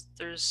 and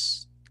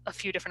there's a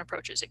few different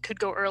approaches. It could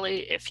go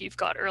early if you've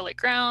got early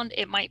ground.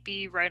 It might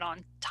be right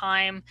on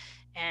time,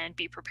 and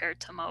be prepared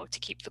to mow to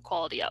keep the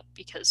quality up,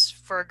 because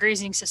for a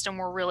grazing system,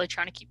 we're really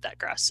trying to keep that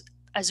grass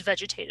as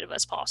vegetative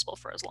as possible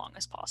for as long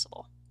as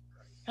possible.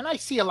 And I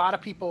see a lot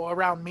of people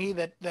around me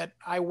that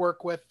I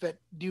work with that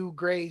do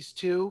graze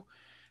too.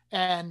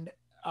 And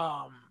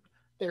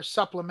they're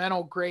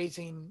supplemental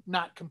grazing,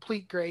 not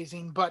complete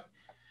grazing, but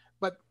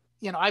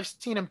I've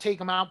seen them take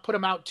them out, put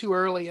them out too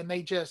early, and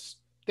they just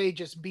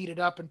beat it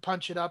up and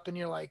punch it up, and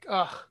you're like,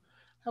 ugh,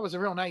 that was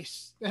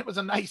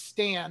a nice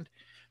stand.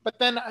 But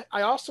then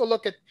I also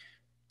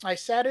I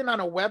sat in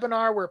on a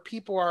webinar where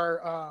people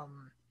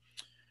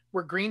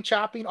were green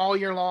chopping all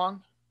year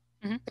long.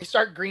 Mm-hmm. They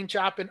start green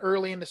chopping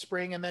early in the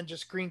spring and then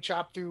just green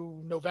chop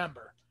through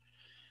November.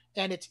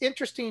 And it's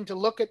interesting to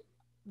look at.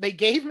 They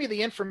gave me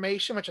the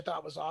information, which I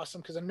thought was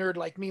awesome, because a nerd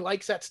like me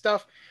likes that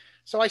stuff.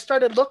 So I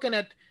started looking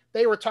at,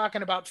 they were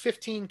talking about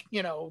 10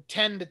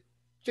 to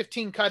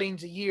 15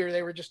 cuttings a year.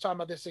 They were just talking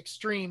about this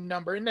extreme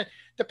number. And it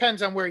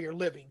depends on where you're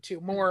living too.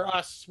 More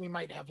us, we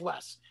might have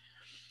less.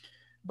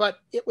 But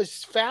it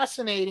was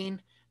fascinating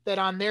that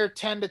on their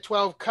 10 to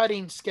 12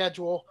 cutting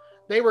schedule,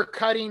 they were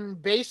cutting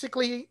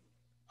basically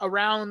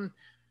around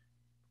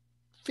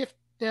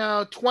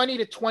 20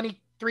 to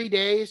 23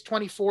 days,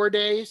 24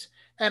 days.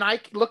 And I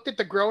looked at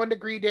the growing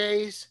degree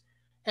days,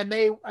 and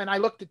I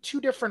looked at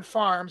 2 different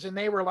farms, and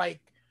they were like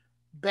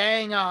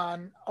bang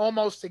on,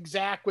 almost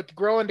exact with the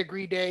growing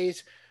degree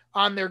days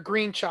on their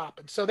green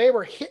chopping. So they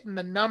were hitting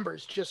the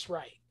numbers just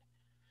right.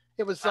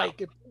 It was wow.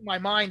 like, it blew my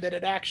mind that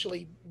it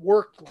actually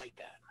worked like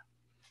that.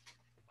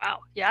 Wow.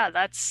 Yeah,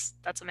 that's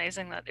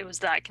amazing that it was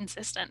that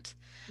consistent.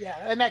 Yeah,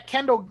 and that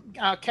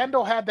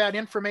Kendall had that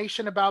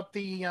information about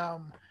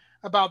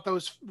about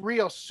those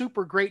real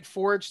super great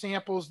forage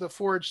samples, the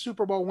Forage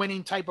Super Bowl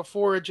winning type of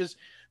forages.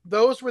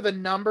 Those were the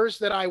numbers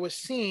that I was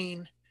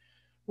seeing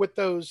with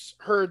those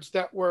herds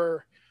that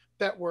were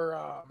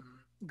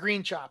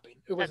green chopping.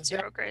 It was that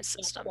zero graze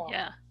system.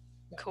 Yeah.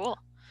 Yeah. Cool.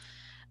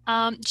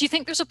 Do you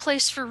think there's a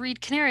place for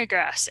reed canary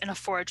grass in a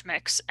forage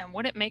mix, and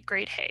would it make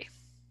great hay?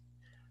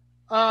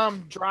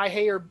 Dry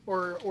hay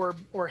or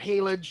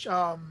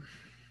haylage,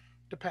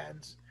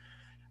 depends.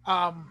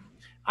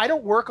 I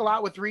don't work a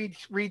lot with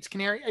Reed's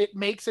Canary. It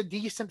makes a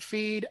decent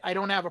feed. I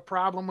don't have a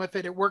problem with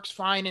it. It works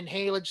fine in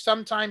haylage.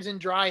 Sometimes in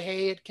dry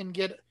hay, it can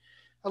get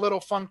a little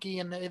funky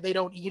and they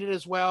don't eat it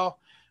as well.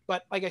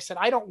 But like I said,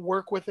 I don't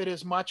work with it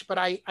as much, but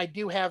I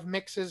do have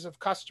mixes of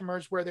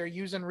customers where they're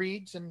using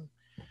reeds and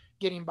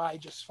getting by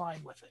just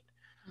fine with it.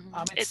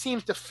 It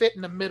seems to fit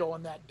in the middle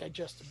in that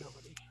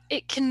digestibility.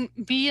 It can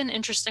be an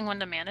interesting one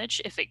to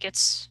manage. If it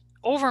gets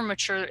over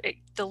mature,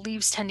 the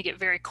leaves tend to get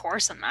very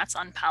coarse, and that's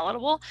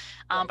unpalatable.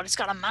 Right. But it's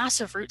got a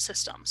massive root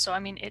system. So I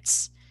mean,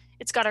 it's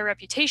got a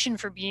reputation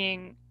for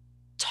being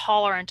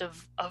tolerant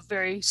of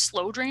very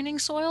slow draining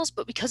soils,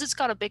 but because it's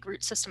got a big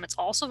root system, it's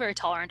also very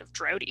tolerant of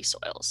droughty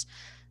soils.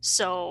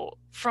 So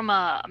from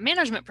a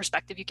management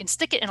perspective, you can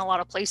stick it in a lot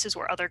of places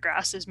where other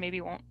grasses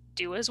maybe won't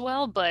do as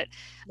well, but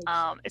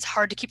it's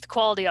hard to keep the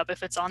quality up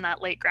if it's on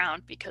that late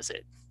ground, because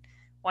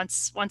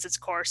once it's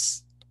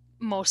coarse,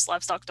 most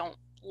livestock don't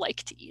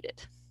like to eat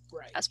it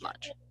as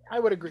much. I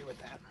would agree with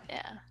that.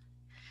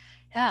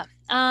 Yeah.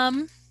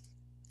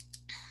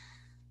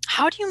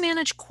 How do you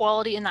manage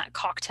quality in that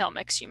cocktail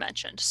mix you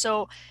mentioned?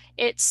 So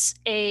it's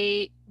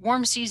a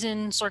warm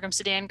season sorghum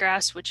Sudan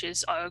grass, which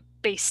is a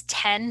base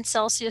 10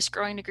 Celsius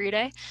growing degree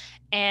day.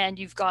 And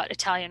you've got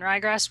Italian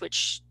ryegrass,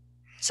 which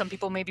some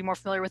people may be more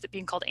familiar with it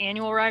being called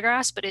annual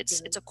ryegrass, but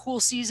it's a cool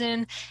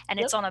season, and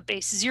it's on a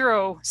base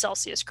 0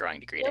 Celsius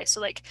growing degree day.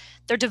 So like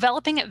they're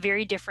developing at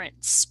very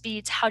different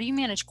speeds. How do you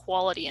manage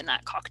quality in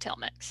that cocktail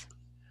mix?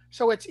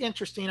 So it's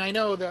interesting. I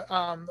know the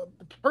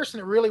person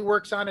that really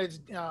works on it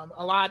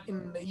a lot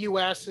in the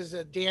U.S. is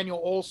Daniel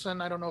Olson.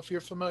 I don't know if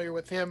you're familiar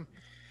with him,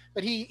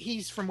 but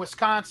he's from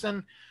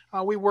Wisconsin.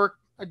 We work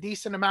a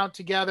decent amount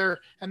together,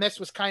 and this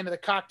was kind of the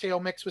cocktail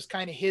mix was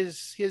kind of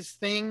his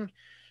thing,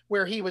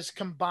 where he was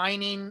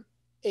combining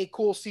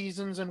cool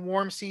seasons and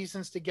warm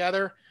seasons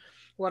together.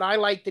 What I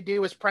like to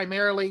do is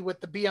primarily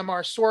with the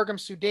BMR sorghum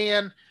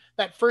Sudan,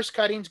 that first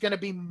cutting is going to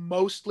be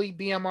mostly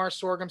BMR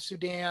sorghum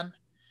Sudan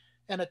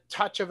and a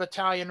touch of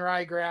Italian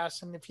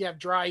ryegrass. And if you have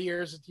dry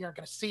years, you aren't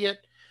going to see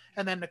it.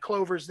 And then the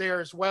clover's there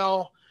as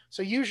well.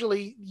 So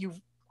usually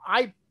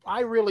I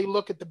really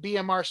look at the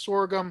BMR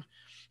sorghum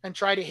and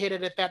try to hit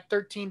it at that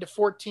 13 to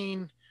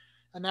 14,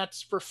 and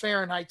that's for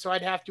Fahrenheit. So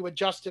I'd have to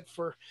adjust it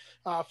for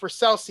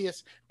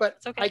Celsius, but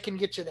okay. I can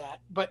get you that.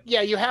 But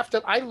yeah,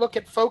 I look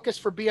at focus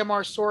for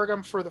BMR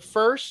sorghum for the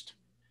first,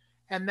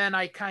 and then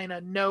I kind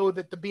of know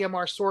that the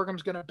BMR sorghum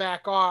is going to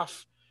back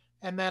off,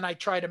 and then I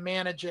try to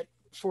manage it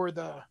for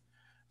the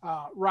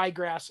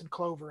ryegrass and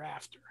clover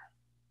after.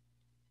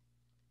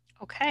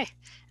 Okay,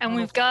 and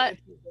we've got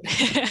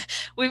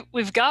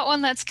we've got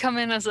one that's come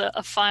in as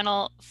a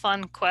final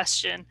fun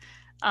question.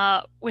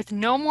 With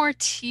no more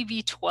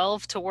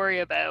TB12 to worry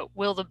about,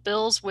 will the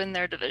Bills win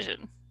their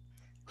division?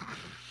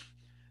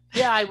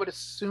 Yeah, I would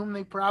assume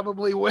they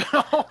probably will.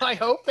 I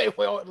hope they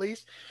will, at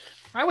least.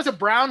 I was a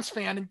Browns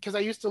fan because I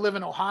used to live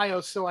in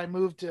Ohio, so I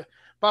moved to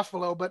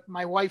Buffalo, but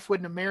my wife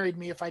wouldn't have married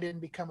me if I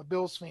didn't become a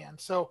Bills fan.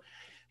 So,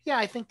 yeah,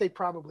 I think they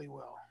probably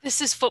will. This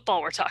is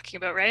football we're talking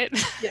about, right?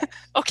 Yeah.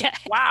 Okay.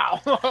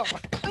 Wow.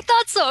 I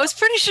thought so. I was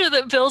pretty sure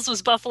that Bills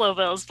was Buffalo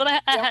Bills, but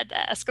I had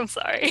to ask. I'm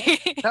sorry.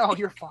 No,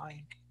 you're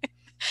fine.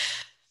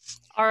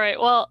 All right.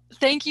 Well,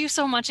 thank you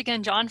so much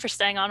again, John, for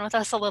staying on with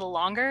us a little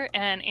longer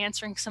and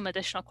answering some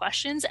additional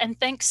questions. And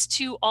thanks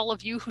to all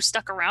of you who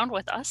stuck around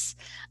with us.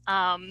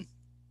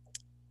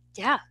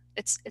 Yeah,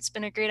 it's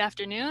been a great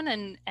afternoon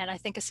and I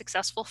think a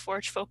successful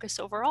Forage Focus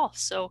overall.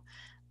 So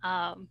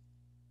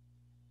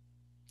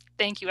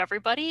thank you,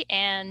 everybody.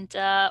 And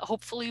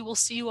hopefully we'll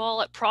see you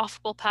all at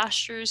Profitable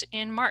Pastures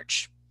in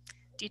March.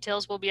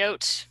 Details will be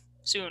out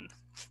soon.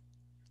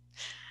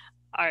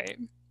 All right.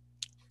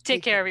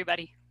 Take care,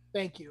 everybody.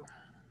 Thank you.